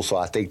Rebels. So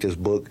I think this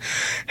book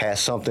has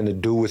something to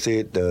do with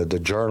it, the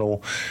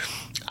journal.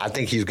 I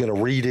think he's going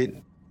to read it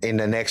in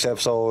the next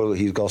episode.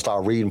 He's going to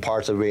start reading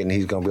parts of it, and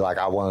he's going to be like,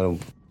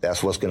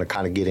 that's what's going to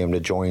kind of get him to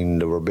join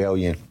the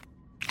rebellion.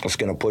 It's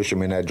going to push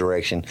him in that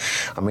direction.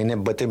 I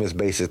mean, but them is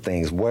basic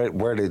things. Where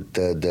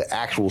the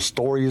actual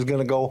story is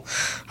going to go,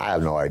 I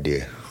have no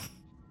idea.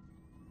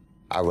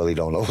 I really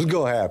don't know what's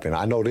going to happen.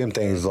 I know them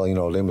things,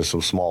 them is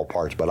some small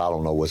parts, but I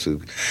don't know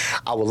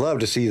I would love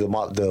to see the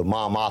Mon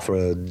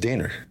Mothma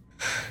dinner.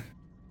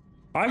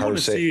 I want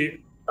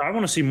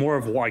to see more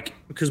of,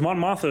 because Mon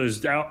Mothma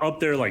is up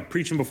there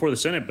preaching before the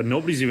Senate, but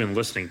nobody's even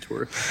listening to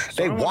her.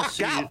 So they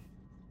walked out.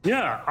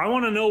 Yeah, I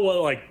want to know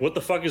what the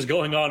fuck is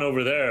going on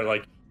over there.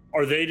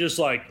 Are they just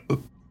I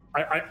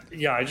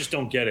just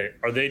don't get it.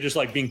 Are they just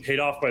being paid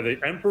off by the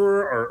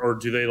Emperor, or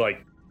do they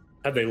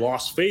have they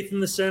lost faith in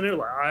the Senate?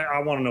 I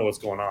want to know what's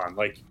going on.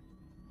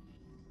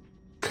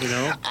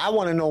 I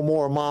want to know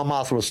more of Mon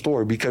Mothma's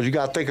story, because you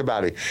got to think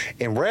about it.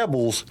 In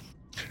Rebels,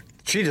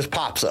 she just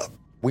pops up.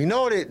 We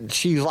know that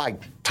she's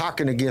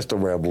talking against the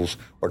Rebels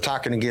or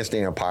talking against the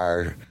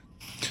Empire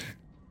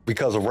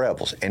because of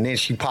Rebels, and then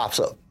she pops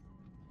up.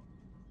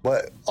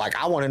 But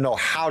I want to know,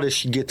 how does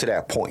she get to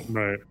that point?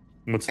 Right.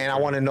 I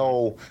want to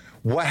know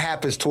what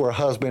happens to her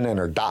husband and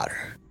her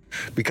daughter,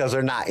 because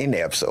they're not in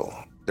the episode.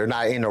 They're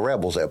not in the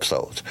Rebels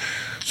episodes.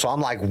 So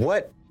I'm like,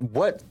 what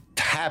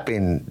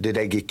happened? Did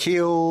they get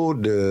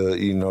killed?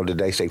 Did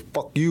they say,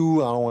 fuck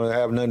you, I don't want to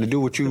have nothing to do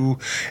with you,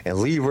 and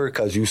leave her?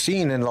 Because you've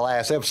seen in the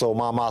last episode,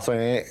 Mon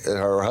Mothma and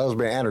her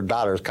husband and her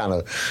daughter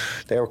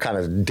they were kind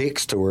of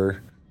dicks to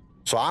her.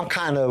 So I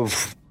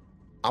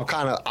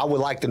would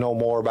like to know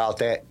more about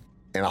that.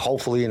 And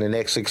hopefully in the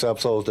next 6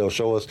 episodes, they'll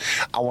show us.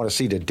 I want to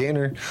see the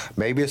dinner.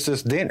 Maybe it's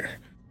just dinner.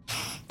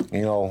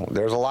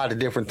 There's a lot of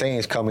different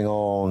things coming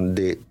on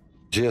that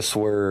just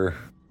were.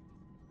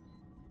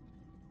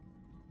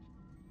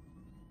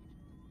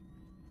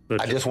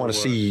 I just want to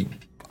see.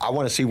 I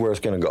want to see where it's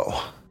going to go.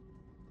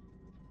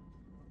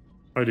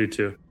 I do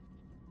too.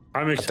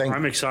 I'm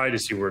excited to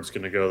see where it's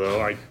going to go,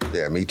 though.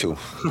 Yeah, me too.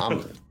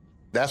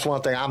 That's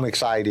one thing I'm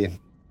excited,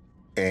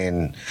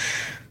 and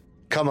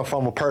coming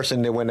from a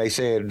person that when they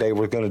said they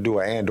were going to do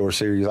an Andor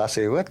series, I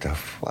said, "What the?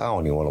 I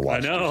don't even want to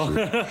watch." I know,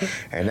 this shit.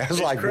 And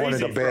that's one of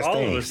the best all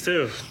things. Of us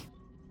too.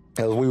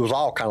 Because we was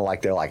all kind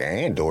of they're an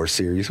Andor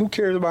series. Who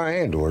cares about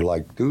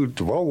Andor? Dude,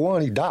 Rogue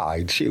One, he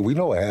died. Shit, we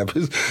know what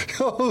happens.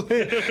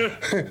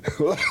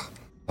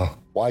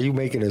 Why are you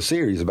making a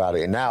series about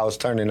it? And now it's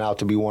turning out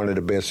to be one of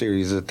the best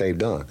series that they've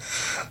done.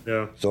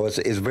 Yeah. So it's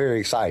very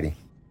exciting.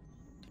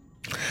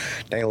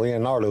 Dang,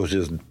 Leonardo's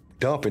just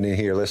dumping in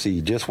here. Let's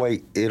see. Just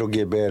wait. It'll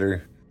get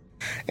better.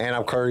 And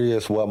I'm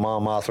curious what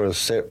Mon Mothma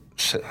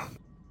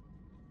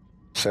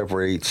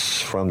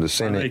separates from the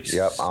Senate.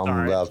 Yep,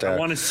 I'm about that. I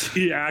want to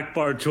see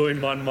Akbar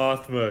join Mon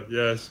Mothma.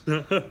 Yes.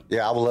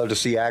 Yeah, I would love to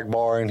see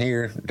Akbar in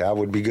here. That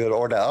would be good.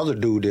 Or the other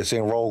dude that's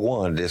in Rogue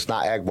One. It's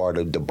not Akbar,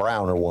 the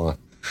browner one.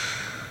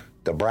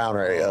 The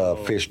browner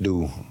fish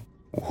dude.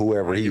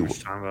 Whoever he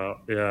was.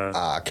 Yeah.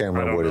 I can't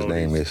remember what his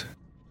name is.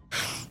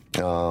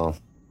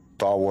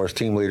 Star Wars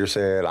team leader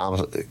said,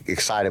 I'm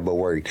excited but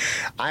worried.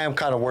 I am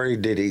kind of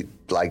worried that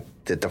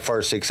that the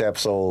first 6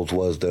 episodes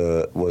was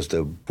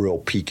the real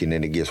peak, and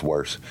then it gets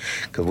worse,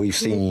 because we've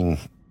seen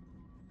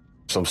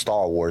some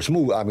Star Wars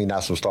movie. I mean,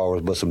 not some Star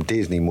Wars, but some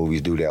Disney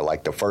movies do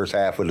that. The first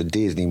half of the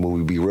Disney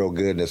movie be real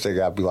good, and the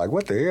second half be like,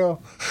 what the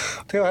hell?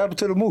 What the hell happened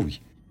to the movie?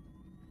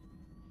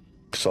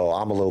 So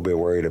I'm a little bit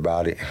worried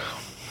about it.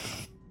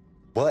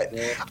 But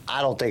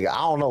I don't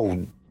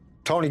know.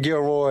 Tony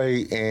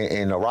Gilroy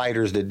and the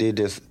writers that did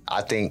this,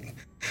 I think,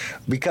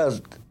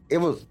 because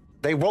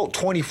they wrote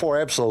 24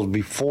 episodes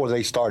before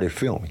they started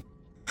filming.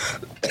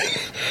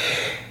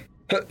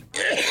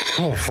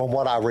 From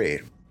what I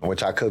read,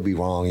 which I could be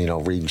wrong,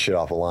 reading shit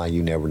off a line,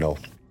 you never know.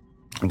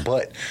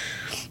 But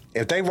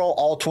if they wrote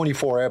all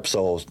 24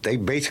 episodes, they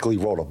basically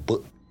wrote a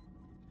book.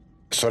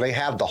 So they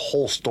have the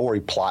whole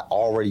story plot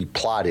already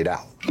plotted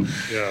out.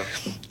 Yeah.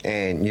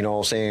 And you know what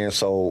I'm saying?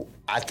 So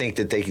I think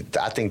that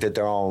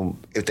they're on.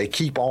 If they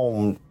keep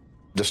on,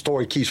 the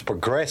story keeps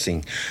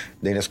progressing,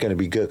 then it's going to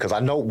be good. Because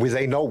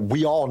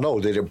we all know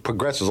that it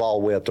progresses all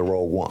the way up to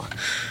Rogue One.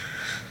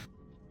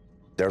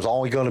 There's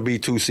only going to be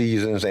 2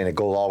 seasons, and it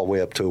goes all the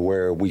way up to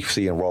where we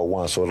see in Rogue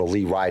One. So it'll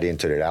lead right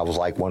into that. That was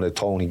like one of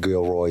Tony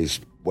Gilroy's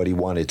what he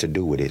wanted to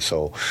do with it.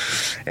 So,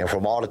 and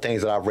from all the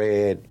things that I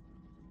read,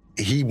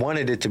 he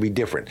wanted it to be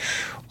different.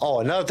 Oh,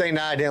 another thing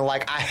that I didn't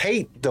like, I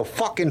hate the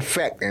fucking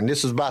fact, and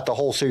this is about the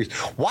whole series.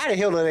 Why the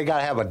hell do they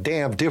gotta have a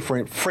damn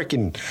different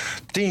freaking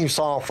theme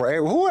song for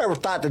every? Whoever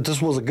thought that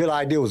this was a good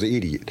idea was an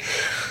idiot.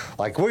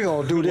 Like, we're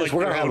gonna do this. Like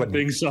we're gonna have a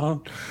big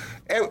song.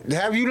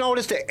 Have you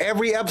noticed that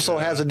every episode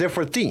has a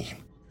different theme?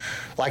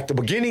 Like the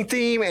beginning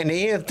theme and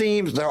the end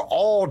themes, they're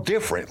all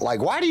different.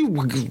 Like, why do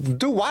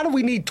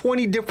we need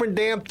 20 different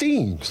damn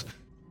themes?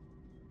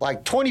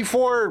 Like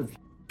 24,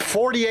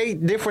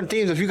 48 different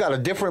themes if you got a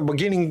different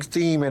beginning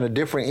theme and a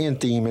different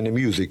end theme in the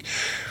music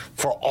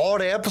for all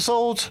the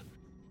episodes?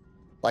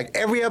 Like,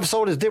 every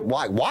episode is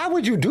different. Why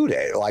would you do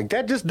that? Like,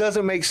 that just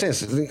doesn't make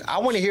sense. I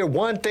want to hear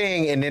one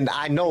thing and then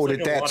I know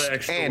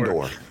that's Andor.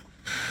 Work.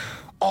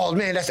 Oh,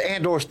 man, that's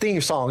Andor's theme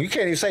song. You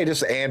can't even say this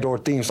is Andor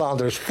theme song.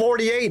 There's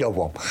 48 of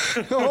them.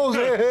 You know what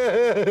I'm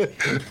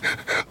saying?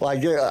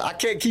 Like, yeah, I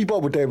can't keep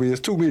up with that, but there's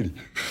too many.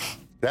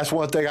 That's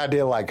one thing I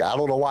did like. I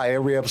don't know why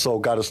every episode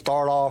got to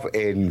start off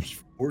and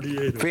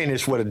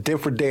finish with a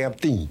different damn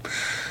theme.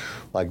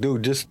 Like,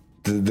 dude, just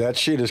that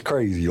shit is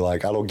crazy.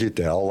 Like, I don't get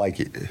that. I don't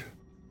like it.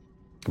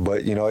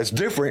 But, you know, it's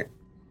different.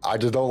 I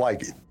just don't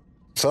like it.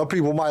 Some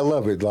people might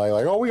love it.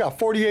 Like, oh, we got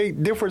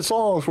 48 different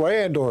songs for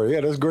Andor.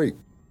 Yeah, that's great.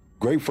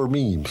 Great for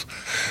memes.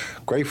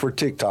 Great for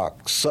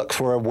TikTok. Sucks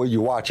for when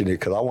you're watching it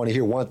because I want to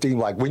hear one theme.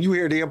 Like when you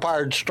hear the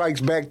Empire Strikes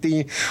Back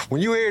theme,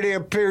 when you hear the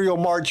Imperial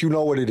March, you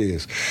know what it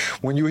is.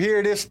 When you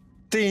hear this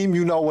theme,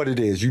 you know what it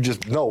is. You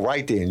just know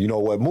right then. You know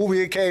what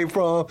movie it came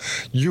from.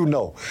 You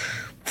know.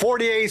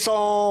 48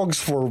 songs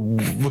for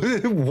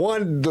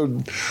one.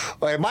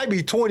 It might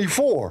be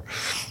 24.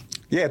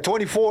 Yeah,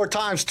 24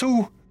 times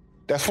 2.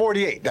 That's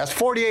 48. That's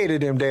 48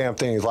 of them damn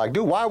things. Like,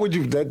 dude, why would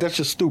you? That's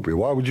just stupid.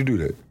 Why would you do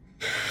that?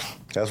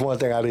 That's one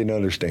thing I didn't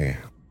understand,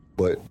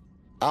 but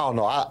I don't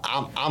know.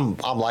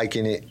 I'm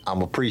liking it.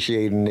 I'm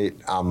appreciating it.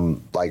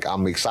 I'm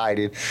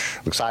excited.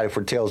 I'm excited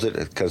for Tales of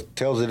the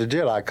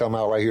Jedi come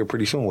out right here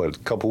pretty soon. What, a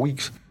couple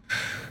weeks?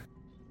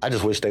 I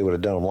just wish they would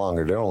have done them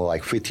longer. They're only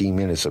like 15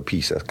 minutes a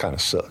piece. That kind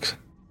of sucks.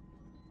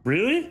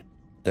 Really?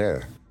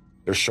 Yeah,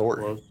 they're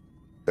short.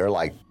 They're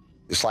like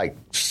it's like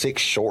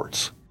 6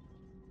 shorts.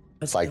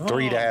 It's like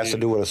 3 that has to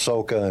do with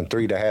Ahsoka and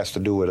 3 that has to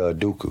do with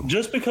Dooku.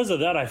 Just because of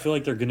that, I feel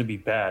like they're going to be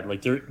bad.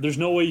 Like there's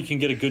no way you can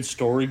get a good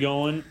story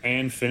going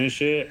and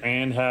finish it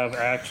and have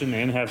action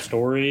and have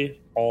story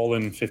all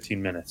in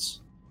 15 minutes.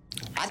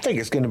 I think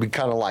it's going to be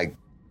kind of like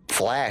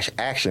flash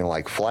action,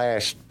 like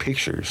flash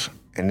pictures,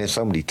 and then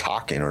somebody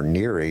talking or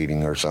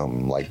narrating or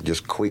something, like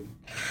just quick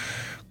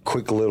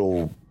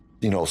little,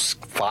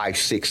 5,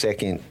 6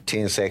 second,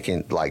 10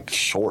 second, like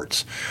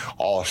shorts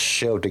all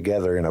shoved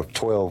together in a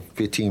 12,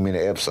 15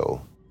 minute episode.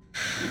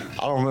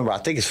 I don't remember. I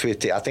think it's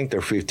 15. I think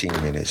they're 15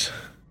 minutes.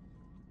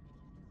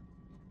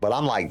 But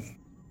I'm like,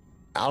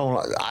 I don't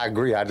know. I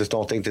agree. I just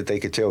don't think that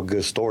they could tell a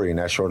good story in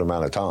that short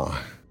amount of time.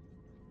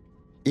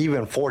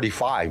 Even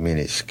 45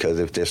 minutes, because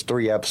if there's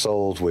 3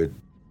 episodes with,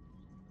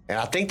 and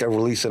I think they're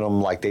releasing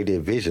them like they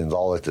did Visions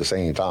all at the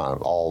same time,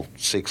 all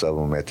 6 of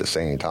them at the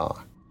same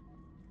time.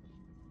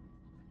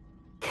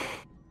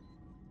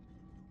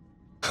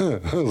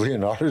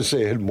 Leonardo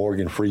said,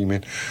 Morgan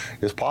Freeman.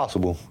 It's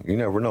possible. You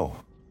never know.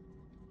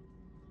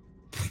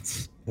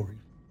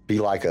 Be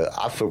like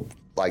I feel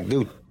like,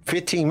 dude,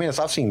 15 minutes.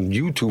 I've seen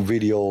YouTube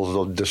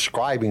videos of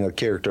describing a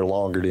character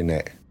longer than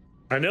that.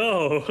 I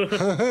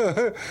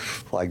know.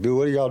 Like, dude,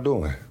 what are y'all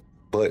doing?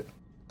 But,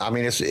 I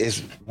mean,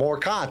 it's more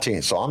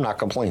content, so I'm not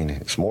complaining.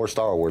 It's more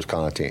Star Wars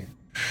content.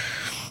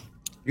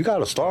 You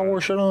got a Star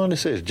Wars shirt on that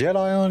says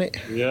Jedi on it?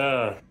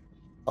 Yeah.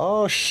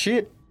 Oh,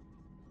 shit.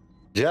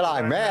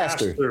 Jedi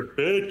Master,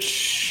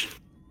 bitch.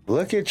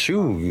 Look at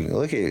you.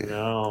 Look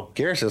at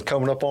Garrison's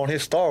coming up on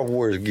his Star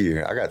Wars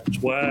gear. I got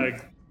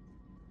swag.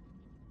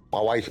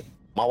 My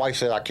wife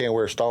said I can't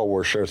wear Star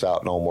Wars shirts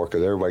out no more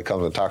because everybody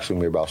comes and talks to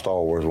me about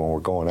Star Wars when we're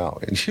going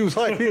out. And she was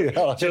like,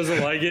 yeah. She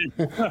doesn't like it.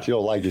 She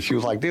don't like it. She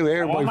was like, dude,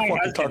 everybody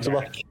fucking talks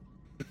about it.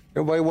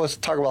 Everybody wants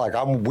to talk about,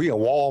 like, we in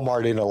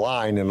Walmart in a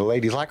line, and the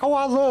lady's like, oh,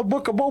 I love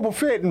Book of Boba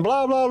Fett, and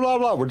blah, blah, blah,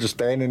 blah. We're just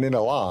standing in a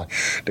line.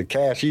 The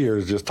cashier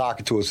is just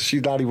talking to us.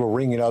 She's not even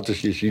ringing out the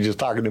shit. She's just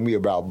talking to me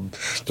about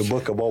the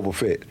Book of Boba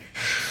Fett.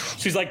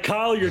 She's like,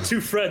 Kyle, you're too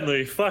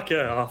friendly. Fuck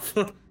off.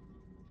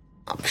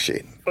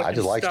 Shit. I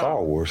just like Star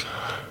Wars.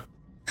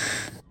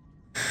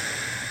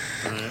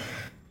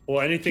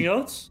 Well, anything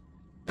else?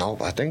 No,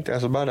 I think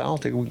that's about it. I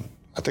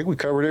think we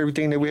covered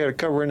everything that we had to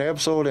cover in the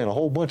episode and a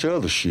whole bunch of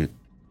other shit.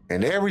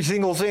 And every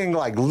single thing,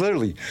 like,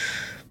 literally,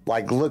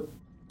 like, look,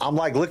 I'm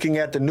like looking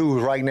at the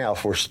news right now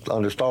for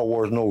under Star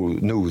Wars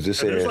news. It There's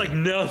says, like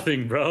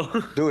nothing, bro.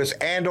 dude, it's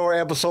Andor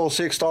Episode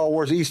 6 Star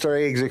Wars Easter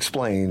Eggs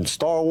Explained.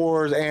 Star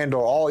Wars Andor,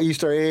 all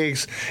Easter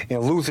eggs in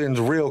Luthen's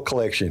Real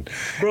Collection.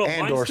 Bro,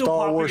 Andor mine's still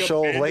Star Wars popping up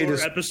show, Andor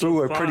latest Episode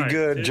through a pretty 5,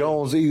 good.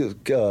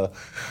 too.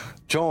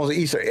 Jones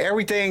Easter.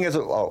 Everything is,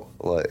 well,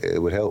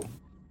 it would help.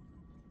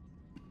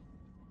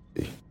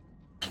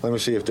 Let me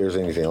see if there's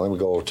anything. Let me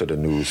go over to the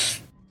news.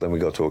 Let me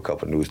go to a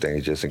couple news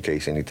things just in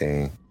case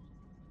anything.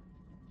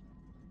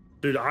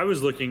 Dude, I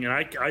was looking and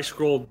I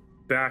scrolled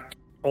back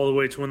all the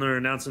way to when they're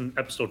announcing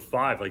episode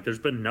 5. Like, there's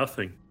been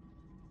nothing.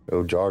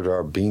 Oh, Jar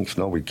Jar Binks.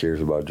 Nobody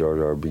cares about Jar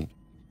Jar Binks.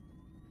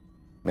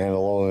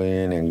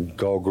 Mandalorian and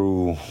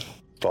Grogu,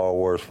 Star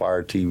Wars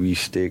Fire TV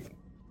stick.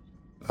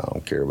 I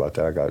don't care about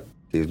that. I got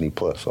Disney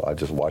Plus, so I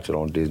just watch it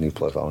on Disney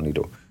Plus. I don't need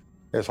to.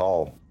 It's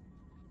all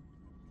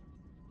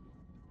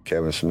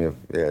Kevin Smith.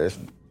 Yeah,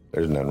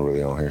 there's nothing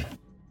really on here.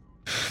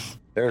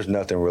 There's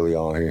nothing really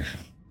on here.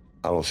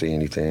 I don't see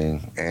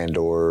anything.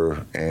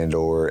 Andor, and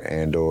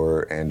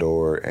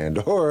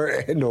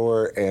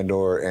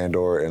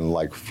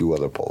like a few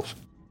other posts.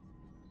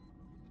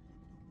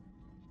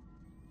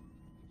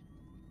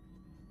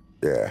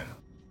 Yeah,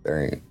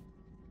 there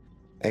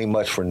ain't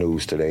much for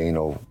news today. You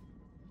know,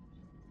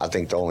 I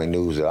think the only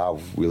news that I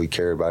really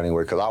care about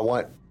anyway, because I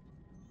want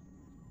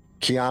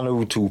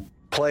Keanu to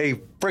play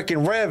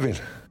freaking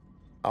Revan.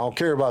 I don't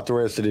care about the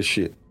rest of this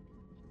shit.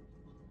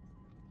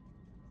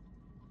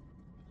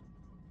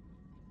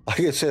 Like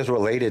it says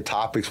related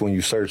topics when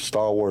you search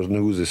Star Wars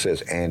news, it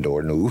says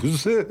Andor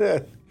news.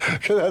 Because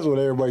that's what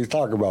everybody's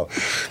talking about.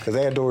 Because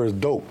Andor is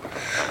dope.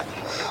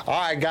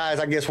 All right, guys,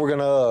 I guess we're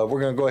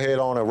gonna go ahead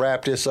on and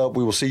wrap this up.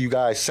 We will see you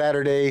guys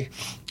Saturday.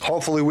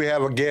 Hopefully we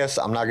have a guest.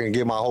 I'm not gonna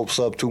get my hopes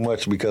up too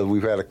much because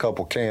we've had a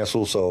couple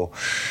cancel. So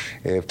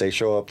if they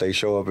show up, they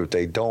show up. If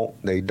they don't,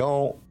 they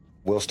don't.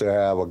 We'll still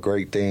have a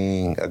great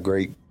thing, a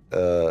great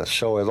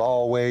show as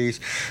always.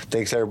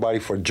 Thanks everybody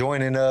for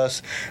joining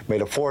us. May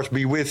the force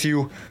be with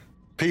you.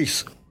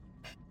 Peace.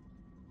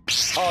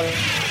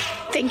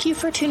 Thank you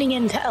for tuning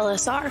in to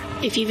LSR.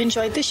 If you've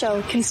enjoyed the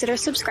show, consider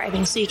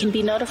subscribing so you can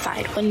be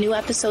notified when new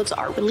episodes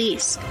are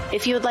released.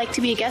 If you would like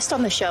to be a guest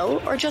on the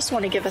show or just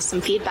want to give us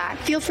some feedback,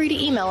 feel free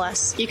to email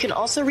us. You can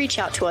also reach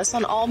out to us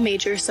on all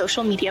major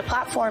social media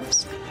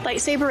platforms.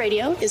 Lightsaber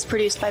Radio is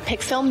produced by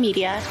PicFilm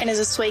Media and is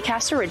a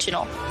Swaycast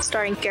original,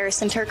 starring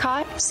Garrison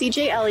Turcotte,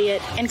 CJ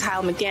Elliott, and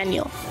Kyle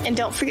McDaniel. And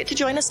don't forget to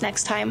join us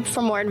next time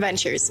for more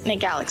adventures in a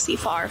galaxy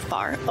far,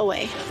 far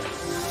away.